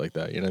problems and shit like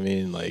that. You know what I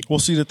mean? Like, Well,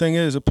 see, the thing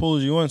is, it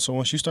pulls you in. So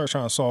once you start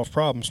trying to solve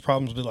problems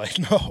be like,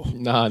 no,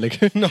 nah,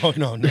 nigga.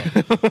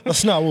 no.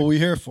 That's not what we're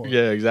here for.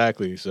 Yeah,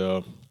 exactly.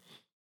 So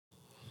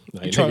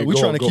like, We're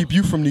trying to keep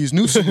you from these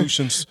new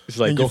solutions It's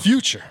like, in your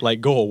future.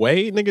 Like, go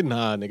away, nigga?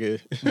 Nah, nigga.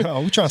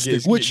 No, we trying to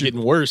It's stick with you.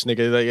 getting worse,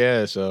 nigga. Like,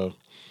 yeah, so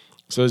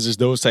it's just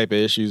those type of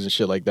issues and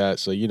shit like that.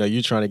 So, you know,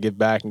 you trying to get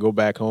back and go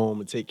back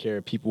home and take care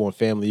of people and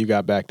family you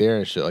got back there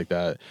and shit like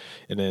that.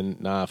 And then,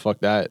 nah,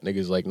 fuck that.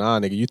 Niggas like, nah,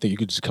 nigga, you think you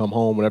could just come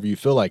home whenever you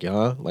feel like it,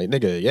 huh? Like,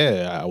 nigga,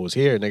 yeah, I was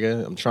here,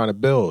 nigga. I'm trying to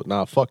build.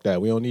 Nah, fuck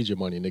that. We don't need your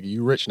money, nigga.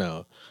 You rich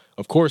now.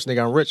 Of course,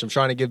 nigga, I'm rich. I'm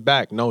trying to give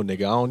back. No, nigga,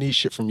 I don't need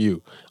shit from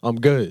you. I'm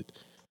good.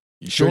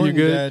 You sure Jordan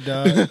you're good?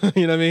 Dad died.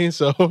 You know what I mean?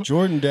 So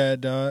Jordan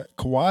dad died.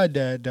 Kawhi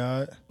dad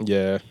died.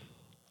 yeah.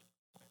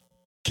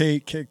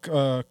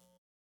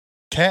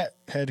 Cat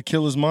had to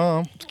kill his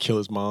mom. Kill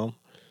his mom.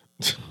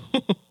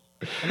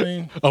 I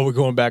mean, Oh, we're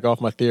going back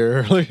off my theory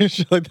earlier and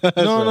shit like that.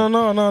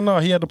 no.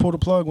 He had to pull the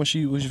plug when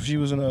she was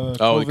in a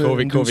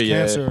COVID-induced COVID, yeah.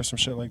 cancer or some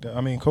shit like that.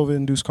 I mean,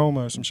 COVID-induced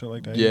coma or some shit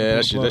like that. He Yeah,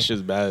 had to pull the that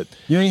shit's bad. plug.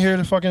 You ain't hear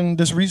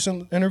this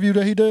recent interview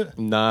that he did?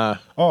 Nah.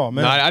 Oh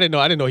man, Nah, I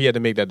didn't know he had to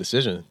make that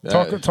decision.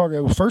 talk.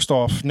 First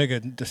off,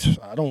 nigga,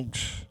 I don't.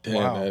 Damn,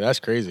 wow. man, that's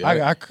crazy.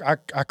 I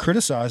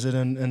criticize it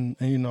and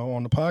you know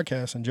on the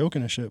podcast and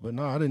joking and shit, but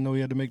no, I didn't know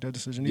he had to make that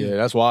decision either. yeah,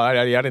 that's why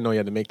I didn't know he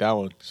had to make that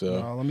one. So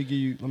Nah, let me give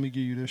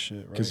you this shit,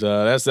 right? because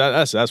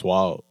that's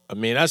wild. I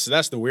mean, that's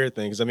the weird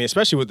thing. 'Cause, I mean,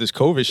 especially with this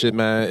COVID shit,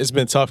 man, it's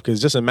been tough.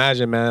 Because just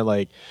imagine, man,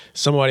 like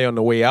somebody on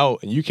the way out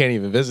and you can't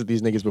even visit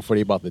these niggas before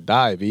they about to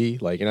die, b.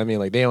 Like, you know what I mean?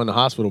 Like they on the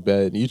hospital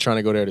bed and you trying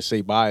to go there to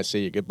say bye and say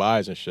your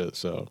goodbyes and shit.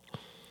 So.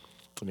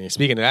 I mean,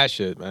 speaking of that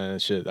shit, man,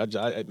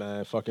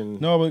 man, fucking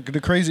No, but the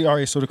crazy. All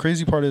right, so the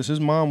crazy part is his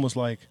mom was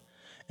like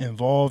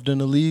involved in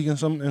the league in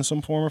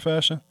some form or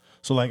fashion.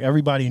 So like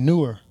everybody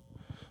knew her.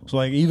 So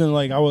like even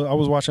like I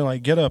was watching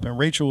like Get Up and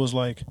Rachel was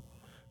like,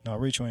 no,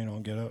 Rachel ain't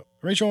on Get Up.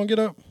 Rachel on Get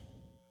Up.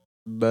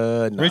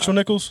 But nah. Rachel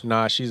Nichols.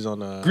 Nah, she's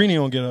on Greenie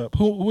on Get Up.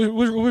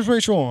 Who's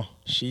Rachel on?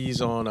 She's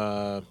on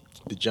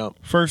The Jump.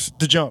 First,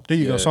 The Jump. There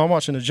you go. Yeah. So I'm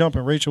watching The Jump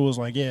and Rachel was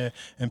like, yeah,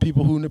 and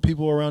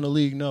people around the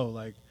league know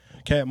like.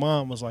 Cat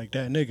mom was like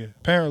that nigga.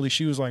 Apparently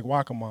she was like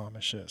Waka mom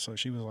and shit. So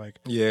she was like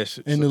Yes.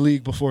 in the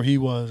league before he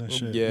was and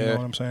shit. Yeah. You know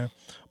what I'm saying?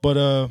 But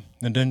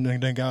and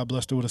then God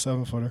blessed her with a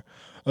 7-footer.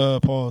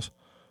 Pause.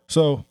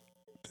 So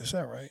is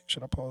that right?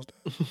 Should I pause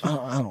that?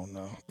 I don't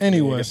know.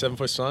 Anyway, a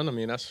 7-foot son. I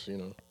mean, that's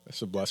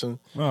that's a blessing.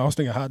 I was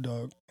thinking hot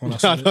dog when I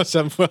said it.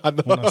 7-foot. I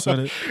know. When I said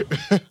it.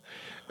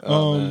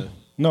 Oh, man.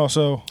 No,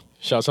 so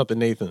Shouts out to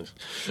Nathan's.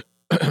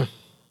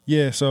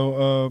 yeah,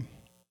 so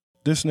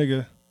this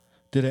nigga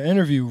did an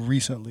interview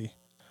recently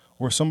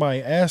where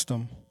somebody asked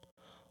him,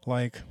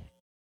 like,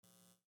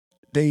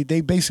 they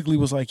basically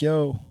was like,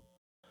 yo,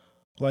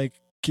 like,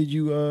 could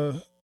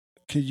you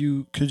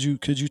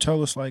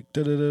tell us like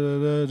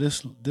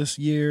this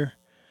year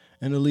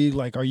in the league,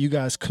 like, are you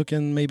guys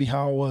cooking maybe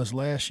how it was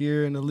last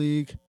year in the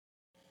league?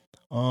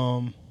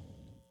 All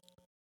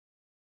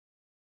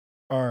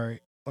right,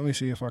 let me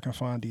see if I can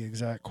find the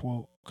exact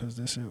quote because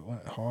this shit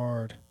went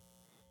hard.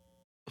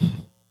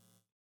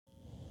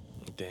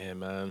 Damn,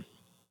 man.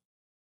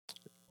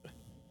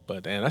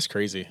 But damn, that's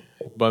crazy.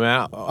 But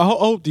man, I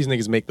hope these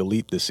niggas make the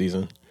leap this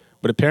season.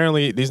 But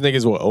apparently, these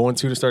niggas were 0-2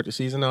 to start the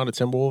season now, the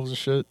Timberwolves and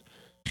shit.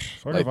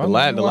 Fuck Like if the I'm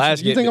last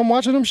watching- You game- think I'm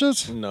watching them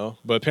shits? No.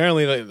 But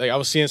apparently, like I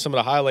was seeing some of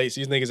the highlights,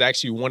 these niggas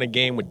actually won a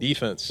game with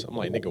defense. I'm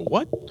like, nigga,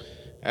 what?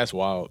 That's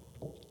wild.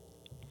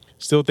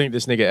 Still think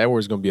this nigga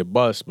Edwards gonna be a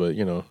bust, but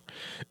you know.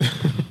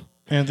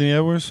 Anthony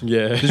Edwards?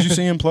 Yeah. Did you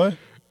see him play?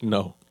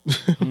 No.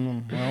 I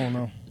don't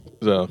know.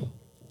 So,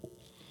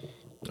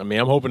 I mean,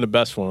 I'm hoping the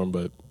best for him,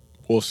 but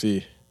we'll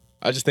see.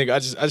 I just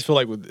feel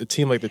like with a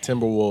team like the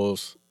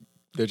Timberwolves,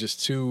 they're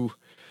just too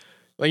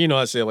Like,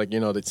 I say, like,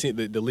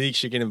 the league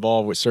should get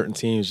involved with certain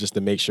teams just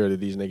to make sure that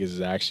these niggas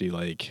is actually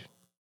like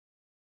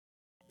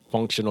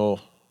functional.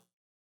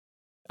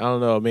 I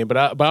don't know, man, but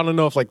I don't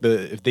know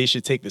if they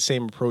should take the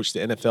same approach the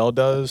NFL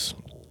does.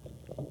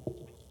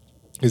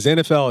 Because the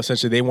NFL,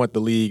 essentially,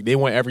 they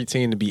want every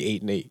team to be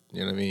 8-8. You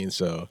know what I mean?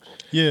 So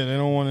Yeah, they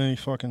don't want any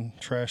fucking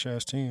trash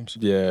ass teams.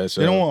 yeah, so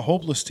They don't want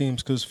hopeless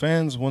teams because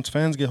once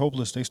fans get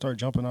hopeless, they start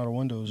jumping out of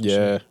windows. And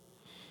yeah. shit.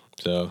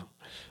 So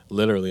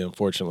literally,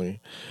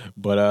 unfortunately,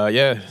 but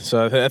yeah.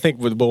 So I think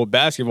with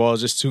basketball,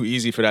 it's just too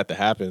easy for that to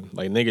happen.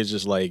 Like niggas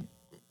just like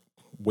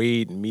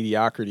wade in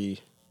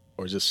mediocrity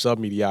or just sub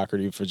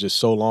mediocrity for just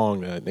so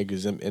long that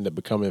niggas end up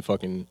becoming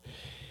fucking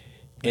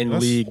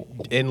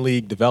in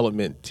league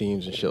development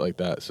teams and shit like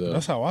that. So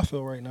That's how I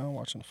feel right now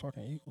watching the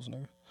fucking Eagles,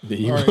 nigga.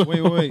 the All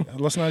right, wait.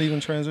 Let's not even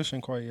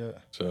transition quite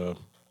yet. So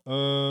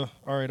All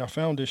right, I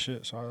found this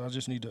shit, so I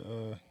just need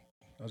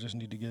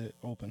to get it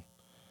open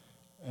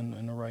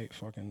in the right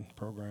fucking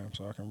program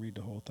so I can read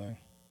the whole thing.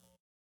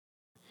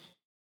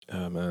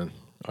 oh man,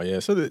 oh yeah.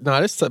 So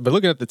but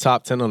looking at the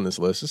top 10 on this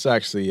list, it's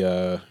actually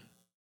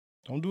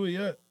Don't do it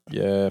yet.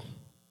 yeah.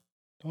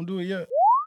 Don't do it yet.